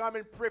 oh, come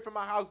and pray for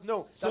my house.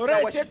 No, Ça that's aurait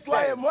not what été she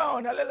toi et said. moi,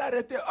 on allait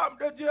l'arrêter. Homme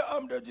de Dieu,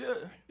 homme de Dieu.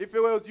 If it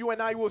was you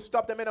and I, we will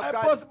stop the man of God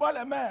Impose-moi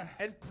les mains.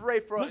 and pray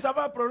for us. Nous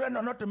avons un problème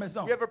dans notre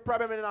maison. We have a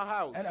problem in our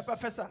house. Elle n'a pas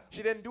fait ça.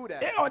 She didn't do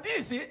that. Et on dit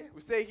ici,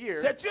 We say here,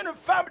 c'est une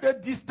femme de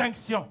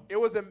distinction. it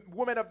was a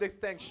woman of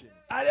distinction.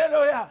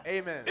 Alléluia.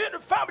 Amen. Une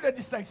femme de A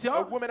distinction,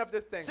 woman of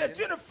distinction. c'est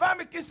une femme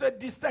qui se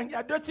distingue. Il y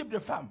a deux types de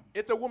femmes.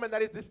 It's a woman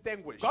that is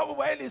distinguished. Quand vous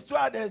voyez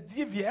l'histoire des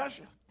 10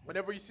 vierges,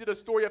 Whenever you see the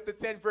story of the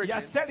 10 il y a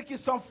virgins, celles qui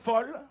sont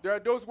folles, there are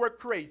those who are il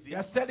crazy y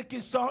a celles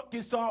qui sont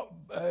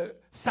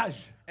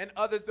sages. and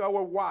others that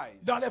were wise.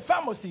 Dans les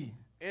femmes aussi.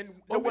 And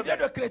the Au milieu women,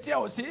 de chrétiens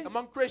aussi,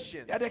 among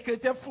Christians, il y a des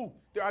chrétiens fous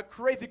there are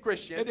crazy et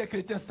Christians des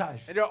chrétiens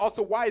sages. and there are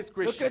also wise Le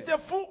Christians. chrétien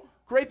fou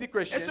Crazy est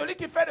Christians celui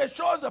qui fait des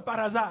choses par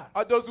hasard.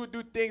 are those who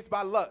do things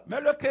by luck.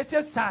 Mais le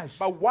chrétien sage,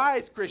 But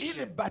wise il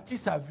Christians bâtit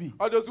sa vie.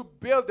 are those who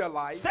build their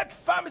lives. Cette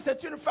femme,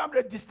 c'est une femme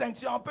de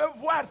distinction. On peut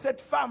voir cette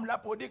femme-là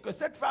pour dire que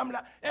cette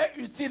femme-là est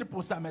utile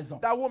pour sa maison.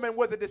 That woman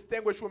was a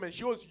distinguished woman.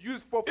 She was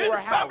useful for Une her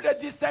femme house. de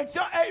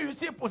distinction est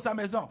utile pour sa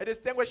maison. A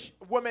distinguished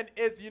woman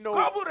is, you know,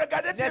 Quand vous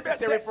regardez très bien,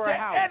 necessary for her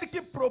c'est elle house.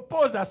 qui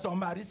propose à son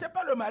mari. C'est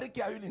pas le mari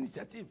qui a eu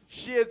l'initiative.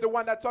 She is the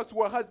one that talks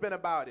to her husband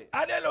about it.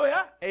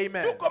 Alléluia.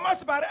 Amen. Tout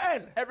commence par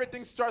elle.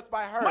 Everything starts by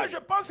her. Moi, je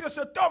pense que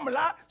cet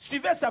homme-là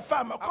suivait sa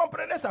femme,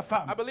 comprenait sa I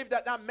femme. believe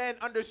that that man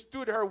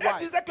understood her Elle wife.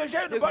 disait que j'ai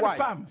une His bonne wife.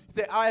 femme. He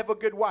said, I have a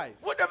good wife.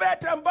 Vous devez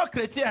être un bon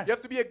chrétien. You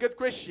have to be a good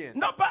Christian.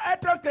 Non pas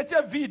être un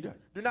chrétien vide.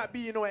 Do not be,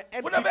 you know, an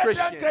Vous empty devez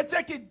être un Christian.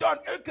 chrétien qui donne,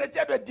 un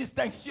chrétien de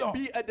distinction.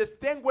 Be a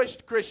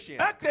distinguished Christian.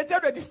 Un chrétien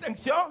de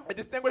distinction, A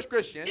distinguished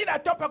Christian il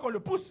n'attend pas qu'on le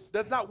pousse.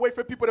 does not wait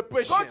for people to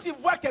push Quand him.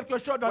 il voit quelque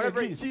chose dans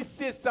Whenever l'église, he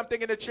sees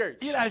something in the church,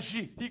 il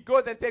agit. he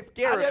goes and takes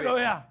care of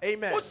Alléluia. it.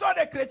 Amen. Où sont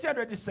les chrétiens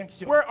de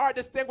distinction Where are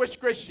distinguished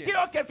Christians qui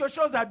ont quelque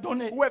chose à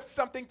donner? who have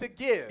something to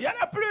give? Il n'y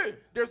en a plus.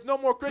 There's no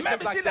more Même Christians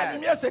si like la that.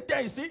 lumière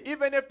s'éteint ici,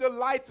 Even if the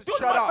lights tout le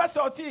shut monde va off,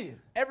 sortir.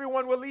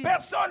 everyone will leave.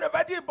 Personne ne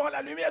va dire, bon,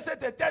 la lumière s'est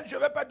éteinte, je ne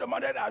vais pas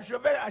demander, je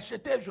vais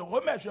acheter, je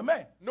remets, je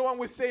mets. No one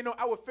will say, no,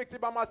 I will fix it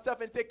by myself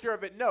and take care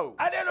of it. No.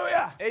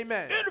 Alléluia.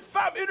 Amen. Une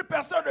femme, une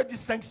personne de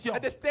distinction. A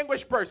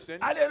distinguished person,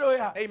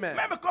 Alléluia. Amen.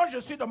 Même quand je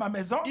suis dans ma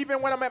maison, even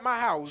when I'm at my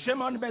house, chez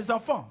mes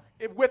enfants,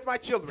 with my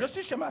je children,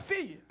 suis chez ma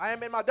fille. I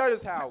am in my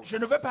daughter's house. Je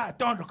ne vais pas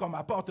attendre qu'on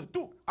m'apporte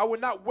tout. I will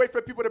not wait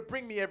for people to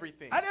bring me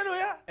everything.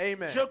 Alléluia.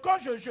 Amen. Quand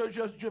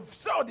je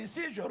sors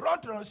d'ici, je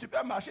rentre dans le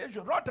supermarché, je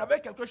rentre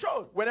avec quelque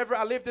chose. Whenever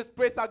I leave this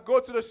place, I go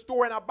to the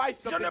store and I buy Je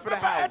something ne for peux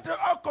the pas house. être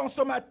un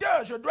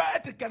consommateur, je dois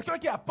être quelqu'un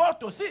qui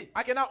apporte aussi.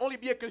 I cannot only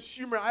be a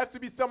consumer, I have to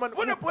be someone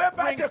Vous who ne pouvez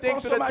pas brings être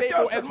things to the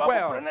consommateur table as seulement, vous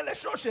well. prenez les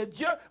choses chez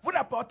Dieu, vous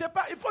n'apportez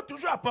pas, il faut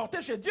toujours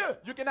apporter chez Dieu.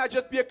 You cannot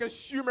just be a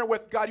consumer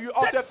with God. You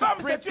also Cette have femme,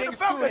 to bring c'est une things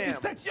femme to de Him.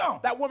 distinction.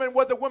 That woman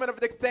was a woman of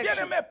Bien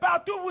distinction. aimé,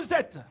 partout où vous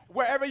êtes,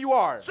 Wherever you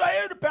are,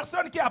 soyez une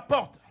personne qui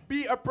apporte.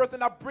 be a person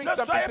that brings Ne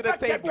something soyez to pas the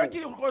table. quelqu'un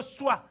qui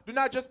reçoit. Do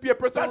not just be a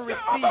person Parce who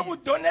qu'on va vous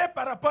receives. donner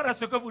par rapport à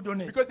ce que vous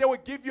donnez. Because they will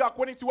give you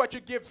according to what you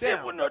give Si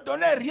vous them. ne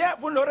donnez rien,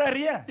 vous n'aurez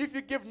rien. If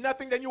you give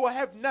nothing, then you will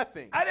have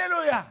nothing.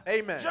 Alléluia.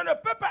 Amen. Je ne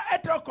peux pas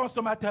être un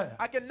consommateur.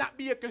 I cannot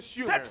be a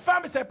consumer. Cette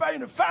femme, ce n'est pas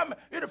une femme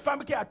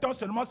qui attend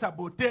seulement sa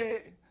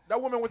beauté, That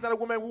woman was not a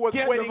woman who was qui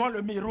est devant waiting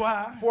le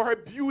miroir. for her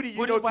beauty, you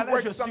Vous know, dites, voilà, to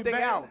work je suis something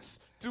belle. else.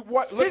 To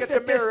look at the c'était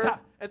mirror ça,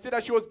 and say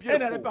that she was Elle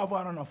n'allait pas beautiful.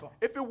 avoir un enfant.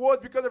 If it was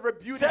because of her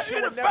beauty, C'est she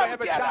une would never femme have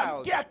a qui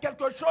child. a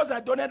quelque chose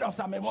à donner dans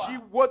sa mémoire. She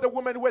was a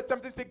woman who had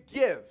something to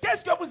give.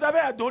 Qu'est-ce que vous avez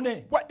à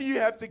donner What do you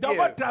have to dans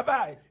votre give?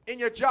 travail, In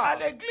your à job,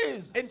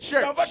 l'église, in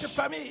church, dans votre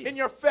famille? in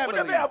your Vous family,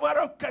 devez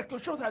avoir quelque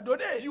chose à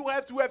donner. you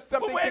have to have Vous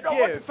something voyez, to dans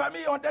votre give.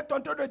 famille, on est en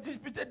train de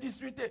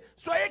discuter.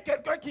 Soyez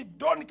quelqu'un qui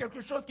donne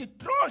quelque chose, qui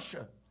tranche.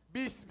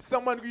 Be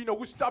someone, you know,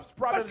 who stops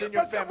Parce problems que, in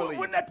your parce que family.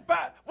 vous n'êtes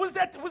pas,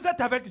 vous êtes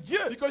avec Dieu.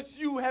 Because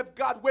you have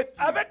God with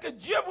you. Avec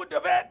Dieu, vous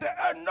devez être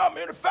un homme,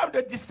 une femme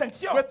de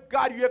distinction. With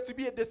God, you have to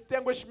be a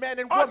distinguished man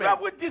and On woman. doit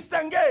vous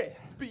distinguer.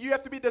 You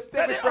have to be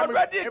C'est-à-dire, distinguished on from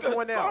doit dire que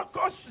everyone else.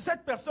 quand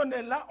cette personne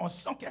est là, on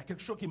sent qu'il y a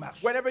quelque chose qui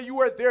marche. Whenever you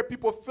are there,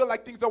 people feel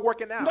like things are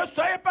working Ne out.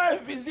 soyez pas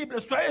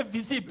invisible, soyez Do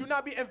visible.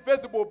 not be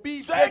invisible.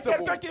 Be Soyez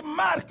visible. quelqu'un qui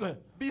marque.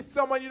 Be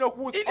someone, you know,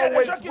 who's Il y a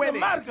des gens always qui ne winning.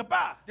 marquent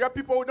pas. There are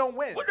people who don't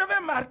win. Vous devez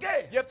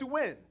marquer. You have to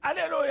win.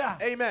 Alléluia.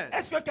 Amen.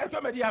 Est-ce que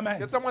quelqu'un me dit Amen?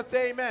 Can someone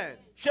say amen?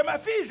 Chez ma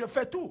fille, je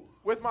fais tout.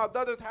 With my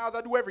daughter's house,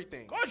 I do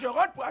everything. Quand je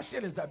rentre pour acheter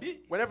les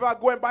habits, Whenever I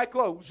go and buy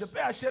clothes, je peux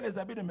acheter les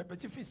habits de mes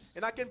petits-fils.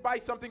 and I can buy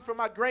something for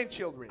my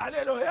grandchildren.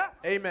 Alléluia.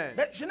 Amen.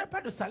 Mais je n'ai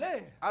pas de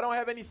salaire. I don't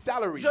have any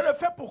salary. Je le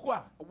fais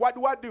pourquoi? What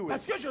do I do?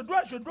 Parce que je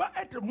dois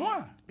être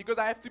moi. Because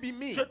I have to be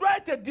me. Je dois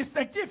être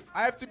distinctif.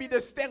 I have to be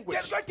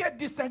distinguished. Quelqu'un qui est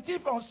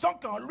distinctif, on sent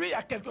qu'en lui il y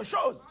a quelque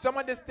chose.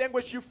 Someone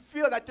distinguished, you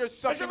feel that there's Je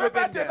something ne vais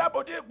pas within être là them.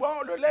 pour dire,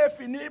 bon, le lait est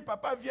fini,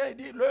 papa vient et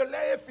dit, le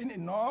lait est fini.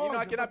 Non, You know,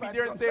 I je peux cannot pas be être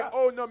there and comme say, ça.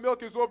 oh no,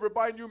 milk is over,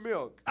 buy new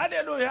milk.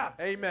 Alléluia.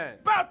 Amen.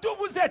 Partout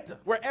où vous êtes,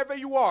 Wherever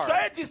you are,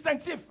 soyez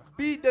distinctif.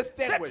 be Cette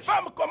distinguished.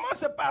 femme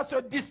commence par se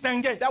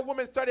distinguer. That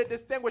woman started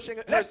distinguishing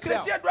Les herself.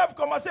 chrétiens doivent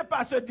commencer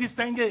par se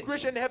distinguer.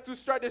 Christians have to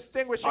start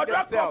distinguishing On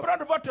doit themselves.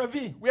 comprendre votre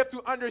vie. We have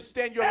to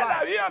understand your Elle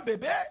a life. eu un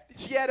bébé.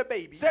 She had a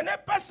baby. Ce n'est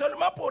pas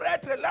seulement pour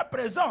être là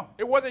présent.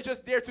 It wasn't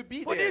just there to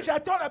be Pour there. dire,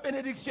 j'attends la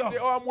bénédiction. Say,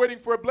 oh, I'm waiting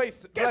for a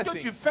Qu'est-ce que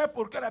tu blessing. fais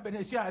pour que la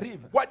bénédiction arrive?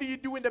 What do you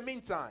do in the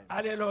meantime?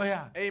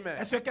 Alléluia. Amen.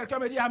 Est-ce que quelqu'un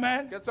me dit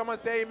Amen? Can someone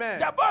say amen?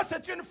 D'abord,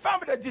 c'est une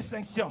femme de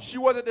distinction. She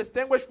was a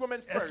distinguished woman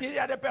Est-ce first. qu'il y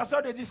a des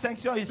personnes de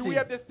distinction Do ici? we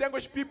have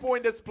distinguished people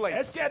in this place?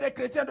 Est-ce qu'il y a des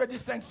chrétiens de Do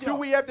distinction?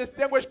 we have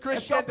distinguished Est-ce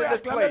Christians qu'on peut in this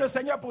acclamer le place?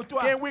 Seigneur pour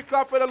toi? Can we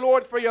clap for the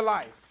Lord for your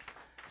life?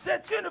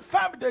 C'est une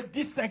femme de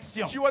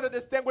distinction. She was a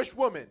distinguished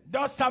woman.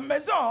 Dans sa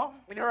maison,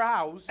 In her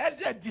house, elle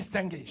est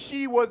distinguée.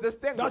 she was Dans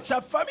distinguished.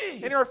 sa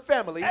famille, In her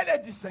family, elle est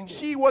distinguée.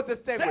 she was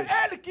C'est distinguished.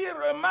 elle qui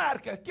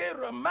remarque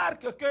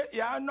qu'il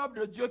y a un homme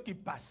de Dieu qui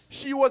passe.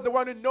 She was the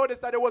one who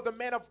noticed that there was a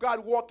man of God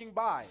walking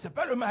by. C'est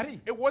pas le mari,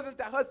 It wasn't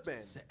the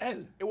husband. c'est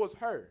elle. It was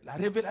her. La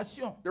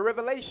révélation. The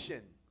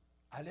revelation.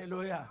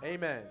 Alléluia.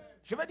 Amen.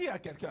 Je vais dire à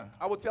quelqu'un,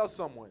 I will tell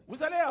someone.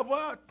 vous allez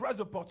avoir 3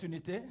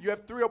 opportunités, You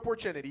have 3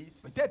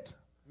 opportunities. peut-être,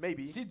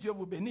 Maybe. si Dieu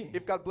vous bénit.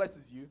 If God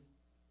blesses you.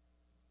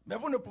 Mais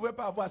vous ne pouvez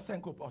pas avoir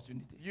 5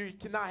 opportunités. You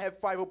cannot have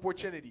 5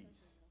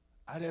 opportunities.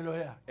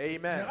 Alléluia.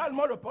 Amen.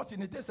 Généralement,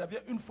 l'opportunité, ça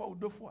vient une fois ou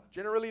 2 fois.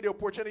 Generally, the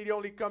opportunity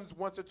only comes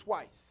once or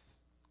twice.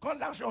 Quand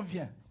l'argent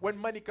vient, When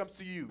money comes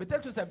to you,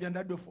 peut-être que ça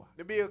viendra 2 fois.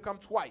 maybe it'll come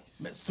twice.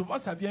 Mais souvent,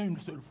 ça vient une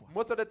seule fois.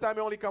 Most of the time,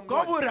 it only comes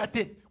Quand vous once.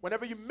 ratez,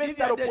 Whenever you il miss y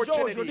that a des gens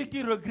aujourd'hui opportunity,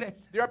 qui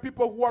regrettent. there are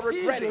people who are Si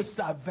je regretting.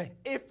 savais,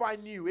 If I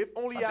knew, if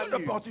only parce I que knew.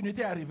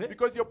 l'opportunité est arrivée,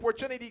 Because the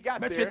opportunity got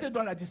mais tu there, étais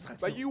dans la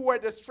distraction. but you were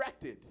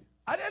distracted.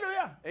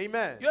 Alléluia.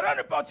 Amen. Il y aura une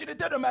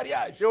opportunité de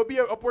mariage. There will be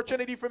an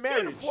opportunity for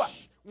marriage. fois.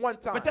 One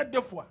time. Peut-être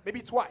 2 fois,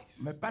 Maybe twice.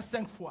 mais pas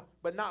 5 fois.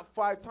 But not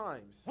 5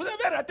 times. Vous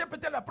avez raté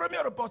peut-être la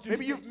première Maybe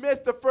opportunité, you've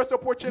missed the first mais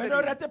opportunity. ne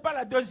ratez pas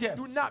la deuxième.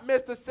 Do not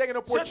miss the second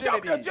Cet homme de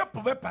opportunity. Dieu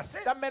pouvait passer.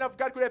 That man of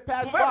God could have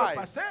passed Pouvait by.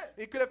 repasser.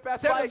 He could have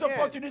passed C'est by les again.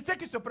 opportunités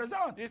qui se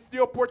présentent. It's the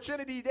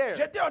opportunity there.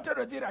 J'étais en train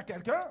de dire à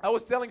quelqu'un I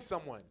was telling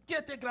someone qui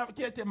était grave,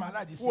 qui était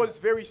malade ici. who was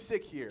very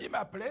sick here. Il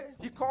m'appelait.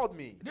 He called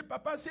me. Il dit,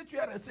 papa, si tu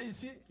es resté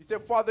ici, He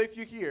said, Father, if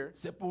you're here,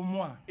 c'est pour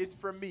moi. it's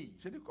for me.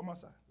 J'ai dit, comment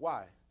ça?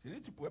 Why? J'ai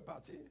dit, tu pouvais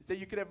partir. He said,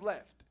 you could have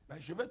left, Ben,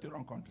 je vais te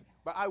rencontrer.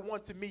 but I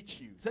want to meet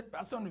you. Cette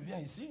personne vient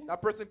ici, That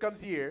person comes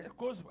here, elle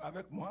cause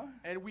avec moi.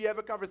 and we have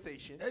a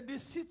conversation. Elle dit,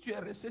 si tu es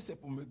resté, c'est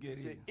pour me He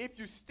guérir. said, if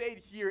you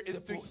stayed here, it's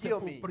C'est to pour, c'est heal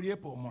pour me. prier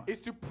pour moi. It's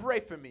to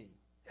pray for me.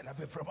 Elle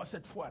avait vraiment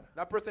cette foi-là.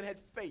 That person had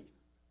faith.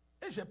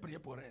 Et j'ai prié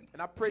pour elle.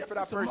 And I prayed J'ai for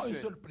fait that seulement une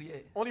person. seule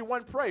prière. Only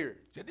one prayer.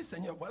 J'ai dit,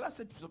 Seigneur, voilà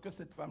ce que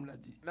cette femme l'a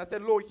dit. And I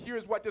said, Lord,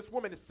 here's what this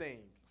woman is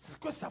saying. C'est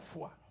que sa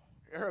foi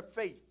Her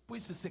faith,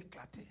 puisse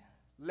s'éclater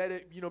let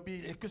it,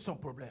 be, et que son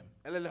problème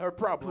and let her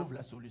problem trouve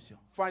la solution.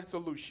 find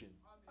solution.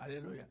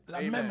 Alléluia. La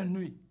Amen. même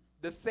nuit.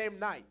 The same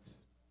night.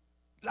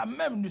 La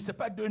même nuit, c'est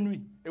pas 2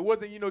 nuits. It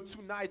wasn't,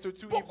 2 nights or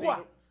 2 Pourquoi?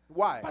 evenings.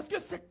 Why? Parce que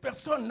cette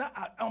personne-là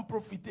a en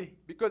profité.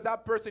 Because that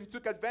person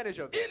took advantage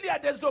of it. Il y a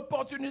des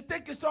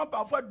opportunités qui sont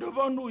parfois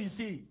devant nous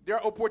ici, There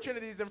are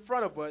opportunities in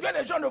front of us que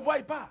les gens ne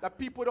voient pas. that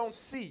people don't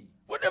see.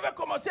 Vous devez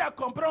commencer à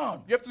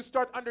comprendre. You have to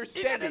start Il y a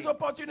understanding des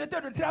opportunités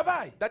de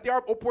travail. that there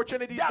are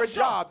opportunities for D'argent.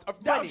 jobs, of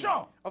money,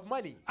 D'argent. of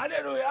money.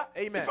 Alléluia.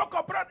 Amen. Il faut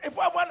comprendre, il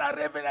faut avoir la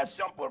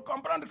révélation pour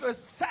comprendre que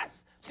ça,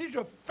 si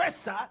je fais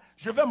ça,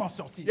 je vais m'en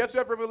sortir. You have to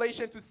have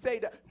revelation to say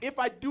that if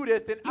I do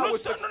this, then I Nous will ne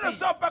succeed.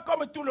 sommes pas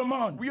comme tout le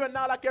monde. We are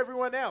not like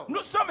everyone else.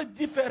 Nous sommes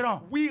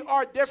différents. We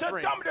are Cet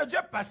different. homme de Dieu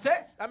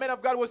passait, That man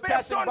of God was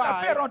passing personne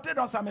n'a fait by, rentrer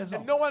dans sa maison.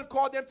 and no one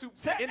called them to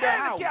C'est in their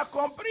elle qui a house.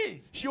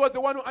 compris She was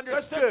the one who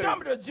que cet understood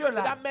homme de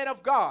Dieu-là, that man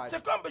of God.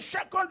 c'est comme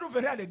chacun d'où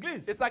venait à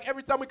l'église. It's like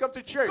every time we come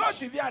to church, Quand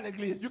tu viens à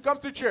l'église, you come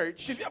to church.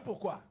 tu viens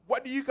pourquoi?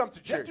 What do you come to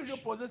J'ai church?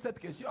 toujours posé cette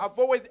question. I've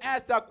always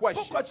asked that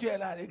question. Pourquoi tu es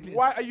là à l'église?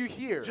 Why are you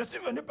here? Je suis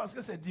venu parce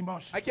que c'est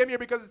dimanche. I came here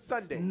because it's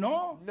Sunday.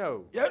 Non.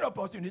 No. Il y a une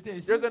opportunité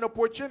ici. There's an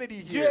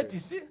opportunity Dieu here. est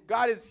ici.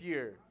 God is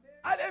here.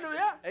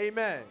 Alléluia.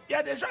 Amen. Il y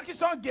a des gens qui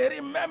sont guéris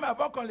même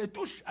avant qu'on les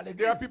touche à There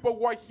l'église. are people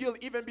who are healed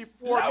even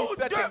before Là me où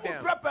 2 touching ou them.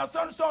 3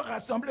 personnes sont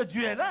rassemblées,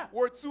 Dieu est là.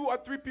 Where 2 or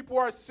 3 people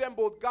are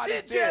assembled, God Si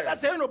is Dieu est là, there.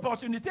 c'est une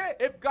opportunité.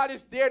 If God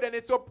is there, then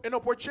it's an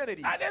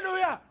opportunity.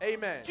 Alléluia.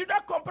 Amen. Tu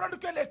dois comprendre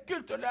que les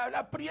cultes,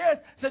 la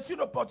prière, c'est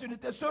une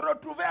opportunité. Se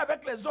retrouver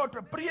avec les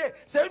autres, prier,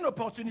 c'est une You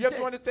opportunité. have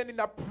to understand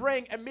that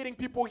praying and meeting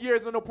people here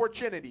is an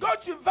opportunity. Quand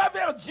tu vas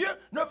vers Dieu,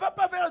 ne va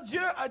pas vers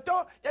Dieu.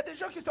 Attends, il y a des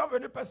gens qui sont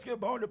venus parce que,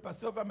 bon, le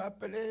pasteur va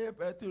m'appeler,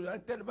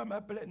 tel va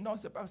m'appeler. Non,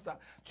 c'est pas ça.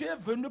 Tu es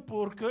venu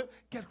pour que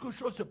quelque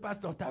chose se passe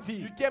dans ta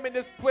vie. You came in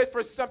this place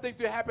for something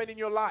to happen in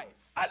your life.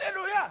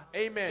 Alléluia.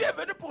 Amen. Tu es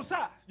venu pour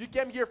ça. You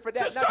came here for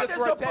that, Ce not sont just des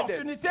for attendance.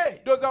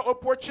 opportunités. Those are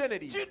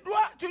opportunities.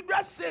 Tu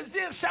dois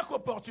saisir chaque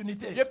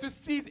opportunité. You have to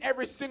seize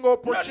every single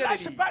Ne lâche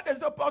opportunity. pas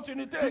des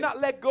opportunités. Do not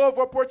let go of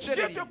Dieu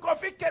opportunities. te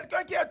confie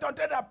quelqu'un qui est en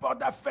train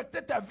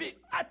d'affecter ta vie.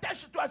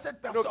 Attache-toi à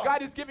cette No, personne.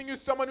 God is giving you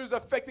someone who's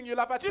affecting your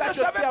life. Tu ne Attach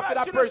savais yourself to pas,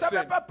 that tu ne savais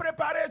person. pas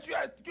préparer.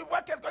 Tu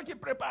vois quelqu'un qui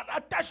prépare.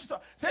 Attache-toi.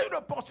 C'est une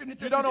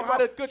opportunité. You don't know how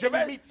to cook and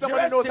you meet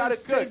someone who knows how to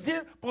cook.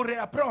 saisir pour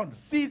réapprendre.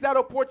 Seize that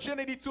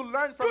opportunity to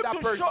learn from that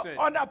person.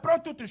 On apprend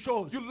toutes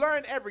choses. You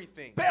learn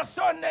everything.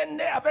 Personne n'est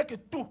né avec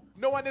tout.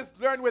 No one is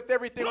learned with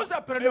everything. Nous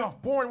apprenons. Is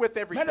born with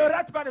Mais everything. ne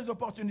rate pas les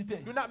opportunités.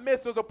 Do not miss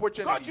those Quand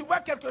opportunities. tu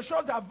vois quelque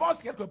chose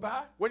avance quelque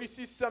part, When you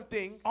see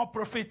something, on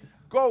profite.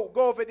 go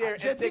over there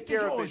J'ai and dit take care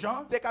toujours of aux it.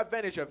 gens, Take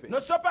advantage of it. Ne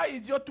sois pas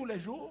idiot tous les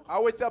jours. I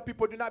always tell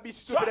people, do not be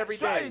stupid every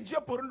Sois day.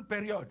 idiot pour une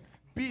période.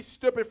 Be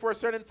stupid for a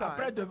certain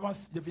Après, time,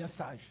 deviens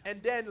sage. and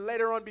then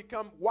later on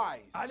become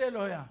wise.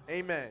 Alléluia.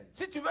 Amen.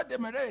 Si tu veux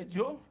demeurer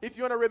idiot, If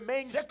you want to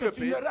remain c'est que tu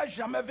stupid, n'iras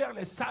jamais vers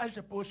les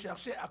sages pour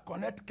chercher à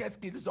connaître qu'est-ce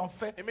qu'ils ont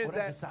fait it means pour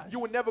être that sage. you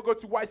will never go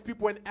to wise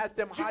people and ask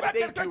them Tu how vois did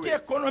they quelqu'un do qui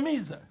it.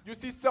 économise. You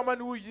see someone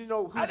who, who's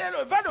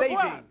Alléluia, va le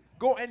voir. saving.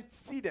 Go and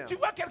see them. Tu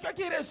vois quelqu'un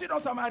qui réussit dans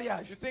son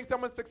mariage. You're seeing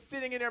someone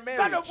succeeding in their Va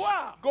marriage. le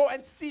voir. Go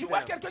and see Tu vois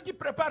them. quelqu'un qui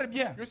prépare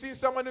bien. You're seeing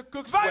someone who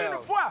cooks Va well. une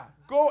fois.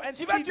 Go and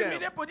Tu vas see them.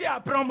 t'humilier pour dire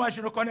apprends-moi,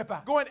 je ne connais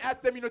pas. Go and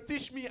ask them,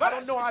 teach me. I Voilà,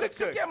 don't know how to ce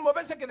cook. qui est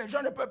mauvais, c'est que les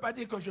gens ne peuvent pas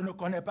dire que je ne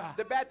connais pas.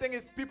 The bad thing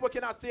is people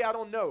cannot say I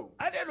don't know.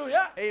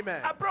 Alléluia.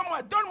 Amen.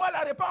 Apprends-moi, donne-moi la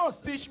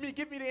réponse. Teach me,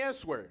 give me the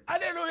answer.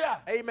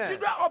 Alléluia. Amen. Tu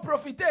dois en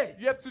profiter.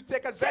 You have to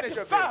take advantage Cette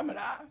of it.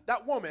 femme-là,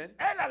 That woman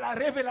elle a la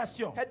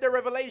révélation. had the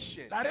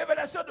revelation. La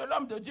révélation de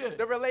l'homme de Dieu.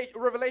 The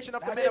revelation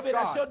of La the man of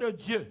révélation God. de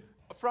Dieu.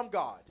 From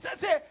God. Ça,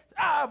 c'est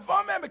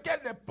avant même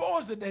qu'elle ne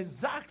pose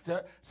des actes,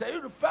 c'est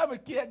une femme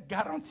qui est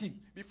garantie.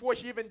 Before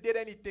she even did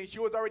anything, she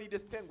was already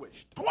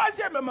distinguished.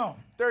 Troisièmement,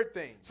 Third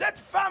thing, cette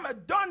femme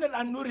donne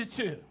la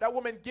nourriture. that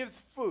woman gives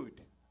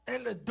food.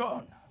 Elle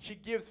donne. She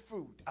gives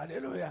food.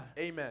 Alléluia.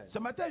 Amen. Ce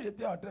matin,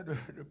 j'étais en train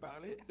de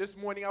parler. This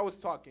morning I was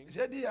talking.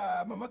 J'ai dit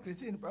à Maman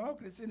Christine,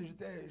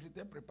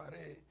 j'étais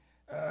préparé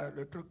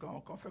le truc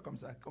qu'on fait comme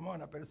ça. Comment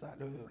on appelle ça?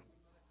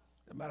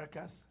 Le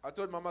maracas. I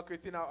told Mama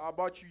Christina I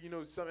bought you,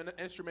 an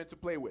instrument to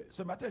play with.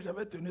 Ce matin,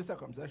 j'avais tenu ça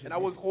comme ça. And I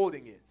was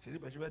holding it. J'ai dit,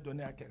 je vais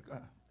donner à quelqu'un.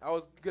 I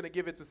was going to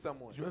give it to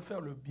someone. Je vais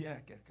faire le bien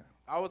à quelqu'un.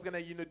 I was going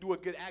to, do a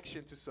good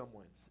action to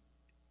someone.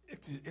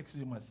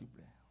 Excusez-moi, s'il vous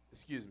plaît.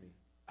 Excuse me.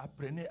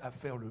 Apprenez à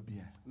faire le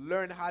bien.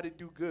 Learn how to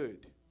do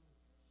good.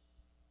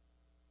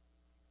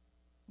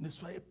 Ne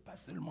soyez pas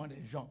seulement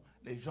les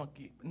gens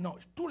qui... Non,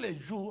 tous les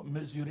jours,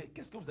 mesurez.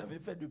 Qu'est-ce que vous avez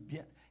fait de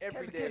bien?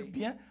 Every Quel day.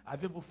 bien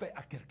avez-vous fait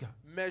à quelqu'un?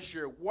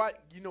 Measure what,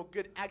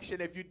 good action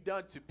have you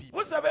done to people.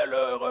 Vous savez,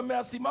 le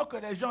remerciement que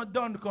les gens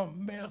donnent comme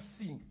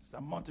merci, ça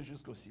monte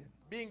jusqu'au ciel.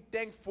 Being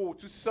thankful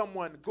to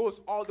someone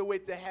goes all the way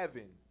to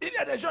heaven. Il y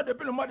a des gens,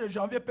 depuis le mois de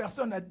janvier,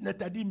 personne ne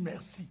t'a dit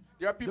merci.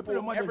 There are Depuis people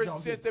le mois de ever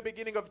janvier. since the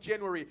beginning of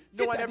January, Qui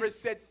no one t'a ever dit?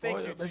 said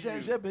thank you to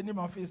J'ai you. béni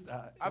mon fils.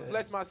 Là, I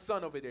blessed my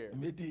son over there.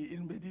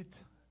 il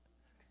médite.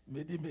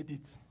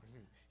 Médite.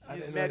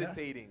 He's Alléluia.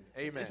 meditating.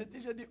 Amen.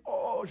 J'ai dit,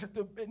 oh, je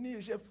te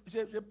bénis.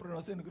 J'ai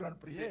prononcé une grande Say,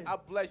 prière. I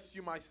bless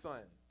you, my son.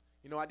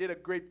 I did a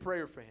great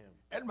prayer for him.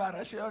 Elle m'a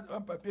arraché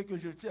un papier que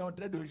je tiens en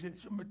train de... Je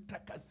me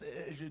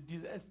tracassais. Je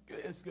disais,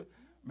 est-ce que...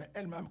 Mais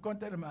quand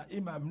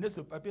il m'a amené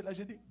ce papier-là,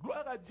 j'ai dit,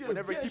 gloire à Dieu.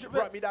 Whenever Viens, he je vais-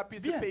 brought me that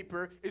piece Viens. of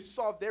paper, it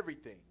solved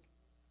everything.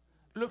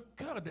 Le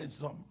cœur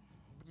des hommes.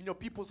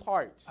 People's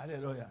hearts.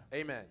 Alléluia.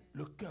 Amen.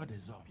 Le cœur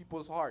des hommes.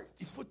 People's hearts.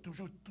 Il faut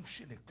toujours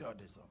toucher le cœur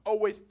des hommes.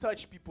 Always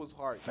touch people's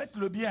hearts. Faites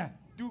le bien.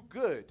 Do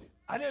good.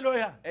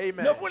 Alléluia.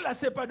 Amen. Ne vous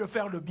lassez pas de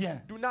faire le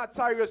bien. Do not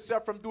tire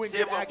yourself from doing Si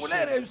good vous voulez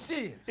actions.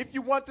 réussir, If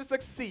you want to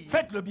succeed,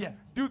 faites le bien.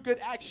 do good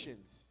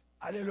actions.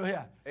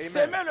 Alléluia. Amen.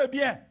 Semez le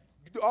bien.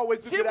 Always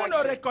do Si good vous ne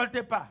actions.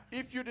 récoltez pas,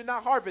 If you do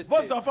not harvest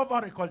vos it, enfants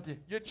vont récolter.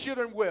 your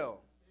children will.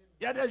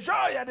 Il y a des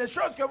gens, il y a des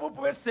choses que vous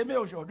pouvez s'aimer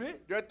aujourd'hui.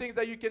 There are things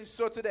that you can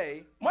sow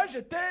today. Moi,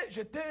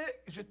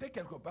 j'étais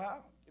quelque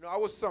part. I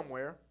was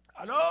somewhere.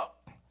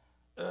 Alors,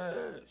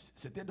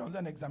 c'était dans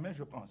un examen,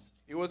 je pense.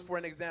 It was for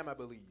an exam, I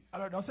believe.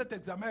 Alors, dans cet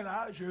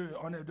examen-là,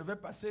 on devait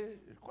passer,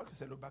 je crois que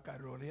c'est le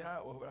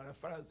baccalauréat ou la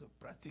phase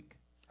pratique.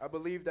 I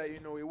believe that,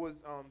 it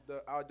was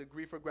our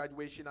degree for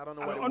graduation. I don't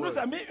know what Alors, it on nous was.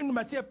 a mis une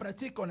matière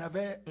pratique on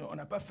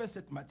n'a pas fait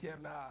cette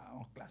matière-là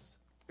en classe.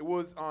 It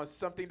was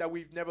something that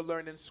we've never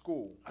learned in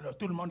school. Alors,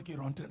 tout le monde qui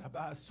rentrait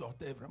là-bas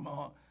sortait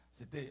vraiment,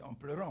 c'était en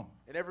pleurant.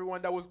 And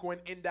everyone that was going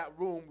in that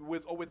room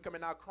was always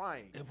coming out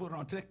crying. Et vous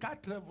rentrez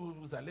 4,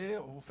 vous allez,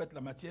 vous faites la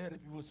matière et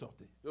puis vous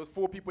sortez. There was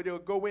 4 people, they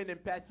would go in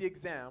and pass the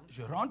exam.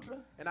 Je rentre.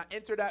 And I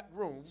enter that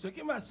room. Ce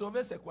qui m'a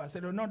sauvé, c'est quoi?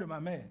 C'est le nom de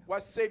ma mère.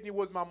 What saved me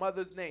was my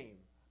mother's name.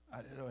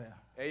 Alléluia.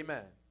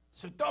 Amen.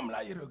 Cet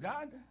homme-là, il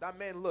regarde That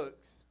man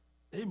looks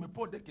et il me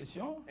pose des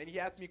questions. and he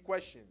asked me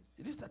questions.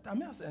 Il dit, c'est ta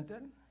mère, c'est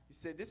interne? He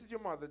said, "This is your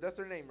mother. That's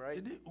her name, Il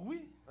right?" dit,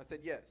 oui. I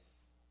said,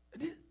 "Yes." Il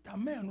dit, ta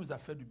mère nous a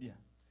fait du bien.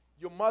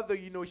 Your mother,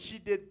 she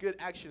did good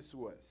actions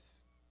to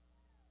us.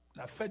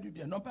 l'a fait du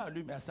bien, non pas à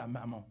lui, mais à sa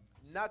maman.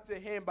 Not to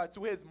him, but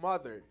to his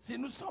mother. Si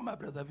nous sommes à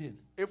Brazzaville,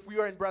 If we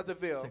are in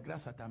Brazzaville, c'est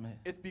grâce à ta mère.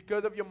 it's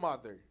because of your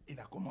mother. Il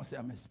a commencé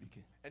à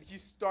m'expliquer. And he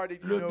started,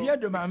 Le bien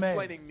de ma mère.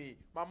 explaining me.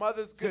 My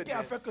mother's Ce qui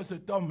a fait que goodness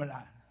cet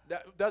homme-là,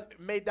 that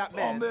made that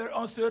man,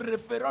 en se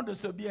référant de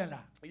ce bien-là,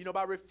 you know,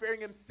 by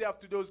referring himself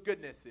to those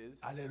goodnesses.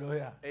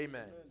 alléluia.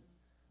 Amen.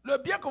 Le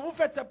bien que vous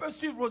faites, ça peut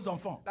suivre vos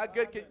enfants. That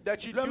good that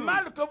you Le do,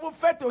 mal que vous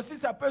faites aussi,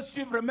 ça peut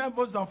suivre même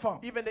vos enfants.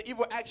 even the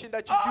evil action that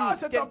you Ah, do,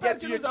 c'est ton can père get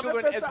qui to your nous avait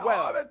children fait as ça. well.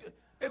 Ah, avec-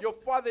 Your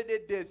father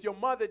did this, your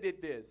mother did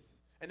this,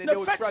 and then Ne they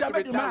will faites try to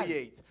jamais du mal.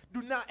 retaliate.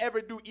 Do not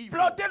ever do evil.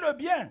 Plantez le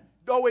bien.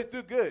 Always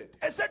do good.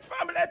 Et cette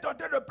femme-là est en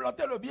train de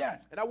planter le bien.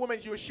 And that woman,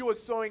 she was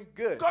sowing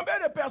good. Combien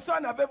de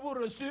personnes avez-vous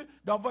reçu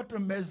dans votre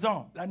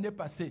maison l'année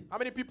passée? How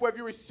many people have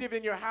you received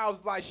in your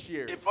house last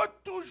year? Il faut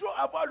toujours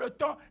avoir le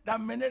temps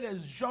d'amener les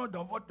gens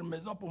dans votre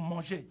maison pour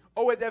manger.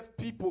 Always have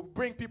people,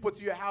 bring people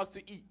to your house to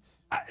eat.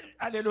 Ah,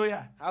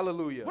 alléluia.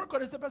 Hallelujah. Vous ne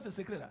connaissez pas ce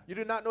secret-là? You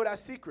do not know that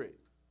secret.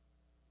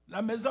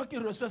 La maison qui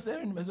reçoit,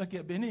 c'est une maison qui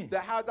est bénie. The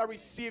house that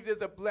receives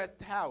is a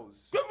blessed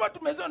house. Que votre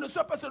maison ne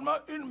soit pas seulement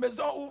une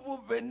maison où vous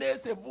venez,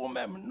 c'est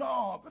vous-même.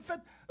 Non,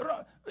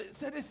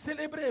 c'est de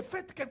célébrer.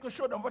 Faites quelque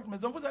chose dans votre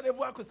maison. Vous allez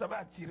voir que ça va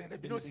attirer les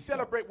You know, bénédictions.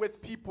 celebrate with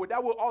people.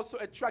 That will also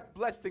attract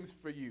blessings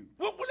for you.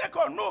 Vous voulez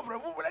qu'on ouvre,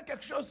 vous voulez que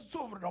quelque chose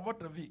s'ouvre dans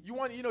votre vie. You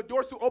want, you know,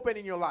 doors to open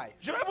in your life.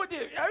 Je vais vous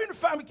dire, il y a une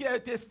femme qui a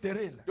été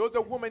stérile. There was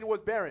a woman who was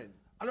barren.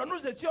 Alors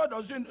nous étions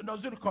dans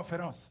une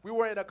conférence. We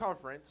were in a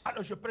conference.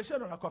 Alors je prêchais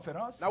dans la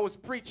conférence. And I was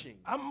preaching.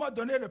 À un moment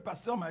donné, le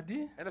pasteur m'a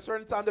dit, And a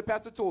certain time, the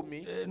pastor told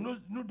me,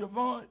 nous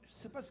devons, je ne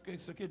sais pas ce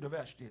qu'il devait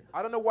acheter.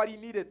 I don't know what he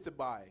needed to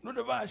buy. Nous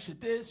devons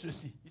acheter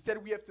ceci. He said,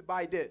 we have to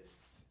buy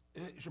this.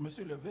 Et je me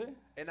suis levé.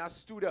 And I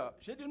stood up.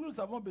 J'ai dit, nous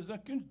avons besoin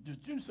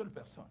d'une seule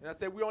personne And I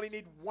said, we only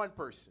need one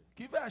person.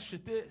 qui va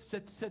acheter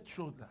cette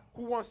chose-là.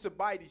 Who wants to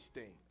buy these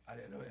things?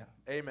 Alléluia.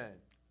 Amen.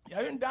 Il y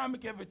a une dame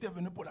qui était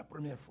venue pour la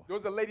première fois. There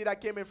was a lady that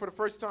came in for the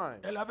first time.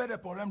 Elle avait des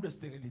problèmes de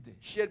stérilité.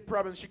 She had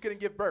problems. She couldn't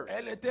give birth.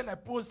 Elle était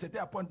l'épouse, c'était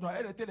à Pointe-Noire,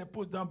 elle était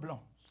l'épouse d'un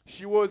blanc.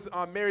 She was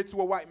married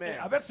to a white Et man.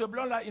 avec ce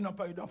blanc-là, ils n'ont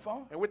pas eu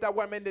d'enfant. And with that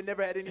white man, they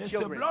never had any Et ce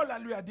children. blanc-là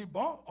lui a dit,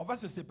 bon, on va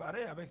se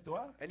séparer avec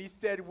toi. And he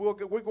said, we're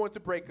going to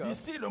break up.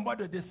 D'ici le mois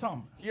de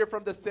décembre, Here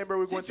from December,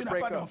 we're si going tu to n'as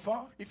break pas up.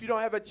 d'enfant, If you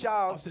don't have a on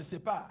child se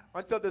sépare.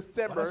 until Voilà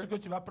December, ce que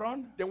tu vas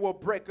prendre. then we'll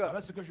break Voilà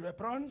up. ce que je vais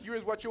prendre. Here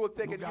is what you will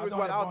take, Nous and here is gardons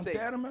what les I'll bons take.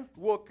 termes.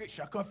 We'll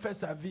Chacun fait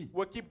sa vie.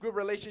 keep good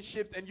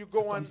relationships, and you C'est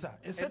go on comme ça.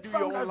 Et and cette do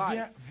your own femme-là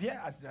life. vient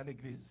à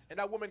l'église. And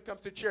that woman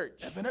comes to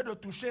church. Elle venait de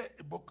toucher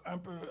un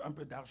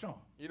peu d'argent.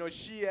 You know,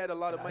 she had a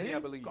lot of money, I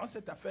Arrive, believe. quand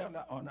cette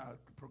affaire-là, on a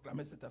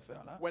proclamé cette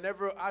affaire-là,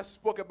 Whenever I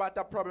spoke about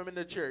that problem in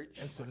the church,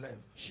 elle se lève.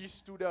 she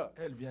stood up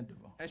Elle vient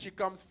devant. and she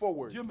comes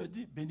forward. Dieu me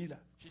dit, bénis-la.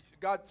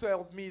 God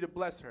tells me to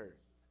bless her.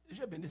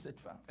 J'ai béni cette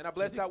femme. And I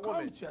bless J'ai dit, that comme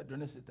woman. tu as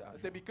donné cet I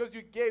argent said, because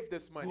you gave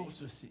this money pour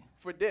ceci,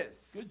 for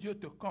this, que Dieu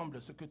te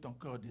comble ce que ton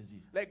cœur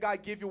désire. let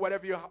God give you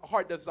whatever your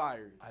heart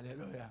desires.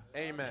 Alléluia.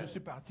 Amen. Je suis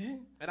parti.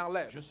 And I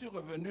left. Je suis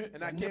revenu And I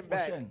l'année came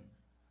back. prochaine.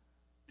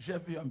 J'ai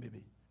vu un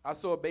bébé. I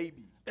saw a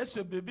baby. Et ce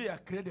bébé a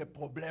créé des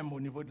problèmes au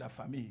niveau de la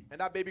famille. And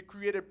that baby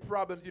created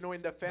problems, you know, in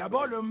the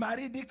D'abord, family. le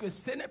mari dit que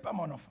ce n'est pas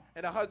mon enfant.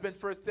 And the husband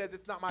first says,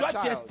 it's not my Toi, tu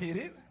es child.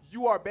 stérile.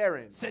 You are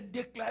barren. C'est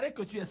déclaré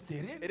que tu es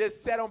stérile. It is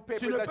said on Tu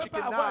paper ne that peux you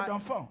pas avoir cannot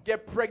d'enfant.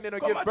 get pregnant or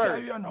Comment give tu as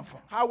eu birth. un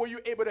enfant? How were you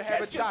able to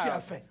have a Qu'est-ce que tu as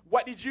child? fait?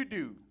 What did you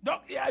do?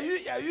 Donc, il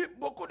y a eu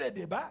beaucoup de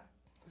débats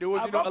There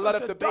was, you know, avant a lot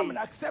que of cet homme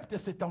debates accepte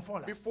cet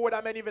enfant-là. before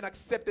that man even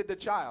accepted the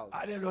child.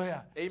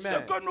 Alléluia. Amen. Ce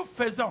que nous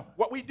faisons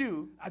What we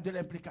do a de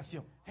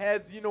l'implication.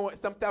 has, you know,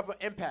 some type of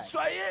impact.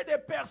 Soyez des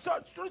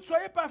personnes, ne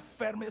soyez pas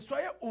fermés,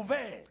 soyez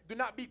ouverts. Do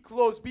not be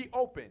closed, be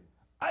open.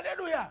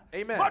 Alléluia.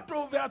 Amen. Votre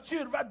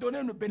ouverture va donner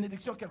une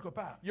bénédiction quelque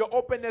part. Your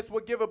openness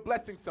will give a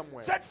blessing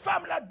somewhere. Cette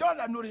femme-là donne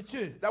la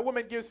nourriture. That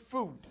woman gives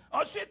food,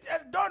 Ensuite,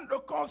 elle donne le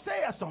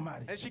conseil à son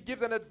mari. and she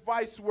gives an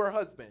advice to her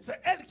husband.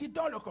 C'est elle qui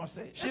donne le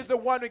conseil. She's the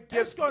one who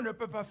gives Est-ce qu'on ne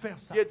peut pas faire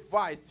ça? the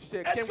advice. She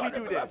said, Est-ce can qu'on we ne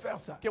do peut pas faire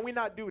this? ça? Can we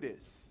not do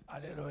this?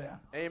 Alléluia.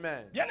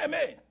 Amen.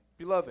 Bien-aimé,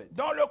 Beloved,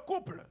 dans le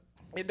couple,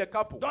 in the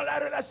couple, dans la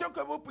relation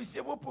que vous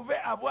pouvez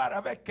avoir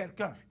avec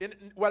quelqu'un, in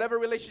whatever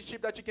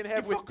relationship that you can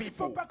have il ne with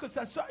faut people, pas que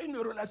ça soit une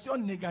relation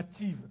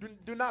négative.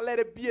 do not let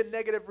it be a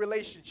negative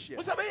relationship.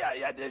 Vous savez,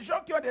 il y a des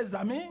gens qui ont des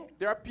amis.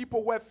 There are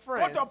people who have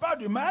friends. Quand on parle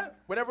du mal,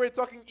 Whenever we're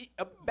talking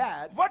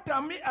bad, votre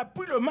ami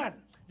appuie le mal.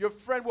 your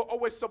friend will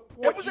always Et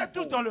support vous êtes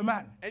tous dans evil. le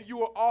mal. And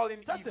you are all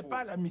in Ça, c'est evil.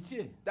 pas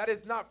l'amitié. That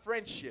is not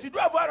friendship. Tu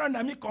dois avoir un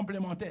ami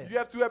complémentaire. You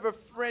have to have a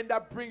friend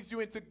that brings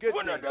you into good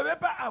Vous ne things. devez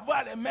pas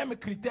avoir les mêmes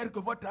critères que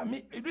votre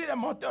ami. Lui, il est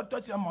menteur,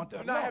 toi, tu es menteur.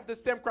 Do not Non. have the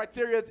same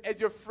criteria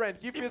as your friend.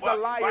 If Il he's faut, a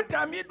liar, votre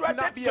ami doit do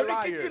not être be a celui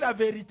qui dit liar. la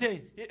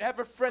vérité. Have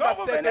a friend Quand that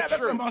vous says venez the avec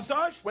le truth.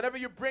 mensonge, Whenever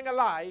you bring a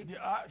lie, il dit,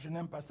 ah, je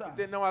n'aime pas ça. you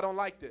say, no, I don't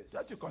like this.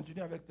 Toi, tu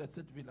continues avec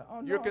cette vie-là.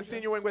 Oh, You're non,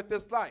 continuing with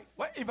this life.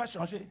 Ouais, il va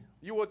changer.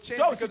 You will change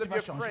Toi aussi, because tu of vas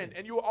your changer. friend,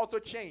 and you will also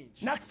change.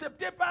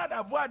 N'acceptez pas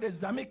d'avoir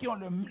des amis qui ont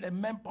les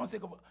mêmes pensées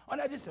que vous. On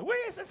a dit, oui,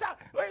 c'est ça.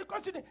 Oui,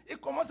 continue. Ils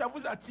commencent à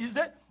vous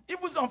attiser. Ils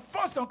vous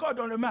enfoncent encore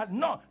dans le mal.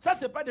 Non, ça,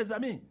 ce n'est pas des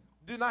amis.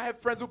 Do not have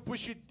friends who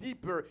push you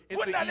deeper Vous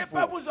into n'allez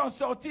pas evil. vous en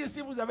sortir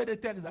si vous avez de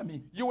tels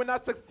amis. You will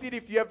not succeed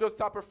if you have those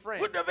type of friends.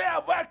 Vous devez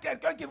avoir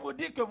quelqu'un qui vous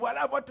dit que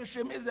voilà votre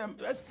chemise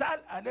est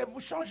sale, allez vous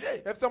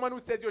changer. If someone who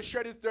says your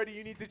shirt is dirty,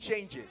 you need to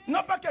change it.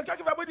 Non pas quelqu'un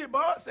qui va vous dire bon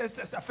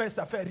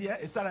ça fait rien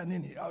et ça la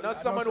nini. Not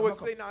someone who will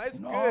say, no, it's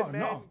good,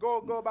 man.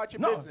 Go about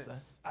your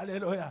business.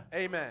 Alléluia.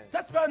 Amen.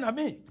 Ça c'est pas un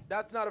ami.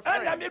 That's not a Un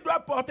friend. ami doit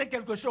porter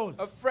quelque chose.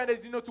 A friend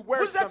is, to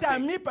wear Vous êtes something.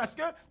 amis parce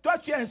que toi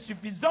tu es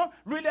insuffisant,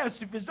 lui il est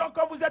insuffisant.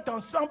 Quand vous êtes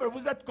ensemble,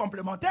 vous êtes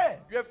complémentaires.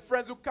 You have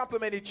friends who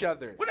complement each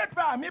other. Vous n'êtes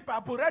pas amis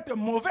pour être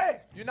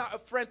mauvais You're not a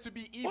friend to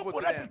be ou evil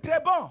pour to être them très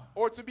bon.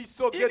 or to be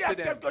so Il good y a to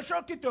them. quelque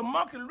chose qui te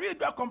manque, lui il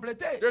doit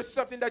compléter. There's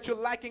something that you're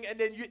lacking and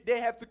then they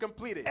have to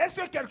complete it. Est-ce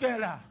que quelqu'un est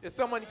là? Is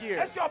someone here?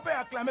 Est-ce qu'on peut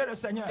acclamer le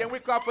Seigneur? Can we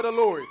clap for the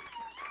Lord?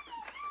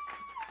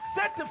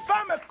 Cette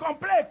femme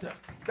complète,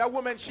 That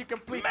woman, she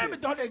completed. même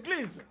dans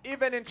l'église.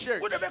 Even in church,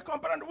 Vous devez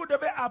comprendre, vous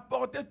devez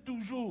apporter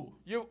toujours.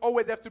 you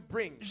always have to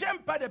bring. J'aime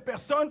pas des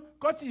personnes,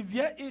 quand il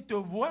vient, il te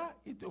voit,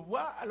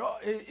 alors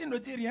il ne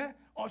dit rien.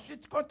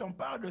 Ensuite, quand on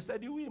parle de ça,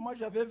 il dit oui, moi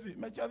j'avais vu.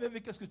 Mais tu avais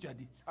vu, qu'est-ce que tu as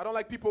dit? I don't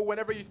like people,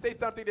 whenever you say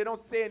something, they don't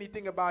say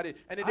anything about it.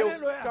 And then they'll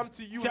Alléluia. come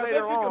to you Tu avais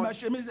later vu que on ma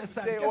chemise est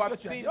sale. say, Qu'est-ce oh, que I've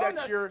tu as seen dit?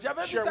 that your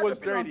J'avais vu shirt ça was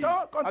depuis dirty.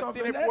 longtemps. Quand I've on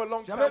seen it venait, for a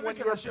long j'avais time vu when que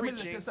you la were chemise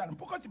était preaching. sale.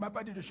 Pourquoi tu m'as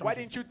pas dit de Why changer?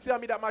 didn't you tell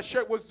me that my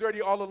shirt was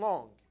dirty all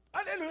along?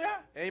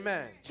 Alléluia.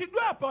 Amen. Tu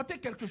dois apporter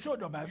quelque chose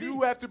dans ma vie.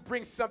 You have to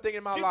bring something in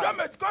my Tu dois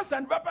life. quand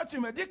ça ne va pas, tu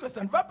me dis que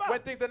ça ne va pas. When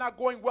things are not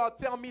going well,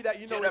 tell me that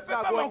Tu it's ne peux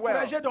not pas going well.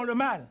 m'encourager dans le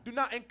mal. Do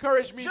not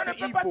encourage me Je into ne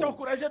peux pas evil.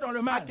 t'encourager dans le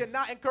I mal.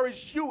 cannot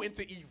encourage you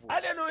into evil.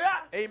 Alléluia.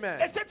 Amen.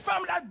 Et cette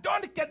femme-là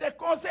donne que des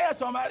conseils à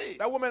son mari.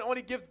 That woman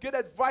only gives good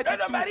advice Et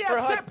le to mari her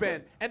accepte.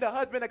 husband, and the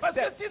husband Parce que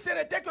accepts. si ce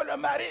n'était que le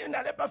mari, il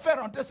n'allait pas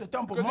faire rentrer ce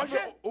temps pour Because if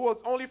manger. it was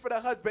only for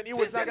the husband, he Si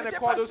was ce not going to n'était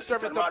call pas those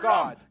servants seulement of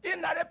l'homme, God.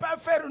 il n'allait pas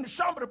faire une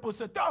chambre pour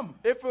cet homme.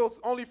 If it was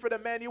only for the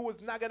man, he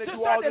was not going to Ce do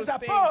sont all des those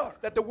things apports.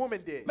 that the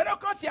woman did. Maintenant,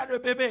 quand il y a le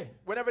bébé,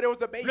 Whenever there was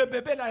a le baby,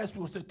 bébé là est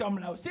pour cet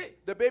homme-là aussi.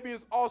 the baby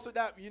is also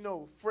that,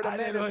 for the man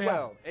as Alléluia.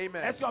 well.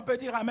 Amen. Est-ce qu'on peut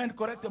dire Amen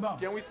correctement?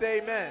 Can we say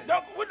amen?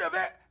 Donc,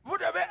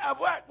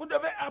 vous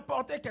devez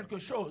apporter quelque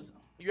chose.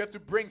 You have to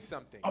bring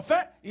something.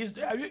 Enfin, il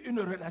y a eu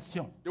une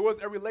relation. There was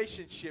a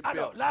relationship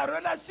Alors, built. la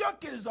relation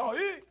qu'ils ont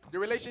eue, The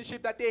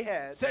relationship that they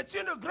had c'est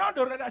une grande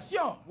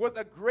relation. was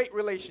a great Parce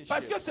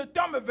relationship. que cet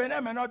homme venait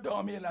maintenant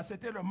dormir là,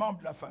 c'était le membre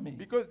de la famille.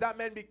 Because that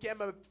man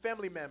became a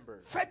family member.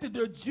 Faites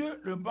de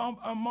Dieu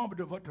un membre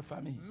de votre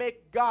famille.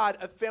 Make God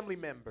a family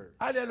member.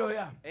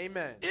 Alléluia.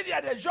 Amen. Il y a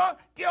des gens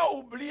qui ont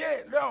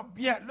oublié leur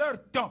bien, leur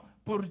temps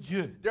pour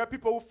Dieu. There are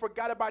people who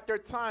forgot about their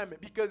time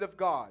because of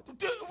God.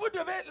 Vous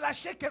devez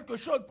lâcher quelque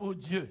chose pour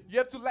Dieu. You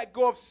have to let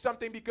go of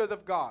something because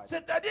of God.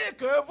 C'est-à-dire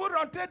que vous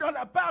rentrez dans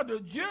la part de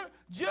Dieu,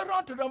 Dieu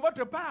rentre dans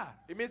votre part.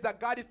 It means that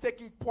God is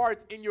taking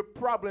part in your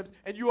problems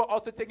and you are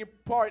also taking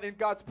part in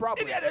God's Il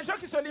problems. y a des gens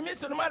qui se limitent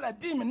seulement à la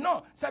dîme.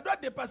 Non, ça doit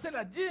dépasser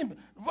la dîme.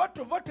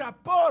 Votre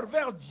apport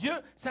vers Dieu,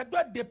 ça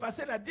doit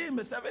dépasser la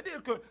dîme. Ça veut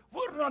dire que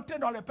vous rentrez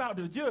dans les parts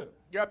de Dieu.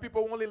 There are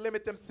people who only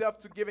limit themselves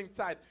to giving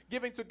tithe.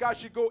 Giving to God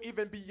should go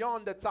even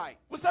beyond the tithe.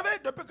 Vous savez,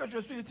 depuis que je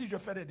suis ici, je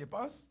fais des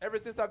dépenses. Ever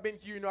since I've been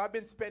here, I've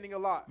been spending a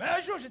lot. Mais un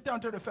jour, j'étais en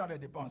train de faire des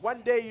dépenses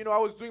One day, I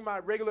was doing my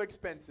regular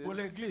expenses pour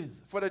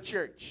l'église. for the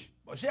church.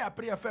 Bon, j'ai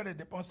appris à faire des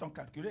dépenses sans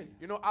calculer.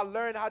 I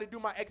learned how to do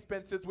my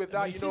expenses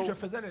without, Mais ici, je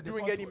faisais les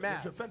doing dépenses. any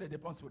math. Je fais les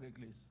dépenses pour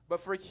l'église. But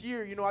for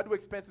here, I do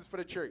expenses for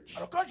the church.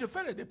 Alors quand je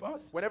fais les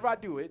dépenses, Whenever I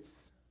do it,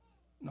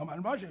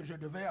 normalement, je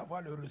devais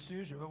avoir le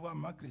reçu. Je vais voir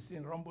ma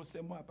Christine,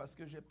 remboursez-moi parce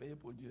que j'ai payé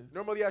pour Dieu.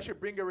 normally I should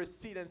bring a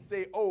receipt and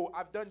say, oh,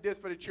 I've done this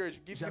for the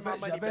church. Give me my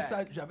money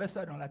back. J'avais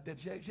ça dans la tête.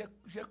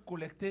 J'ai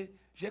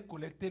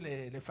collecté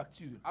les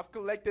factures. I've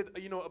collected,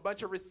 a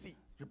bunch of receipts.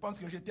 Je pense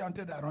que j'étais en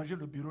train d'arranger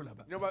le bureau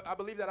là-bas. But I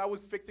believe that I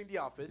was fixing the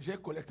office. J'ai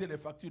collecté les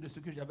factures de ce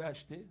que j'avais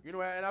acheté.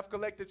 And I've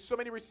collected so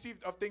many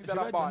receipts of things Je that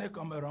I vais bought. donner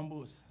qu'on me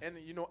rembourse. And,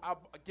 I'll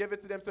give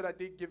it to them so that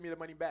they give me the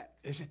money back.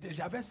 Et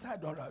j'avais ça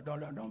dans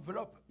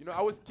l'enveloppe.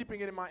 I was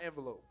keeping it in my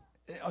envelope.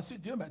 Et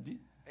ensuite, Dieu m'a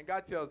dit, And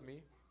God tells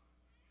me,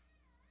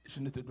 je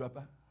ne te dois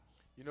pas.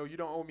 you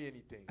don't owe me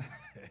anything.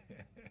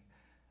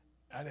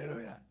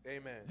 Alléluia.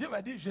 Amen. Dieu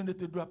m'a dit, je ne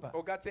te dois pas.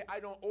 Oh, God said, I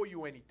don't owe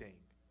you anything.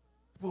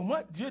 Pour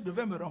moi, Dieu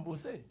devait me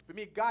rembourser. For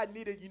me, God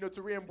needed,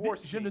 to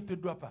reimburse Je ne me. te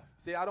dois pas.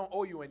 Say, I don't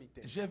owe you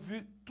anything. J'ai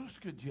vu tout ce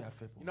que Dieu a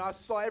fait pour moi. I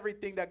saw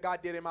everything that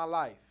God did in my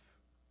life.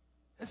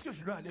 Est-ce que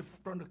je dois aller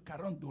prendre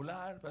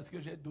 $40 parce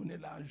que j'ai donné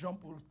l'argent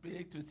pour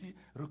payer aussi,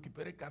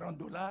 récupérer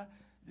 $40?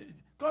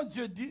 Quand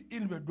Dieu dit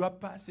il ne me doit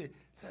pas, c'est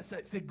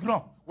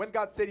grand. When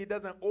God said He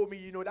doesn't owe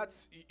me,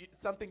 that's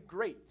something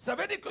great. Ça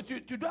veut dire que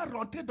tu dois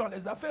rentrer dans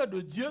les affaires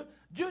de Dieu.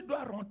 Dieu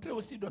doit rentrer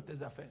aussi dans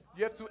tes affaires.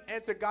 You have to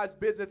enter God's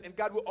business, and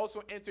God will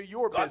also enter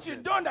your Quand business.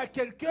 tu donnes à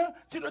quelqu'un,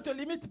 tu ne te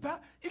limites pas.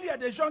 Il y a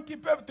des gens qui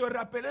peuvent te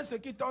rappeler ce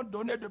qu'ils t'ont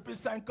donné depuis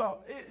 5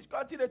 ans. Et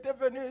quand il était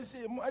venu ici,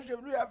 moi je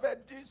lui avais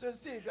dit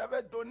ceci,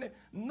 j'avais donné.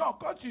 Non,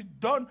 quand tu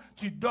donnes,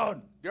 tu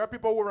donnes. There are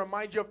people who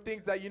remind you of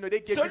things that they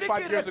gave Celui you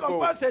 5 qui years ago.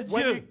 récompense, c'est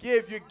When Dieu. you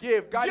give, you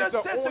give. God Dieu is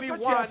the sait ce only que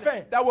tu as one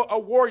fait. that will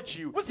award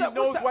you. Vous He savez,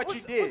 knows what you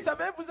vous did.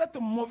 savez, vous êtes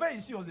mauvais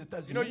ici aux You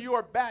know, États-Unis. you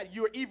are bad.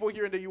 You are evil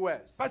here in the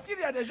U.S. Parce qu'il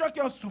y a des gens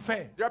qui ont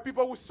souffert There are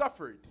people who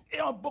suffered.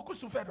 et ont beaucoup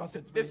souffert dans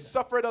cette They ville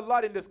suffered a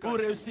lot in this pour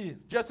country réussir.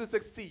 just to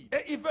succeed.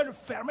 Et ils veulent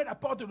fermer la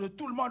porte de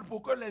tout le monde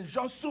pour que les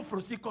gens souffrent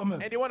aussi comme eux.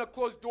 And they want to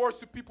close doors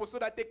to people so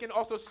that they can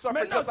also suffer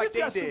Maintenant, just si like tu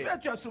they as did. souffert,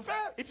 tu as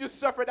souffert. If you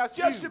suffer, that's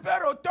Tu as you.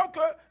 souffert autant que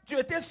tu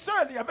étais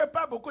seul. Il n'y avait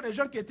pas beaucoup de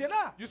gens qui étaient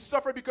là. You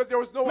suffer because there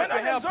was no one to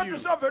Maintenant, les help autres you.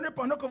 sont venus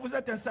pendant que vous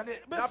êtes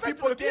installés. Mais Now faites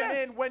people le came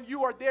bien. in when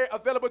you are there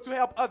available to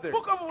help others.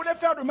 Pourquoi vous voulez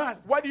faire du mal?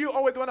 Why do you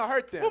always want to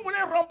hurt them? Vous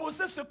voulez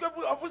rembourser ce que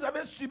vous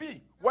avez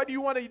subi. Why do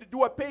you want to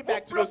do a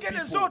payback to Vous those bloquez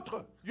les people?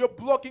 autres. You're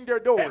blocking their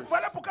Et doors.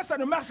 voilà pourquoi ça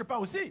ne marche pas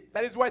aussi.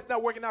 That is why it's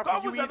not working out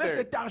Quand for vous you avez either.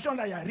 cet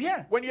argent-là, il n'y a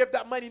rien. When you have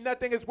that money,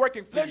 nothing is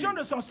working for Les gens you.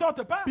 ne s'en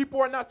sortent pas.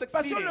 People are not Parce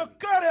que succeeding. le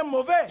cœur est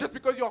mauvais. Just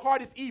because your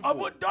heart is On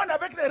vous evil. donne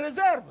avec les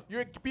réserves.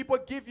 People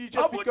give you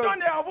On just vous because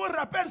donne et on vous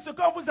rappelle ce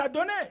qu'on vous a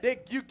donné.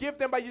 you give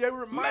them, but you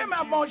remind Même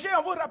à you. manger,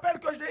 on vous rappelle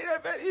que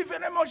ils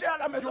venaient manger à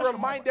la maison. You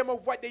remind them of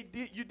what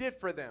you did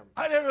for them.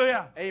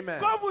 Alléluia. Amen.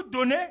 Quand vous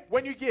donnez,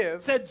 When you give,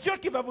 c'est Dieu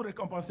qui va vous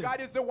récompenser.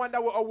 God is the one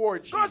that will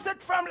award you. Quand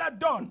cette femme-là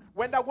donne,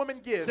 When that woman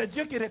gives, c'est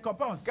Dieu qui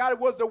récompense. God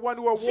was the one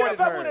who Dieu awarded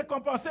va vous her.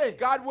 récompenser.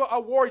 God will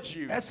award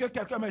you. Est-ce que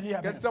quelqu'un me dit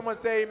amen? Can someone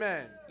say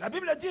amen? La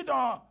Bible dit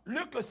dans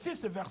Luc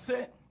 6,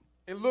 verset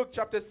In Luke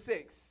chapter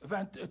 6,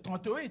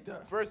 38,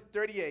 verse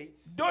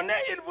 38, donnez,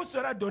 il vous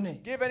sera donné.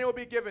 give and it will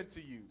be given to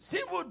you. Si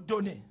vous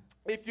donnez,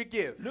 If you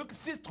give, Luc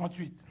 6,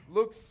 38,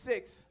 Luke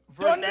 6,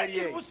 verse donnez,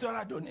 il vous 38,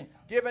 sera donné.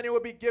 give and it will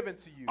be given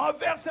to you. On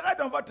versera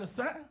dans votre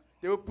sein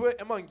They will put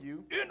among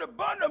you une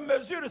bonne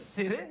mesure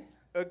serrée,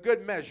 a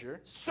good measure,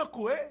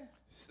 secouée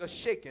a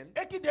shaken,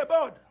 et qui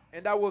déborde.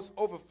 and that was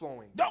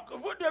overflowing. Donc,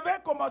 vous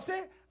devez commencer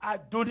à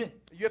donner.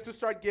 You have to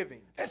start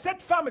giving. Et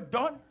cette femme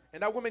donne, And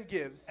that woman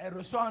gives elle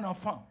reçoit un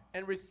enfant.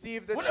 and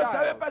receives the Vous ne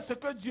savez child. pas ce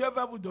que Dieu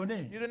va vous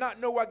donner. You do not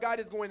know what God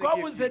is going to Quand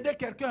give vous you. aidez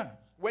quelqu'un,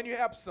 When you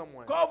help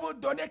someone, quand vous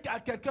donnez à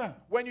quelqu'un,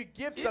 when you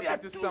give il y a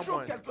something to toujours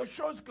someone, quelque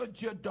chose que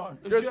Dieu donne.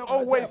 there's Dieu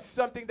always réserve.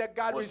 something that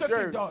God Pour ceux qui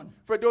reserves donnent.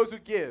 for those who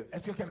give.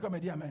 Est-ce que quelqu'un me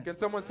dit amen? Can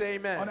someone say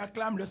On amen?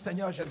 acclame le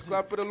Seigneur Let's Jésus.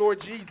 clap for the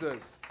Lord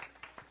Jesus.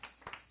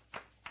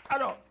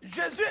 Alors,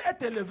 Jésus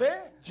est élevé.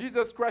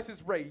 Jesus Christ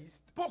is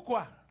raised.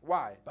 Pourquoi?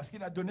 Why? Parce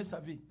qu'il a donné sa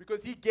vie.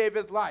 Because he gave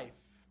his life.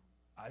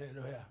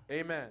 Alléluia.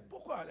 Amen.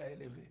 Pourquoi il a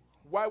élevé?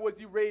 Why was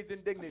he raised in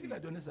Parce dignity? qu'il a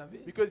donné sa vie.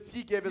 Because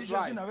he gave Si his Jésus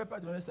life. n'avait pas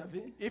donné sa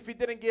vie, If he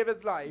didn't give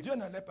his life, Dieu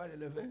n'allait pas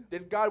l'élever.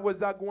 then God was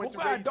not going to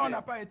Pourquoi raise Adam n'a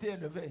him. pas été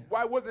élevé?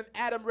 Why wasn't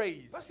Adam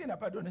raised? Parce qu'il n'a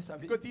pas donné sa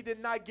vie. Because he did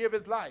not give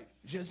his life.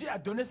 Jésus a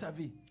donné sa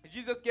vie.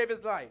 Jesus gave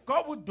his life.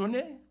 Quand vous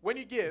donnez, When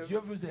you give, Dieu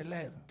vous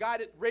élève.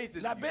 God raises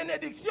La you.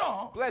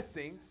 bénédiction,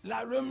 Blessings,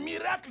 le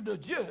miracle de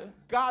Dieu,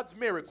 God's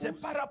miracles,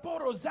 c'est par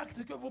rapport aux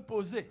actes que vous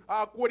posez.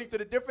 are according to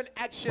the different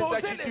actions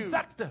that Posez you les do.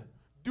 actes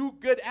Do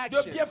good de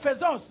actions,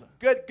 bienfaisance.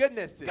 good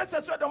goodnesses. Que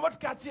ce soit dans votre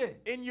quartier,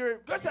 In your,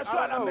 que ce I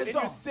soit à la don't know, in maison,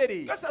 your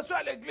city, que ce soit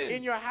à l'église.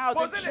 in your house,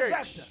 in Posez les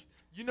church. actes.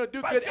 You know,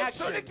 do Parce good que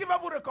celui actions. qui va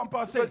vous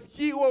récompenser, Because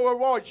he will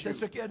reward c'est you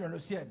ce qui est dans le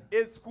ciel.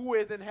 is who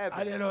is in heaven.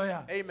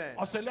 Alléluia. Amen.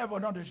 On se lève au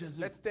nom de Jésus.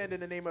 Let's stand in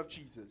the name of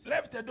Jesus.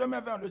 Lève tes deux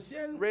mains vers le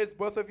ciel. Raise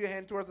both of your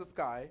hands towards the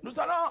sky. Nous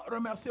allons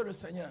remercier le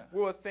Seigneur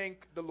We will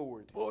thank the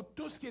Lord pour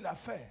tout ce qu'il a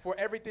fait. for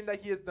everything that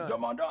he has done.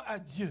 Demandons à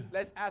Dieu.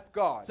 Let's ask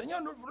God. Seigneur,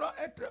 nous voulons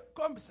être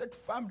comme cette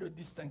femme de We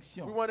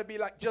distinction. want to be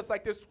like just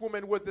like this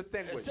woman was Et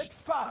distinguished. cette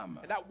femme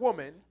And that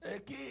woman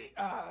qui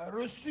a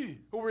reçu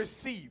who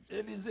received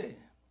Élisée.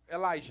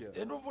 Elijah.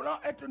 Et nous voulons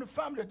être une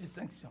femme de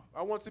distinction.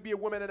 I want to be a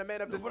woman and a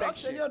man of Nous voulons,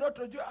 distinction. Seigneur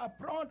notre Dieu,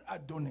 apprendre à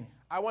donner.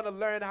 I want to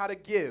learn how to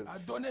give, À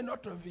donner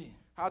notre vie.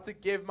 how to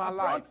give my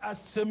Apprendre life, à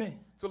semer.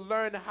 to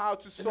learn how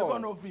to Élevons sow.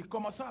 nos vies.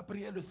 Commençons à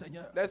prier le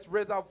Seigneur. Let's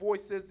raise our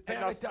voices and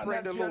Père let's pray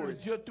éternel, the tu es le Lord.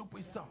 Dieu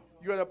tout-puissant.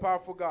 You are the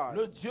powerful God,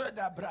 Le Dieu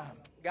d'Abraham.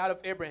 God of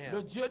Le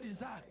Abraham, Dieu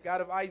d'Isaac.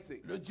 God of Isaac,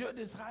 Le Dieu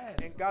d'Israël.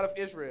 and God of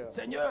Israel.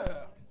 Seigneur,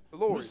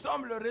 Lord. nous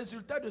sommes le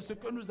résultat de ce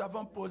que nous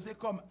avons posé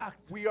comme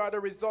acte. We are the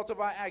result of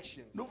our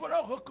actions. Nous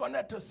voulons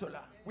reconnaître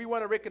cela. We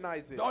want to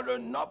recognize it. Dans le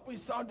nom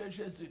puissant de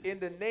Jésus. In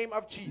the name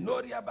of Jesus.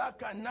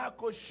 Noriabaka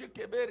nako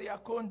shikeberi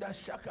akonda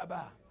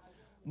shakaba.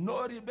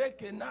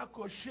 Noribeke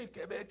nako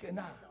shikebeke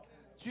na.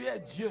 Tu es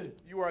Dieu.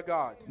 You are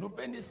God. Nous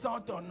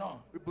bénissons ton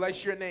nom. We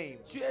bless your name.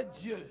 Tu es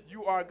Dieu.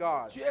 You are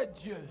God. Tu es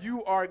Dieu.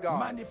 You are God.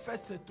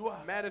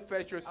 Manifeste-toi.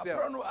 Manifest yourself.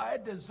 Apprends-nous à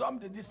être des hommes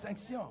de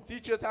distinction.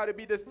 Teach us how to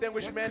be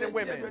distinguished Des men and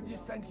chrétiens de women.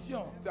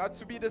 distinction.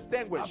 To be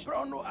distinguished.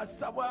 Apprends-nous à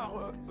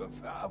savoir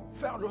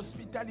faire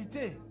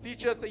l'hospitalité.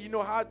 Teach us, you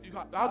know, how to do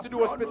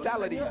Apprends-nous,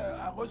 hospitality. Seigneur,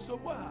 à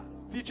recevoir.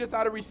 Teach us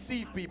how to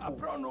receive people.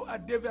 Apprends-nous à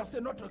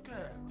déverser notre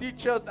cœur.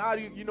 Teach us how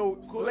to, you know,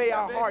 lay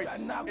our hearts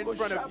in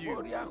front of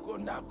you.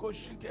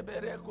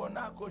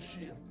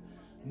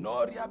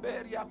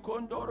 Noriaberia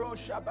kondoro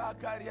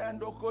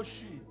shabakariando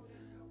koshi.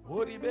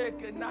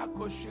 Horibeke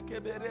nako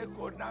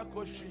shikebereko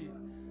nakoshi.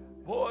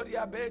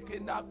 Boriabeke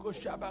nako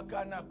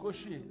shabaka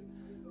nakoshi.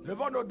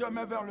 Levons nos deux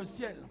mains vers le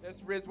ciel.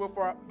 Let's raise both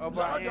of Nous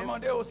our allons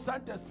demander hands. au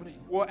Saint-Esprit,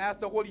 We'll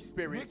ask the Holy lui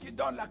Spirit. qui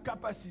donne la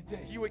capacité,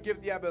 He would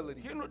give the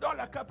ability. qui nous donne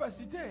la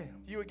capacité,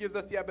 He would give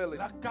us the ability.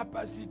 la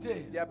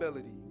capacité The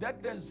ability d'être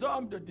des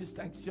hommes de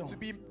distinction, to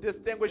be des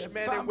distinguished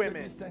men femmes and de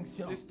women.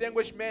 distinction,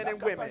 Distinguished men la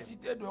and women.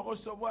 capacité de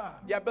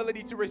recevoir, The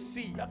ability to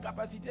receive. la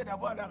capacité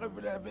d'avoir la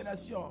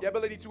révélation, The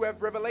ability to have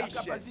la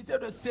revelation. capacité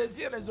de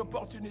saisir les The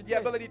opportunités.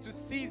 ability to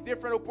seize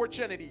different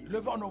opportunities.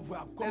 Levons nos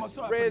voix, Let's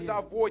commençons à raise prier.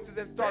 our voices and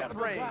Père start de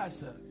praying.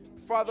 grâce,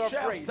 Father of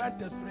cher grace,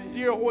 Saint-Esprit,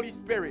 dear Holy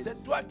Spirit,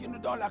 c'est toi qui nous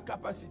donnes la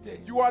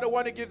capacité, you are the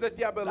one who gives us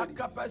the la ability.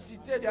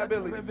 capacité The d'être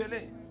ability.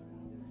 révélé,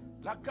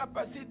 la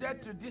capacité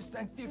d'être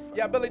distinctif, The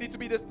ability to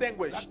be la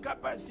distinguished.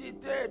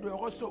 capacité de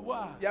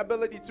recevoir, The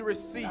ability to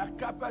receive. la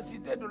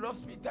capacité de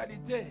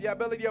l'hospitalité, The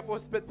ability of la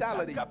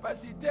hospitality.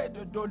 capacité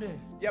de donner.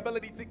 The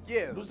ability to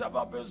give. Nous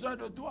avons besoin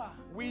de toi.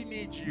 We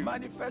need you.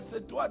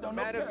 Manifeste-toi dans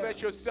nos cœurs.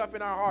 Manifest yourself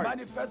in our hearts.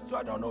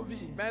 Manifeste-toi dans nos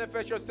vies.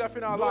 Manifest yourself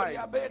in our lives.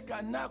 Noriabe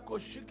kanako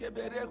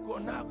shikebere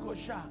konako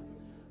sha.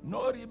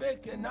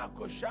 Noribe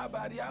kenako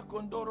shabaria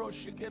kondoro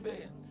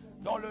shikebe.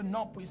 Dans le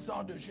nom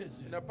puissant de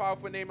Jésus. In the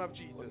powerful name of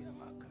Jesus.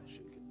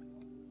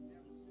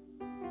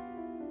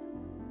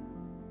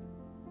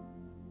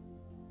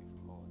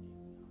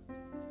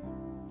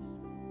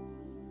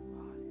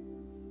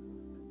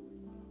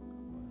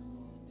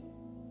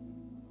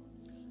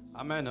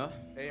 Amen. Hein?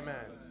 Amen.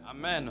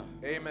 Amen.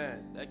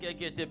 Amen. Il y a quelqu'un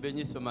qui a été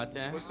béni ce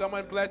matin. Was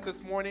someone blessed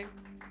this morning?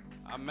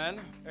 Amen.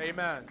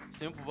 Amen.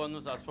 Si nous pouvons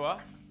nous asseoir.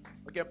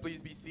 Again,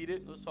 please be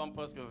seated. Nous sommes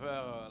presque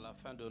vers la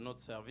fin de notre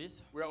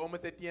service. We're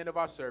almost at the end of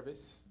our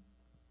service.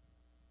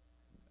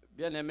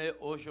 Bien-aimés,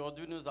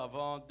 aujourd'hui nous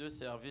avons 2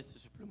 services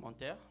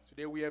supplémentaires.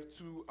 Today we have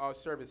 2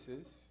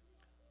 services.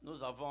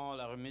 Nous avons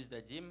la remise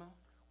des dîmes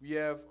We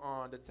have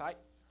the tithe.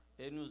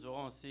 et nous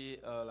aurons aussi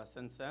la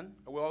Sainte Seine.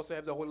 And we also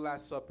have the Holy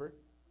Last Supper.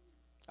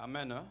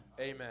 Amen. Hein?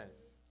 Amen.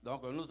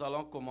 Donc nous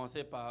allons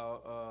commencer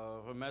par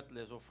remettre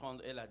les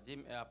offrandes et la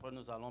dîme et après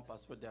nous allons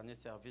passer au dernier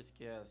service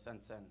qui est la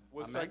Sainte Seine.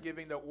 We'll Amen. start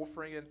giving the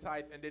offering and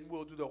tithe, and then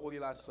we'll do the Holy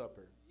Last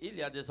Supper. Il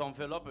y a des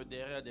enveloppes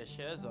derrière des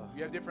chaises.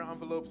 We have different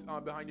envelopes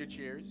behind your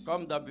chairs.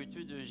 Comme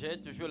d'habitude,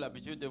 j'ai toujours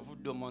l'habitude de vous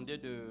demander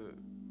de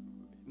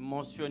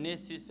mentionner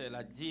si c'est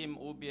la dîme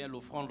ou bien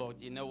l'offrande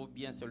ordinaire ou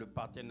bien c'est le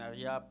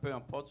partenariat, peu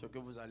importe ce que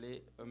vous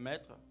allez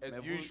mettre. As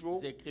Mais usual.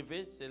 vous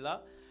écrivez, c'est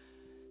là.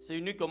 C'est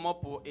uniquement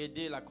pour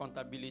aider la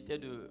comptabilité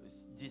de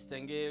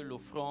distinguer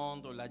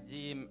l'offrande, la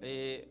dîme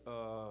et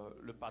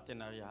le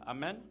partenariat.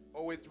 Amen.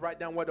 Always write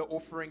down what the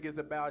offering is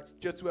about,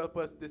 just to help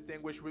us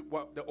distinguish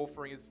what the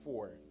offering is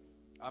for.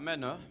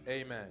 Amen. Hein?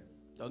 Amen.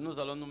 Donc, nous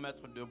allons nous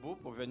mettre debout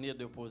pour venir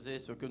déposer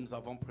ce que nous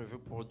avons prévu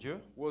pour Dieu.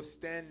 We'll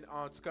stand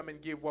to come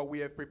and give what we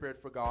have prepared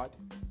for God.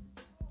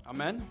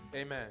 Amen.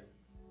 Amen.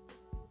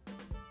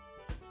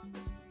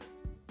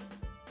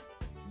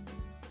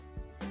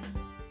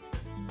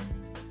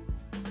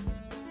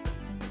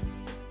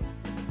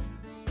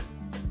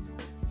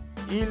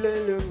 Il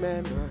est le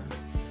même,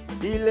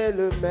 il est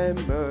le même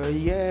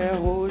hier,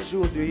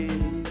 aujourd'hui.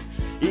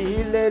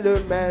 Il est le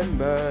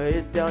même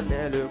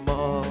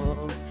éternellement.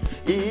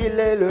 Il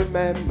est le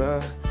même,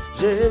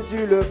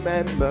 Jésus le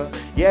même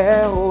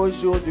hier,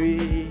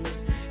 aujourd'hui.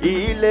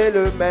 Il est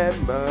le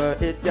même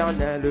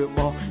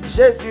éternellement.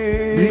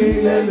 Jésus,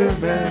 il est le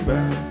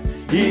même.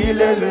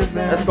 Il est le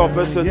même. Est-ce qu'on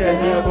peut se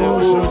tenir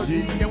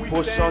debout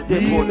pour chanter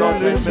pour notre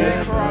Dieu?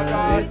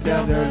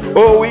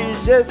 Oh oui,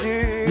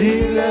 Jésus,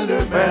 il est le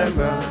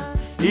même.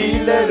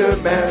 Il est le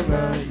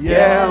même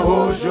hier,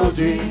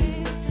 aujourd'hui.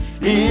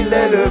 Il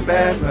est le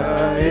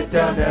même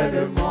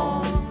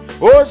éternellement.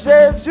 Oh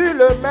Jésus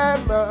le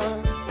même.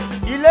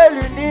 Il est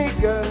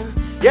l'unique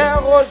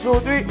hier,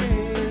 aujourd'hui.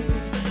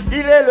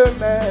 Il est le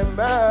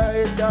même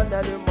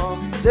éternellement.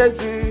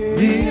 Jésus,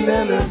 il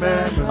est le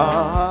même.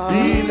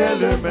 Il est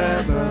le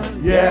même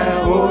hier,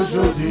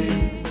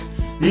 aujourd'hui.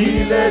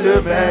 Il est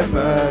le même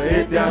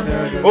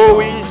éternellement. Oh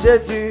oui,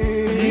 Jésus,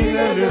 il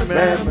est le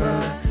même.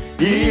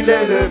 Il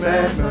est le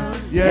même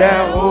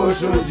hier,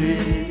 aujourd'hui.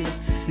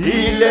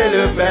 Il est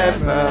le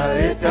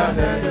même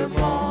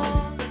éternellement.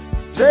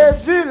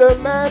 Jésus le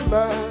même.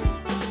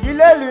 Il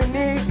est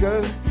l'unique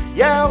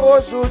hier,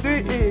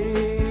 aujourd'hui.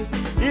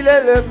 Il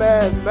est le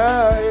même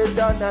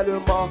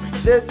éternellement.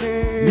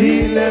 Jésus,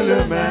 il est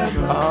le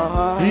même.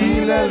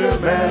 Il est le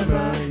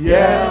même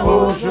hier,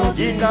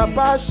 aujourd'hui. Il n'a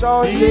pas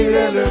changé. Il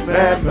est le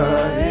même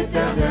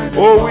éternellement.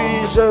 Oh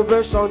oui, je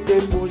veux chanter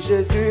pour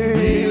Jésus.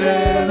 Il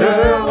est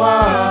le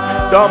roi.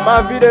 Dans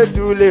ma vie de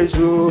tous les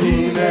jours,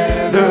 il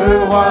est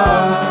le roi.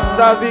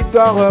 Sa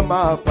victoire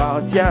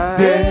m'appartient.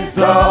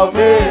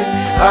 Désormais,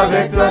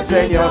 avec le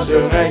Seigneur, je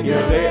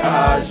régnerai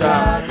à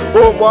jamais.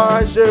 Oh moi,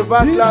 je vais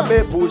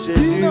acclamer pour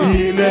Jésus.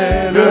 Il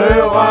est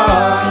le roi.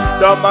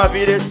 Dans ma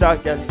vie de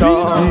chaque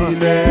instant,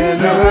 il est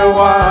le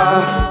roi.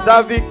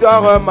 Sa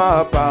victoire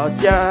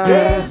m'appartient.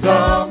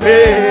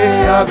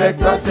 Désormais, avec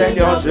le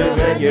Seigneur, je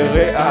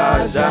régnerai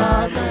à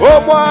jamais.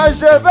 Oh moi,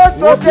 je vais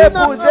sauter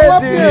pour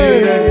Jésus.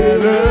 Il est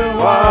le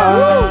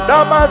roi.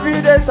 Dans ma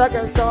vie de chaque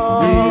instant,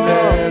 il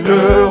est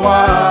le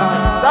roi.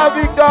 Sa La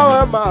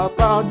victoire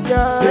m'appartient.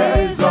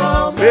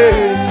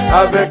 Désormais,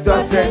 avec toi,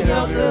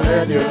 Seigneur, je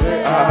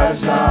régnerai à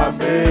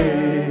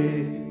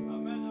jamais.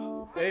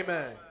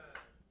 Amen.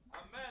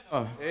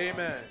 Oh.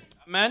 Amen.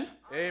 Amen.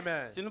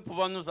 Amen. Si nous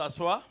pouvons nous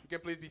asseoir, You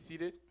can please be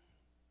seated.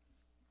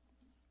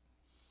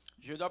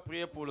 je dois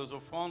prier pour les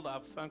offrandes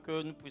afin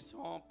que nous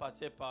puissions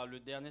passer par le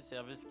dernier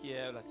service qui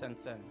est la Sainte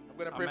Seine. I'm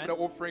going to pray Amen. for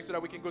the offering so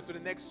that we can go to the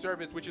next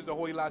service, which is the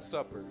Holy Last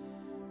Supper.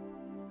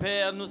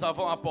 Père, nous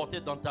avons apporté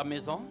dans ta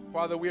maison.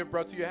 Father, we have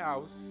brought to your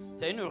house.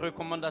 C'est une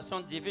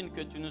recommandation divine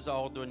que tu nous as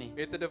ordonnée.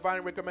 It's a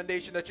divine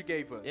recommendation that you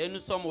gave us. Et nous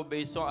sommes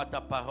obéissants à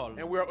ta parole.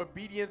 And we are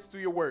obedient to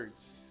your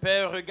words.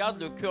 Père, regarde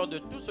le cœur de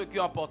tous ceux qui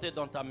ont apporté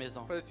dans ta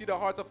maison. Father, see the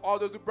hearts of all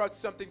those who brought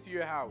something to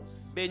your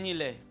house.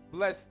 Bénis-les.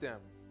 Bless them.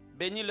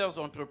 Bénis leurs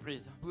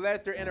entreprises.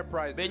 Bless their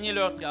enterprises. Bénis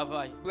leur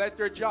travail. Bless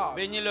their jobs.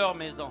 Bénis leur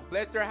maison.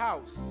 Bless their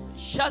house.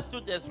 Chasse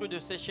tout esprit de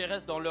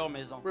sécheresse dans leur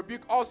maison.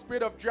 Rebuke all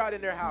spirit of drought in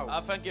their house.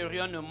 Afin que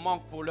rien ne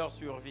manque pour leur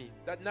survie.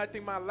 That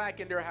nothing might lack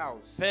in their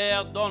house.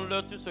 Père,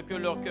 donne-leur tout ce que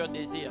leur cœur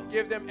désire.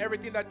 Give them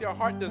everything that their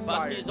heart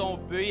Parce desires. qu'ils ont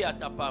obéi à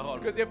ta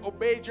parole. Because they've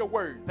obeyed your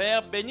word.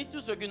 Père, bénis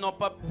tous ceux qui n'ont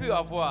pas pu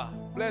avoir.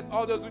 Bless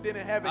all those who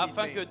didn't have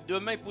Afin que anything.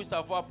 demain ils puissent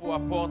avoir pour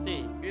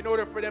apporter. In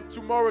order for them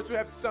tomorrow to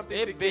have something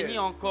Et to bénis give.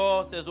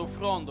 encore ces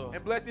offrandes.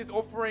 And bless these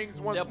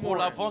offerings once C'est pour more.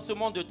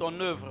 l'avancement de ton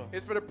œuvre.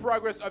 It's for the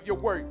progress of your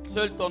work.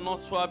 Seul ton nom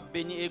soit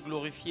béni et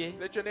glorifié.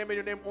 Let your name and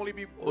your name only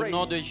be Au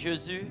nom de praised.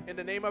 Jésus. In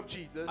the name of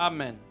Jesus.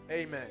 Amen.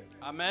 Amen.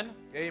 Amen.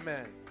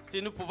 Amen.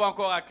 Si nous pouvons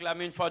encore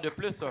acclamer une fois de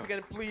plus. If you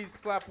can please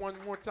clap one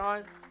more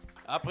time.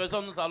 À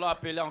présent, nous allons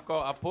appeler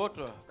encore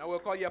apôtre Now we'll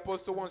call you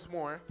apostle once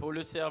more pour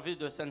le service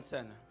de Sainte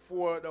Seine.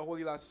 for the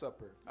Holy Last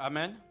Supper.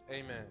 Amen.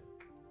 Amen.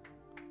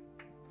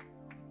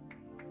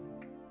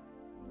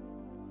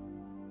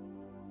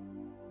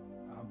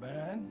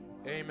 Amen.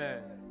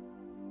 Amen.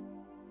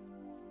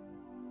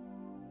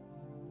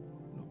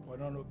 Nous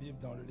prenons nos Bibles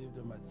dans le livre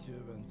de Matthieu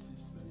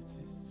 26,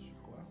 je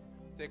crois.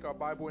 Let's take our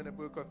Bible in the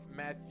book of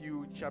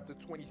Matthew chapter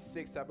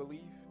 26, I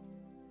believe.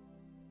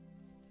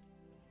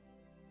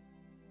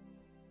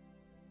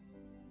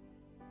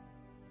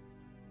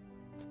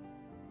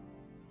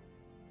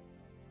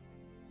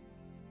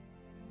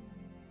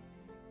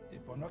 Et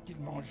pendant qu'ils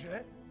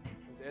mangeaient,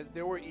 As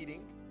they were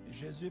eating,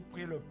 Jésus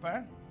prit le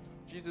pain,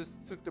 Jesus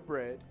took the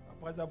bread.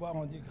 après avoir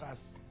rendu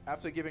grâce.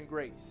 After giving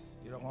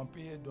grace, Il le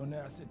rompit et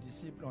donna à ses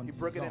disciples en he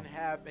broke it disant, in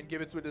half and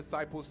gave it to the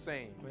disciples,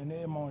 saying,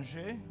 prenez et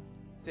mangez,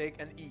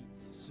 Take and eat.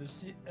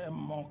 ceci est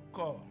mon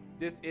corps.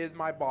 This is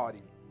my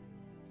body.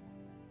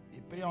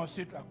 Il prit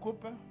ensuite la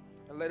coupe,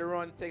 And later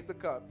on, takes a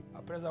cup.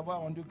 après avoir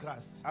rendu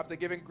grâce. After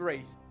giving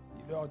grace,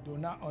 Il leur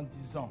donna en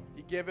disant,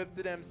 he gave it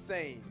to them,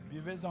 saying,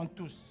 buvez-en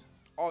tous,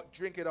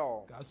 Drink it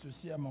all, car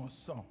ceci est mon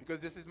sang,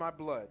 because this is my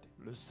blood,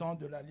 le sang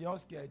de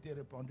l'alliance qui a été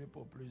répandu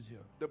pour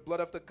plusieurs. the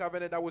blood of the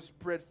covenant that was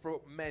spread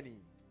for many.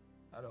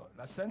 Alors,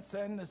 la Sainte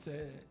Seine,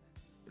 c'est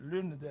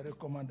l'une des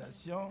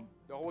recommandations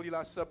The Holy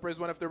Last Supper is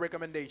one of the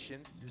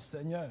recommendations du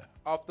Seigneur.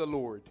 of the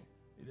Lord.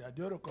 Il y a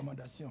deux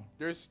recommandations.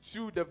 There's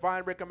two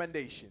divine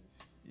recommendations.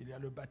 Il y a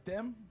le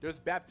baptême There's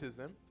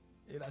baptism.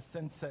 et la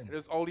Sainte Seine.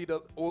 There's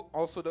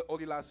also the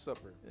Holy Last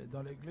Supper. Et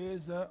dans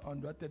l'Église, on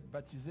doit être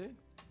baptisé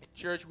In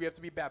church, we have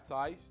to be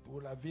baptized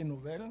pour la vie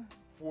nouvelle.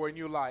 for a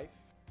new life.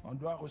 On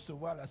doit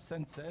recevoir la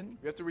Sainte Seine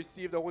We have to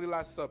receive the Holy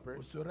Last Supper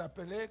pour se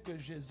rappeler que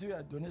Jésus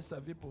a donné sa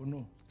vie pour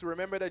nous. to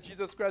remember that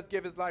Jesus Christ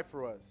gave his life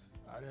for us.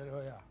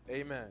 Alléluia.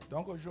 Amen.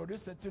 Donc aujourd'hui,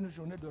 c'est une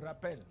journée de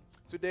rappel.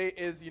 Today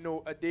is,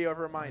 a day of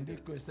On reminder.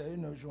 dit que c'est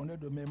une journée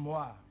de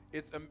mémoire.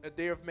 It's a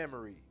day of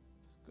memory.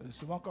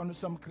 Souvent, quand nous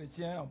sommes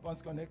chrétiens, on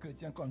pense qu'on est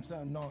chrétien comme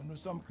ça. Non, nous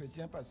sommes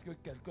chrétiens parce que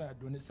quelqu'un a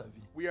donné sa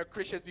vie. We are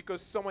Christians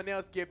because someone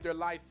else gave their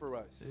life for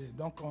us. Et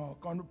donc,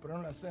 quand nous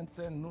prenons la Sainte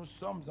Seine, nous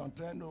sommes en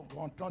train de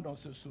rentrer dans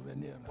ce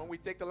souvenir-là. When we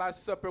take the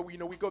Last Supper, we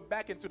go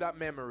back into that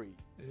memory.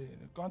 Et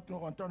quand nous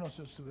rentrons dans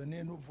ce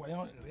souvenir, nous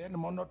voyons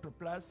réellement notre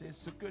place et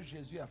ce que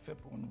Jésus a fait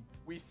pour nous.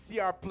 We see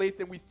our place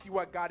and we see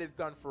what God has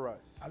done for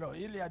us. Alors,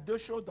 il y a deux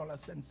choses dans la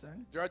Sainte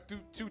Seine. There are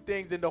two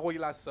things in the Holy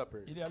Last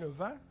Supper. Il y a le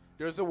vin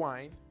There's the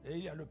wine et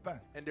il y a le pain.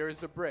 and there is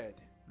the bread.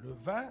 Le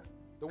vin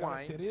The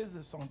wine,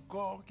 caractérise son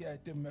corps qui a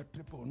été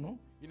meurtri pour nous.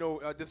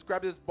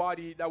 describe this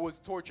body that was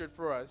tortured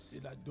for us.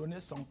 Il a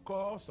donné son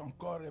corps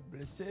est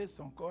blessé,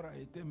 son corps a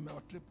été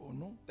meurtri pour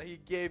nous. That he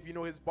gave,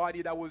 his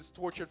body that was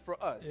tortured for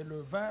us. Et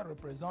le vin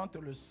représente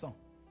le sang.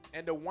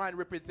 And the wine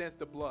represents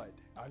the blood.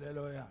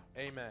 Alléluia.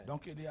 Amen.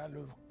 Donc il y a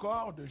le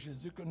corps de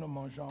Jésus que nous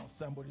mangeons,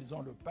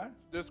 symbolisant le pain,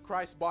 There's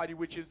Christ's body,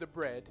 which is the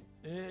bread,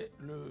 et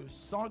le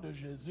sang de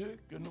Jésus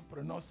que nous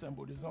prenons,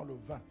 symbolisant le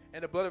vin.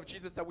 and the blood of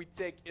Jesus that we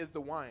take is the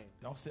wine.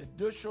 Donc ces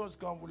deux choses,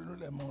 quand nous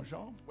les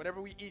mangeons,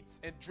 Whenever we eat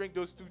and drink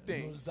those two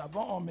things, nous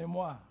avons en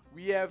mémoire.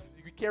 we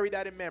carry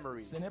that in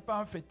memory. Ce n'est pas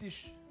un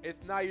fétiche.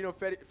 It's not,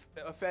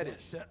 a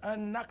fetish. C'est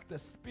un acte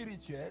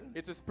spirituel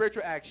It's a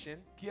spiritual action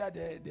qui a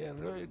des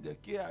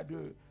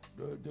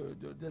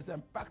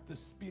impacts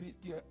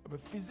spirituels,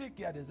 physiques,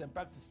 qui a des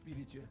impacts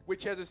spirituels.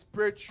 which has a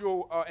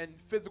spiritual and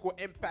physical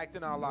impact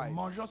in our Nous lives.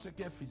 mangeons ce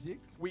qui est physique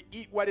We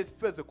eat what is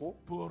physical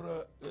pour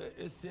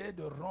essayer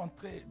de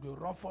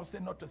renforcer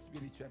notre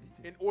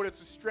spiritualité. in order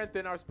to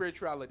strengthen our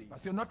spirituality.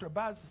 Parce que notre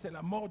base, c'est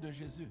la mort de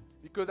Jésus.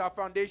 Because our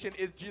foundation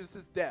is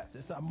Jesus' death.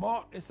 C'est sa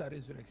mort et sa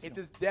résurrection. It's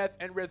his death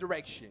and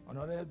resurrection. On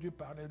aurait dû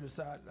parler de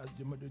ça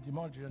le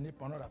dimanche dernier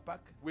pendant la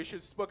Pâque, We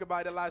should spoke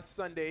about it last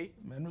Sunday,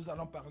 mais nous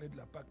allons parler de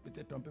la Pâque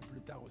peut-être un peu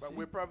plus tard aussi. but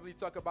we'll probably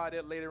talk about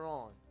it later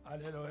on.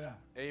 Alléluia.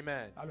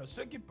 Amen. Alors,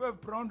 ceux qui peuvent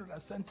prendre la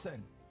Sainte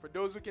Seine, For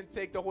those who can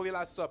take the Holy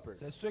Last Supper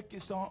c'est ceux qui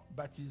sont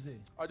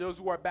baptisés. are those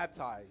who are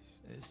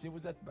baptized. Et si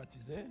vous êtes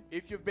baptisé,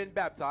 If you've been vous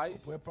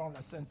baptized, pouvez prendre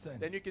la Sainte Seine.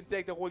 then you can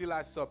take the Holy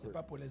Last Ce n'est Supper.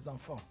 pas pour les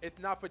enfants, It's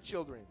not for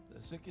children.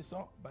 c'est ceux qui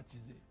sont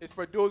baptisés. It's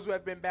for those who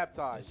have been Et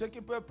baptized. ceux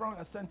qui peuvent prendre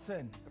la Sainte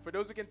Seine, And for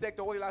those who can take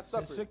the Holy Last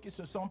c'est ceux Supper qui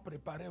se sont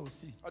préparés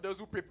aussi. are those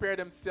who prepare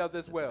themselves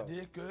as well.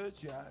 C'est-à-dire que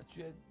tu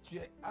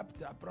es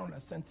apte à prendre la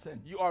Sainte Seine.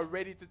 You are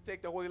ready to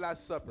take the Holy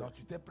Last Supper. Donc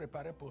tu t'es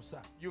préparé pour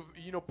ça. You've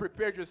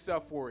prepared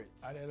yourself for it.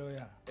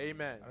 Alléluia.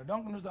 Amen. Alors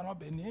donc nous allons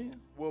bénir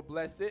We'll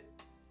bless it,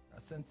 la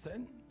Sainte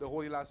Seine the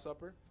Holy Last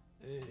Supper.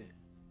 et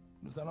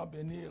nous allons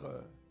bénir,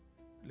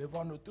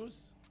 levons-nous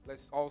tous.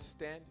 Let's all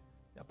stand.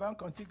 Il n'y a pas un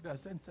cantique de la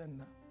Sainte Seine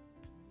là.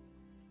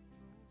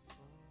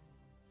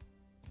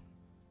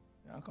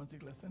 Il y a un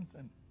cantique de la Sainte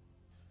Seine.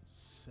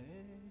 C'est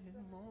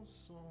mon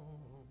sang,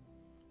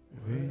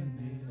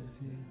 venez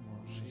et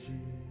mangez.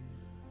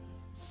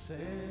 C'est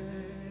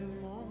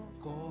mon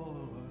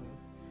corps,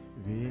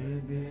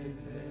 venez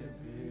et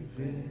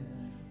buvez.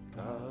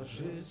 Car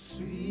je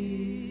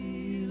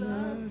suis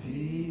la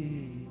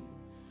vie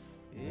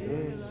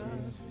et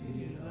je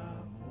suis la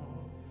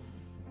mort.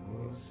 Ô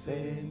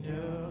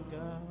Seigneur,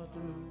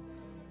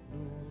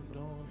 garde-nous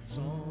dans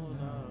ton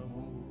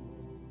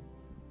amour.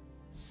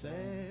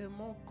 C'est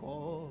mon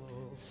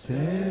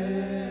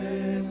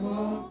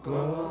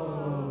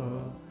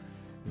corps,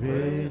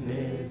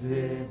 venez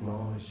et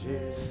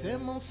mangez. C'est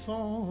mon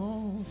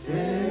sang,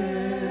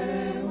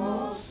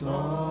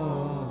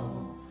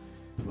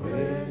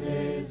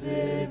 prenez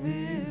et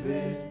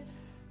buvez,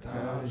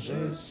 car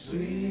je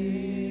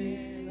suis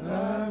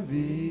la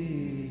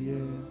vie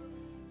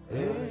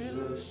et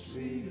je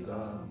suis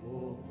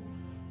l'amour.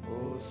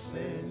 Ô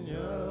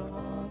Seigneur,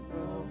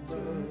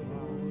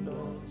 emporte-nous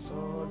dans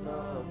ton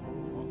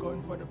amour. Encore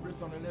une fois de plus,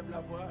 on élève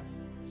la voix.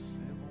 C'est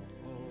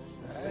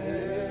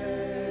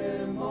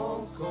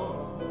mon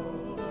corps,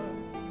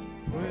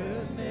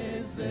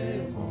 prenez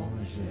et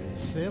mangez.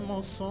 C'est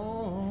mon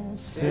sang,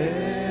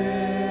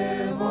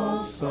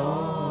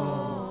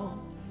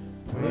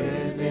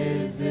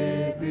 prenez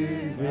et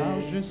buvez.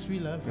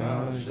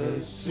 Car je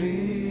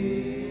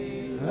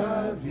suis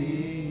la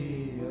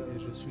vie,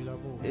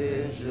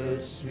 et je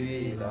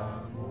suis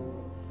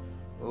l'amour,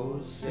 Ô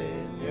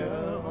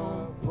Seigneur,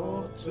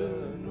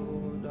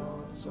 emporte-nous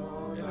dans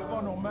ton Élevons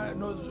amour. nos mains,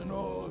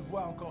 nos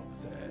voix encore.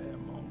 C'est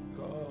mon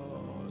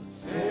corps.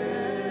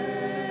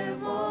 C'est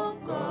mon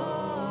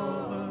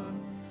corps,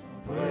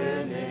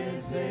 prenez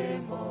et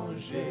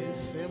mangez.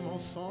 C'est mon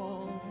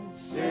sang,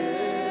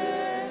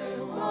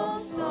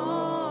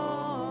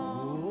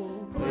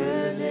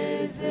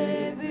 prenez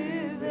et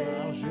buvez.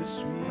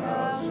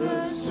 Car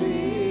je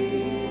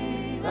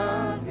suis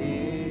la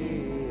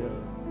vie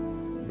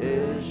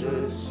et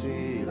je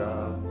suis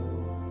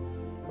l'amour.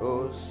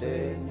 Ô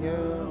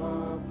Seigneur,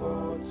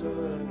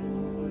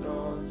 emporte-nous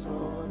dans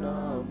ton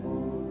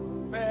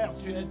amour. Père,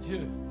 tu es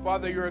Dieu.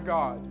 Father, you're a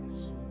God.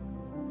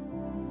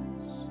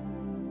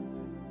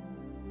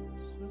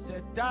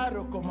 C'est ta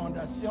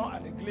recommandation à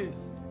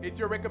l'Église. It's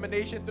your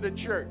recommendation to the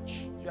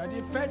church. Tu as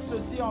dit, fais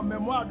ceci en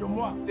mémoire de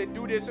moi. Say,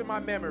 do this in my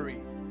memory.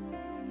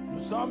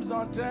 Nous sommes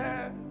en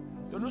train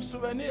de nous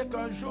souvenir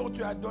qu'un jour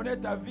tu as donné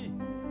ta vie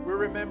We're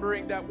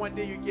remembering that one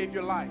day you gave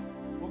your life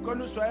pour que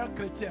nous soyons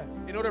chrétiens.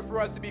 in order for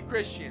us to be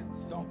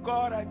Christians. Ton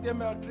corps a été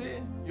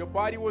meurtri, Your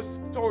body was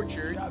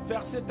tortured. tu as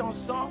versé ton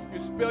sang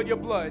You spilled your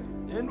blood.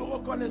 et nous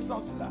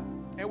reconnaissons cela.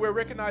 And we're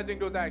recognizing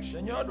those actions.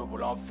 Seigneur, nous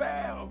voulons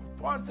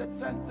prendre cette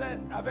sainte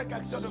scène avec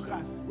action de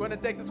grâce. We're going to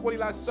take this Holy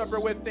Last Supper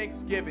with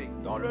thanksgiving.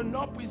 Dans le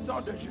nom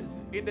puissant de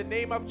Jésus. In the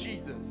name of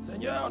Jesus.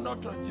 Seigneur,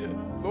 notre Dieu,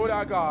 Lord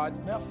our God,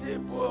 merci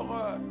pour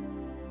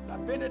la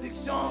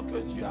bénédiction que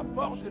tu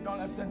apportes dans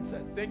la Sainte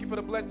Seine. thank you for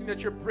the blessing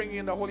that you're bringing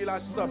in the Holy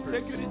Last La Supper.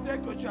 sécurité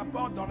que tu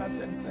apportes dans la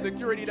Sainte Seine.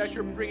 Security that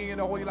you're bringing in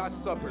the Holy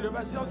Last Supper.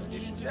 L'élévation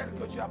spirituelle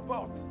que tu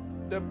apportes.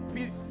 The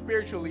peace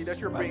spiritually that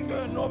you're Parce bringing.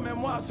 que nos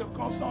mémoires se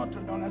concentrent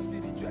dans la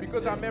spiritualité.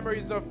 Because our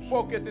memories are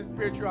focused in Dans le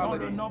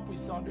spirituality. nom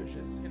puissant de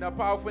Jésus. In the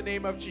powerful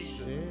name of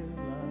Jesus.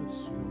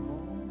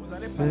 Vous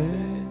allez passer,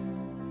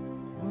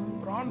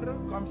 prendre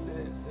comme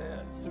c'est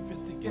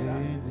sophistiqué là.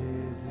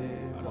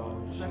 Alors,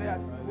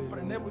 vous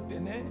prenez, vous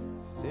tenez.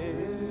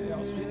 Et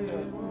ensuite,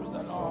 nous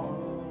allons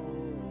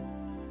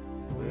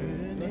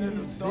donner le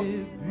temps. Prenez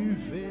et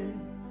buvez,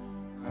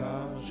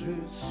 car je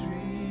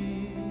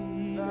suis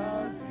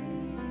la vie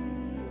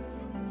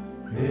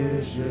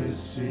et je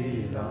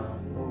suis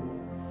l'amour.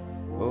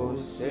 Ô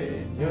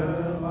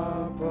Seigneur,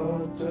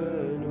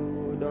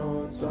 apporte-nous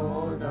dans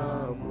ton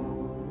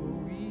amour.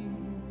 Oui,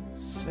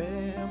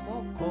 c'est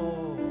mon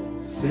corps.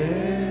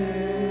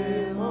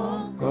 C'est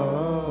mon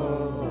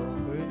corps.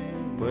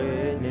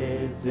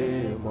 Prenez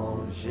et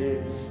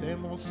mangez. C'est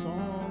mon sang.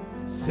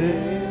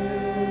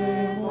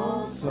 C'est mon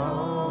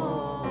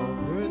sang.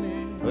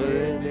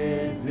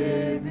 Prenez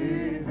et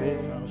buvez.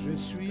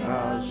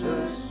 Car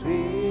je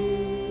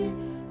suis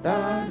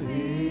la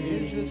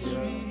vie.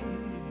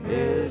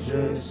 Et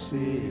je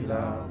suis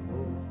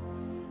l'amour.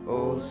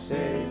 Ô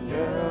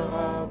Seigneur,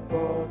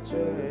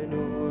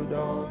 apporte-nous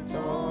dans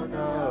ton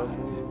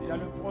amour. Il y a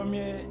le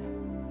premier,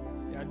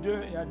 il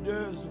y a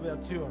deux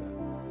ouvertures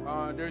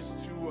là. There's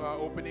two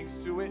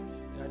openings to it.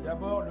 Il y a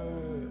d'abord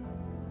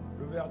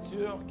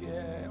l'ouverture qui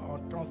est en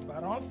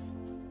transparence.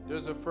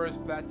 There's a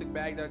first plastic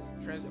bag that's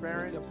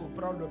transparent. C'est pour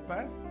prendre le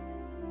pain.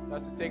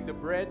 That's to take the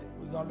bread.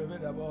 Vous enlevez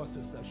d'abord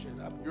ce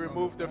sachet-là. You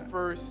remove the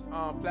first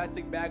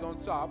plastic bag on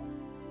top.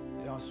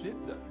 Et ensuite,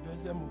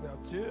 deuxième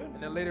ouverture, And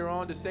then later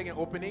on, the second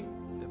opening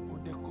c'est pour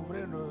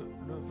découvrir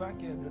le vin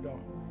qui est dedans.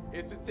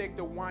 is to take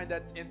the wine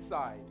that's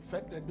inside.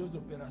 Faites les deux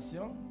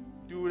opérations.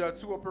 Do the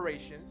two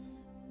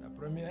operations. La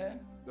première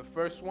The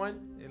first one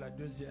et la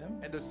deuxième.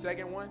 and the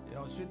second one. Et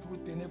ensuite, vous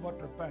tenez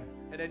votre pain.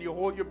 And then you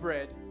hold your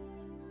bread.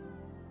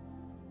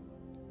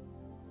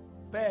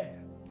 Père,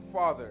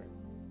 Father,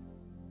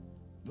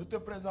 nous te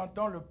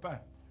présentons le pain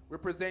we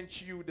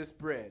present you this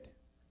bread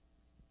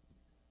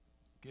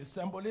qui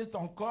symbolise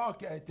ton corps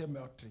qui a été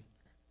meurtri.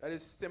 that is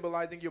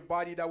symbolizing your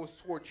body that was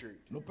tortured.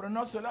 Nous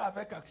prenons cela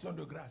avec action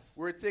de grâce,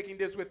 We're taking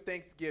this with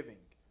thanksgiving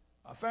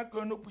afin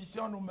que nous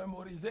puissions nous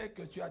mémoriser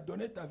que tu as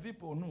donné ta vie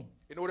pour nous.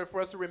 in order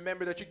for us to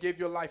remember that you gave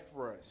your life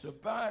for Ce us.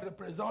 pain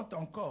représente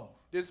ton corps.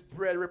 This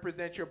bread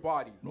represents your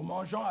body. Nous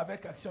mangeons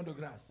avec action de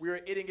grâce. We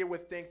are eating it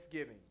with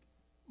thanksgiving.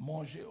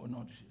 Mangez au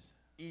nom de Jésus.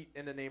 Eat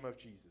in the name of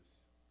Jesus.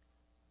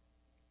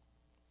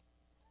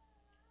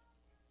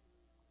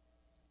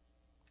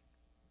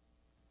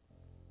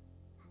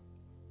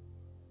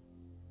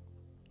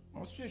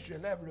 Ensuite, je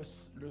lève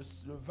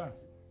le vin.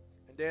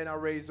 And then I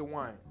raise the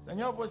wine.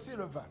 Seigneur, voici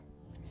le vin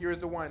Here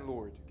is the wine,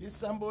 Lord, qui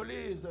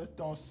symbolise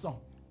ton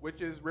sang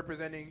which is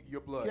representing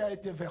your blood, qui a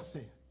été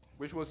versé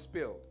which was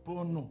spilled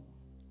pour nous.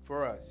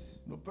 for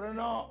us. Nous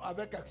prenons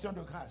avec action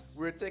de grâce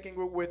We're taking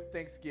it with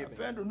thanksgiving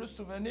afin de nous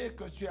souvenir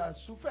que tu as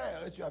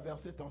souffert et tu as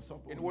versé ton sang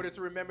pour in nous. order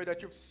to remember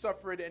that you've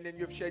suffered and then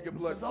you've shed your Nous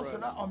blood faisons for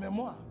cela en us.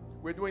 mémoire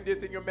We're doing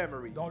this in your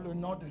memory, dans le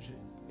nom de Jésus.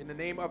 in the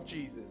name of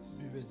Jesus.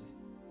 Buvez-y.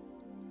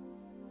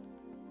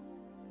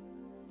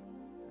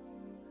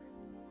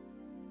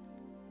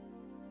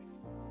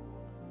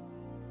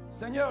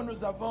 Seigneur,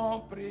 nous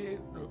avons pris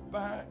le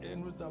pain et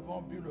nous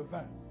avons bu le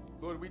vin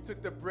Lord, we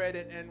took the bread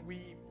and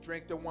we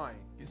drank the wine,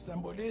 qui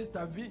symbolise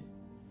ta vie.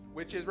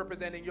 which is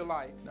representing your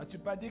life. N'as-tu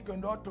pas dit que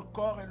notre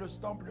corps est le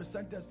temple du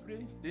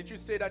Saint-Esprit? Didn't you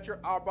say that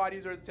our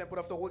bodies are the temple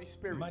of the Holy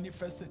Spirit?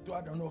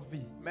 Manifeste-toi dans nos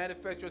vies,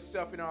 Manifest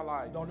yourself in our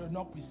lives. dans le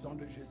nom puissant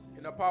de Jésus.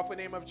 In the powerful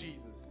name of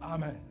Jesus.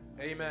 Amen.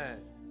 Amen.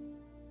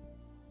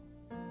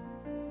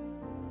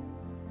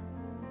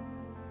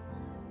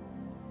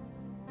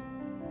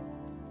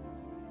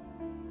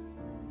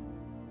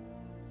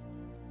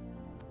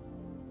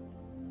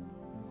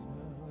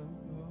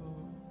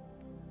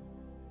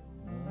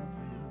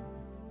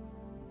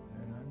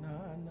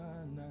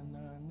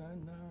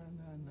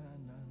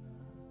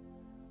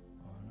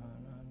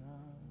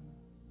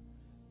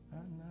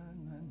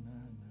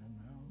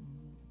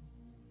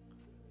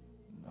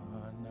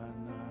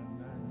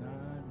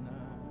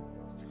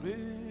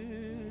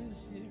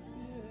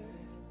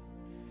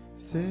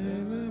 C'est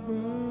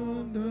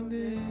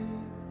l'abandonné,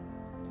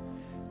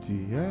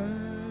 tu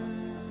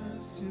as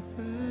su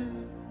faire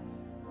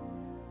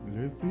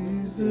le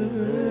plus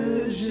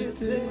heureux,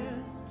 j'étais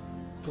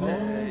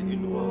comme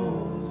une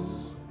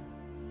rose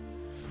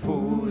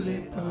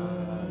foulée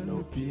par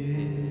nos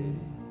pieds.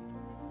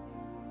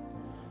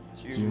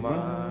 Tu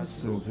m'as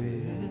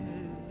sauvé,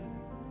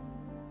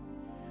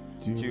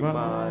 tu m'as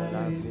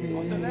lavé.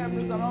 On se lève,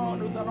 nous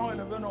allons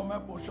élever nos mains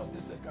pour chanter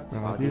ces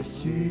cantiques.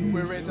 Par-dessus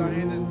We raise our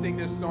hands and sing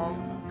this song.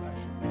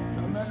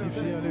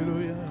 crucifié,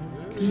 alléluia.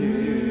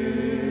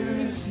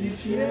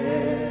 Crucifié,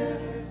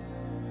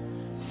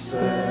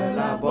 seul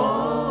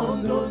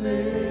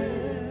abandonné,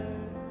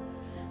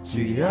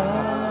 tu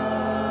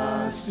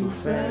as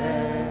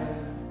souffert,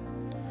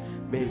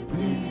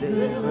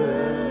 méprisé,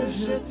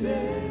 rejeté,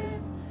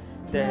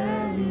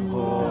 tel une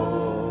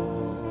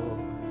rose,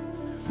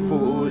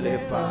 foulée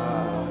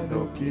par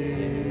nos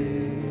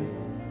pieds.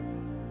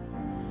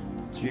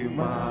 Tu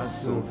m'as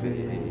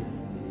sauvé,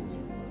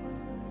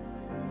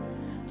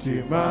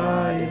 Tu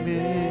m'as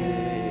aimé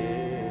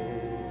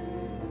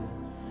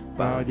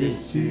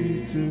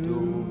par-dessus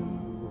tout.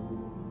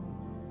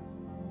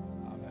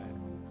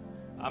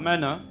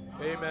 Amen. Hein?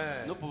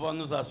 Amen. Nous pouvons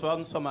nous asseoir,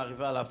 nous sommes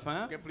arrivés à la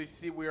fin. You can please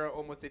see we are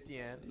almost at the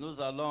end.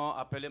 Nous allons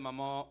appeler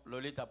maman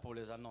Lolita pour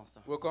les annonces.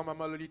 We'll call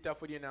Mama Lolita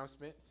for the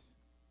announcements.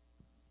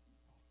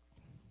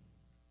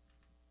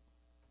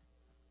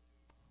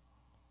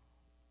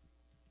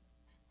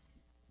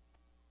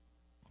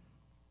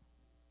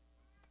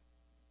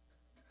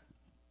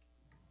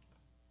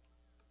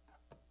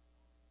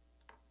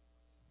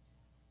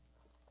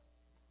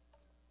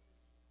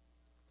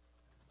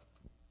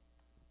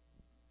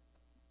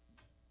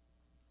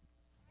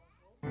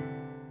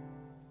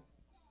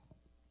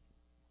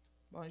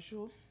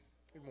 Bonjour.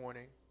 Good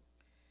morning.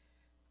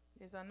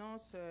 Les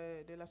annonces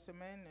de la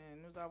semaine,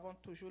 nous avons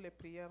toujours les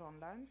prières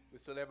online,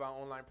 We still have our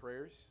online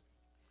prayers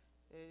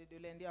de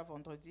lundi à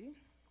vendredi.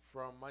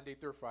 from Monday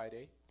through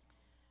Friday,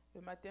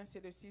 Le matin, c'est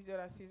de 6h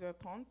à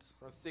 6h30,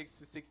 from 6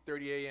 to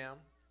 6:30 a.m.,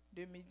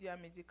 de midi à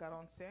midi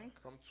 45,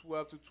 from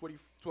 12 to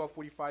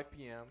 12:45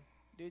 p.m.,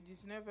 de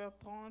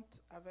 19h30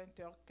 à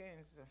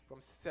 20h15, from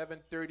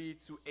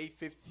 7:30 to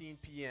 8:15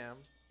 p.m.,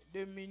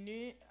 de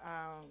minuit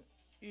à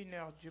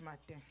 1h du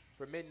matin.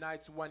 from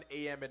midnight to 1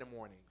 a.m. in the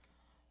morning.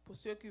 Pour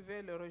ceux qui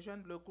veulent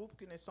rejoindre le groupe,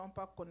 qui ne sont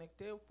pas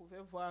connectés, vous pouvez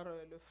voir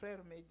le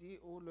frère Mehdi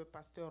ou le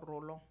pasteur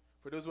Roland.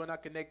 For those who are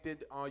not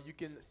connected, you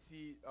can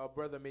see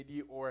Brother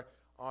Mehdi or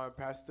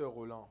Pastor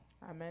Roland.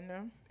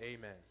 Amen.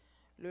 Amen.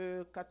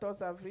 Le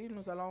 14 avril,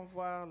 nous allons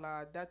voir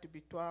la date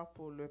butoir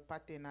pour le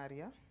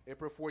partenariat.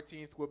 April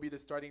 14th will be the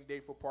starting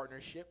date for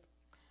partnership.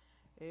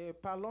 Et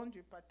parlons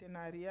du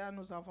partenariat,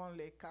 nous avons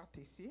les cartes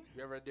ici.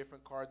 We have our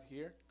different cards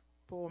here.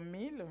 Pour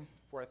 1000,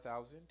 For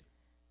 1,000,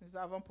 nous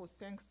avons pour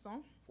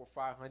 500, for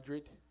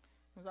 500,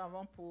 nous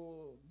avons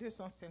pour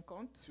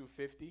 250,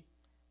 250,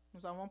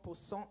 nous avons pour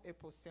 100 et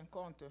pour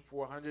 50.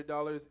 for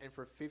 $100, and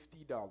for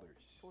 $50.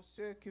 Pour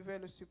ceux qui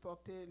veulent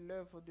supporter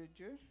l'œuvre de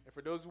Dieu, And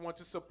for those who want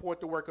to support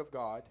the work of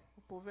God,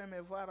 vous pouvez me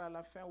voir à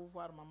la fin ou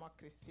voir Maman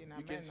Christine.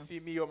 you can Amen. see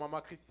me or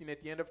Mama Christine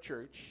at the end of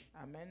church.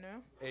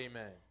 Amen.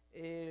 Amen.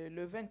 Et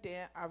le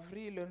 21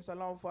 avril, nous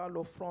allons voir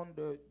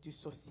l'offrande du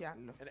social.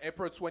 And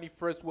April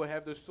 21st, we'll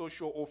have the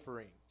social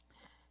offering.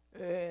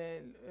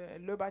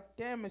 Le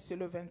baptême, c'est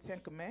le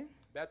 25 mai.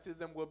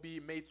 Baptism will be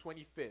May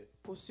 25th.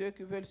 Pour ceux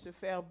qui veulent se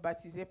faire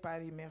baptiser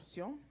par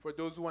immersion, For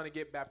those who want to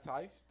get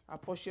baptized,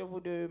 approchez-vous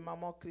de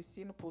Maman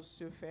Christine pour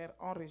se faire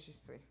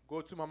enregistrer.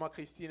 go to Mama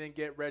Christine and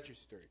get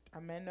registered.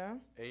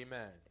 Amen.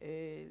 Amen.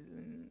 Et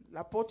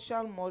l'apôtre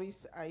Charles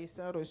Maurice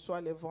Aïssa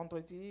reçoit les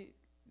vendredis,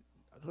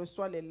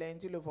 reçoit les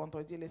lundis, le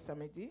vendredi, le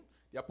samedi,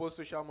 The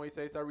Apostle Charles Moïse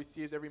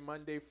receives every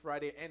Monday,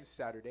 Friday, and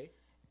Saturday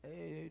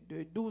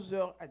de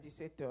 12h à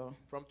 17h.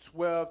 from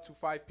 12 to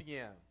 5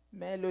 p.m.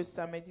 Mais le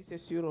samedi, c'est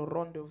sur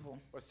rendez-vous.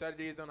 But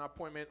Saturday is on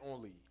appointment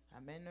only.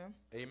 Amen.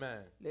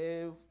 Amen.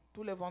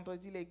 Tous les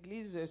vendredis,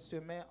 l'église se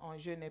met en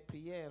jeûne et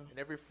prière. And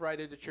every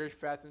Friday, the church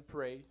fasts and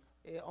prays.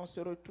 Et on se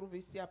retrouve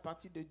ici à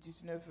partir de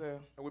 19h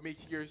And we meet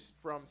here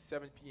from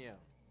 7 p.m.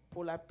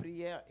 pour la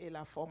prière et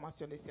la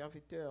formation des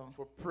serviteurs.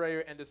 for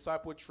prayer and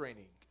disciple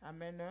training.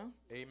 Amen.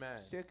 Amen.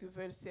 Ceux qui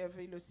veulent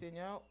servir le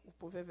Seigneur, vous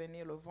pouvez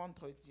venir le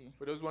vendredi.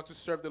 For those who want to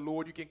serve the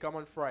Lord, you can come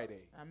on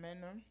Friday.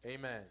 Amen.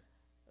 Amen.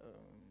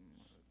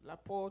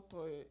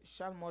 L'apôtre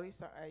Charles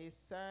Maurice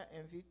Aïssa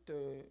invite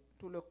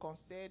tout le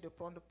conseil de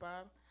prendre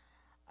part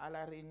à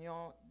la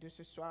réunion de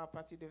ce soir à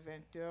partir de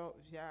 20h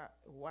via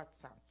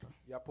WhatsApp.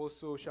 The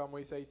Apostle Charles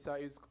Moïse Issa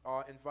is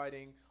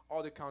inviting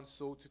all the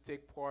council to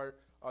take part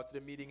to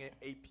the meeting at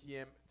 8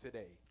 p.m.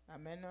 today.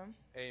 Amen.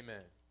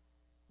 Amen.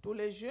 Tous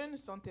les jeunes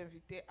sont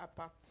invités à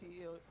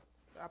participer.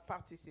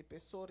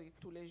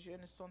 Tous les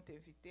jeunes sont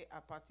invités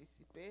à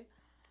participer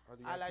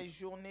à la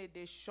journée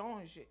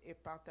d'échange et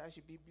partage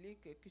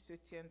biblique qui se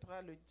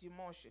tiendra le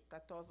dimanche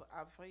 14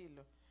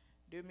 avril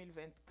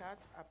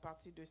 2024 à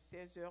partir de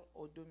 16h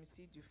au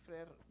domicile du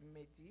frère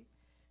Mehdi,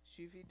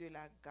 suivi de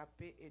la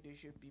gapée et de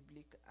jeux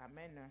bibliques.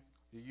 Amen.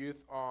 The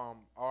youth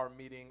are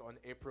meeting on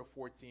April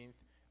 14th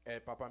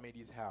at Papa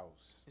Mehdi's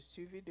house.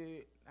 Suivi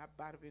de la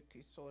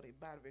barbecue.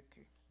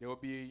 There will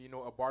be,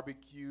 a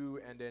barbecue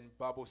and then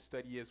Bible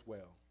study as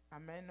well.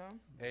 Amen.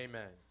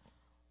 Amen.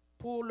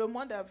 Pour le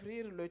mois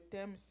d'avril, le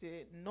thème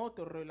c'est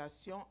notre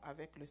relation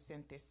avec le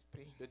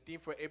Saint-Esprit. The theme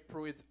for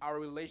April is our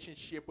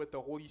relationship with the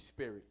Holy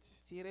Spirit.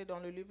 Tiré dans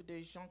le livre de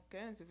Jean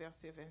 15,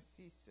 verset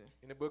 26.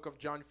 In the book of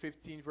John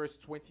 15, verse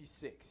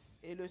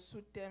 26. Et le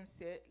sous-thème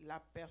c'est la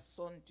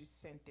personne du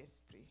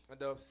Saint-Esprit. And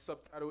the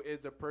subtitle is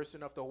the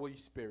person of the Holy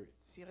Spirit.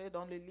 Tiré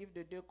dans le livre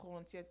de 2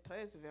 Corinthiens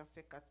 13,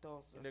 verset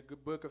 14. In the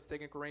good book of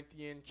 2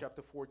 Corinthians,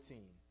 chapter 14.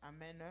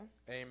 Amen.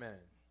 Amen.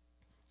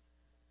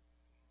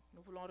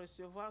 Nous voulons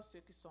recevoir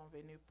ceux qui sont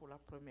venus pour la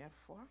première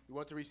fois. We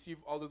want to receive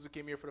all those who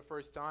came here for the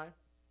first time.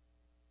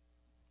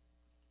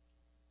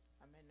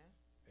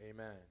 Amen.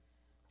 Amen.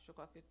 Je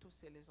crois que tous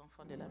c'est les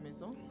enfants de la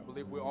maison. I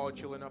believe we're all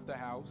children of the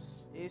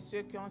house. Et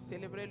ceux qui ont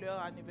célébré leur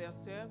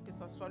anniversaire, que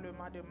ce soit le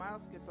mois de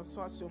mars, que ce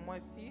soit ce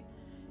mois-ci,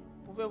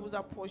 vous pouvez vous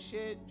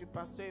approcher du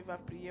pasteur, il va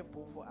prier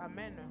pour vous.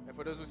 Amen. And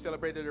for those who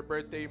celebrated their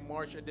birthday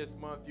March of this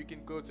month, you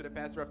can go to the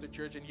pastor of the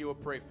church and he will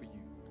pray for you.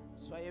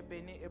 Soyez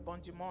bénis et bon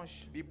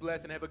dimanche. Be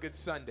blessed and have a good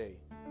Sunday.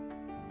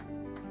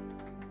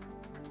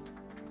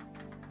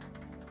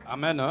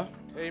 Amen.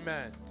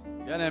 Amen.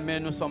 Bien-aimés,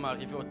 nous sommes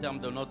arrivés au terme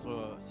de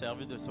notre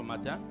service de ce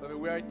matin.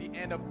 We are at the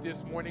end of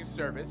this morning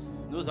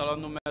service. Nous allons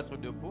nous mettre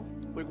debout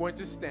We're going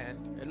to stand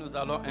et nous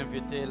allons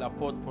inviter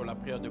l'apôtre pour la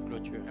prière de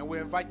clôture. and we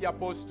invite the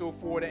apostle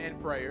for the end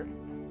prayer.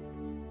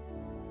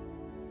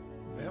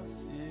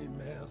 Merci,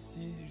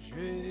 merci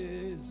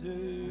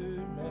Jésus,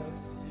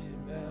 merci,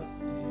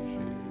 merci Jésus.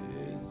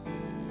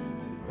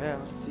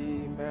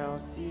 Merci,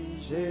 merci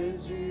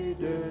Jésus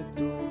de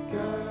tout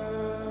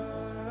cœur.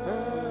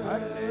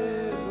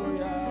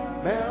 Alléluia.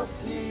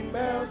 Merci,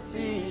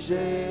 merci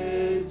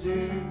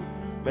Jésus.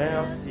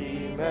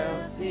 Merci,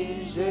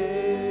 merci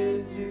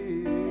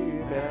Jésus.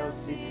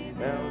 Merci,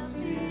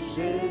 merci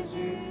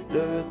Jésus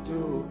de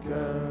tout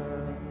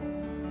cœur.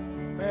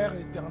 Père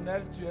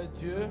éternel, tu es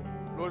Dieu,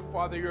 Lord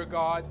Father, you're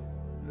God,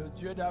 le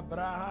Dieu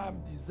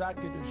d'Abraham, d'Isaac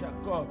et de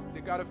Jacob.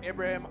 the God of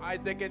Abraham,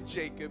 Isaac, and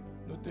Jacob.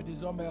 Nous te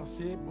disons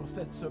merci pour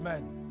cette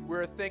semaine.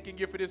 We're thanking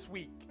you for this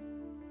week.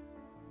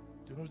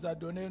 Tu nous as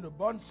donné une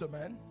bonne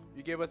semaine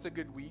You gave us a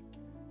good week,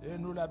 et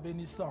nous la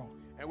bénissons.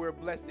 and we're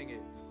blessing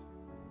it.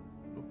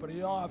 Nous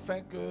prions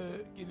afin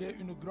qu'il y ait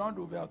une grande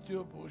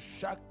ouverture pour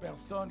chaque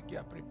personne qui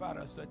a pris part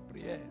à cette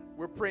prière.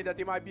 We're praying that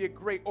there might be a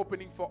great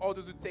opening for all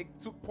those who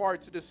took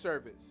part to the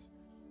service,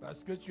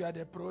 Parce que tu as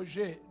des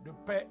projets de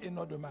paix et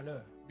non de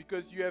malheur.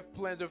 because you have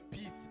plans of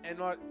peace and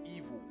not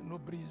evil. Nous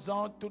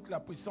brisons toute la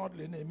puissance de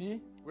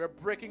l'ennemi, We're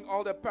breaking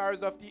all the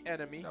powers of the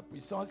enemy, la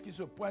puissance qui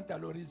se pointe à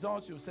l'horizon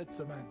sur cette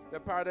semaine. the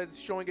power that is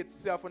showing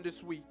itself on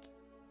this week.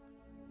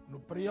 Nous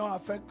prions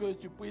afin que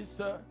tu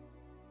puisses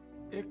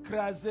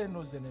écraser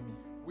nos ennemis.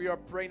 We are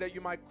praying that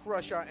you might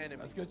crush our enemies,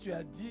 Parce que tu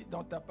as dit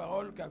dans ta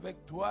parole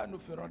qu'avec toi, nous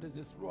ferons des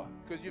exploits.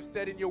 because you've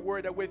said in your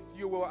word that with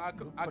you we'll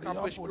Nous prions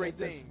accomplish pour great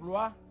les things.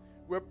 exploits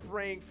We're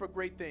praying for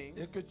great things,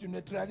 et que tu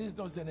neutralises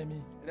nos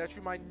ennemis. and that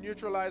you might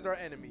neutralize our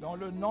enemies. Dans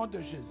le nom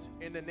de Jésus.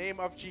 In the name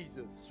of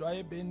Jesus,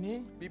 Soyez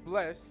bénis, be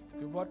blessed.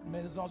 que votre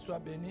maison soit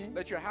bénie.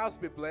 Let your house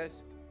be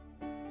blessed.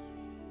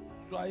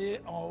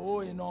 Soyez en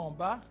haut et non en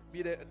bas.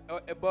 Be the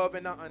above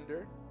and not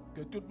under.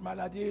 Que toute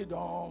maladie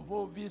dans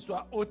vos vies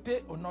soit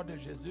ôtée au nom de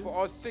Jésus. For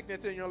all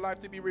sickness in your life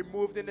to be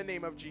removed in the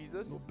name of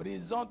Jesus. Nous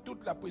brisons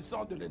toute la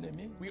puissance de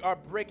l'ennemi. We are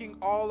breaking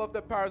all of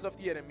the powers of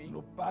the enemy.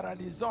 Nous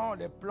paralysons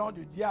les plans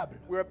du diable.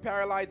 We are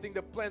paralyzing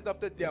the plans of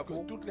the Et que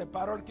devil. toutes les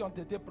paroles qui ont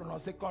été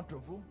prononcées contre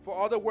vous For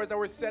all the words that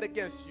were said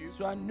against you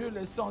soient nulles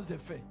et sans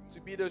effet. to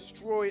be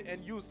destroyed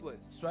and useless.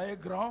 Soyez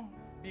grands,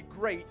 Be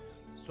great.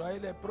 soyez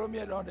les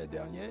premiers, non les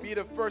derniers. Be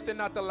the first and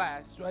not the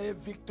last. Soyez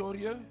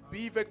victorieux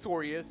Be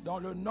victorious. dans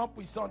le nom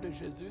puissant de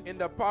Jésus. In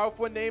the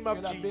powerful name Que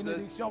of la Jesus,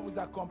 bénédiction vous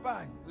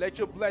accompagne. let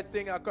your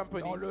blessing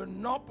accompany. Dans le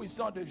nom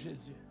puissant de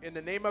Jésus. In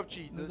the name of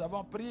Jesus, Nous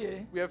avons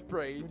prié. we have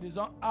prayed Nous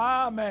disons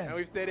Amen. and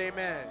we've said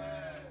amen.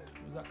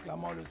 Nous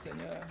acclamons le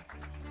Seigneur.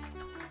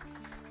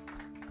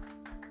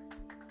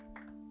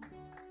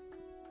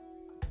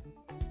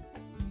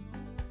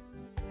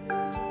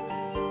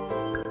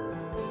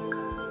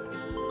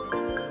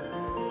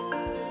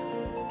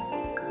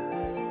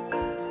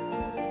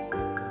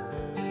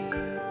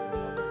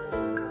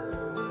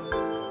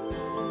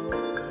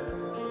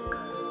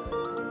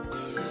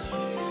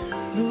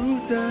 Nous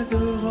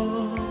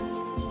t'adorons,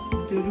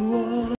 te louons.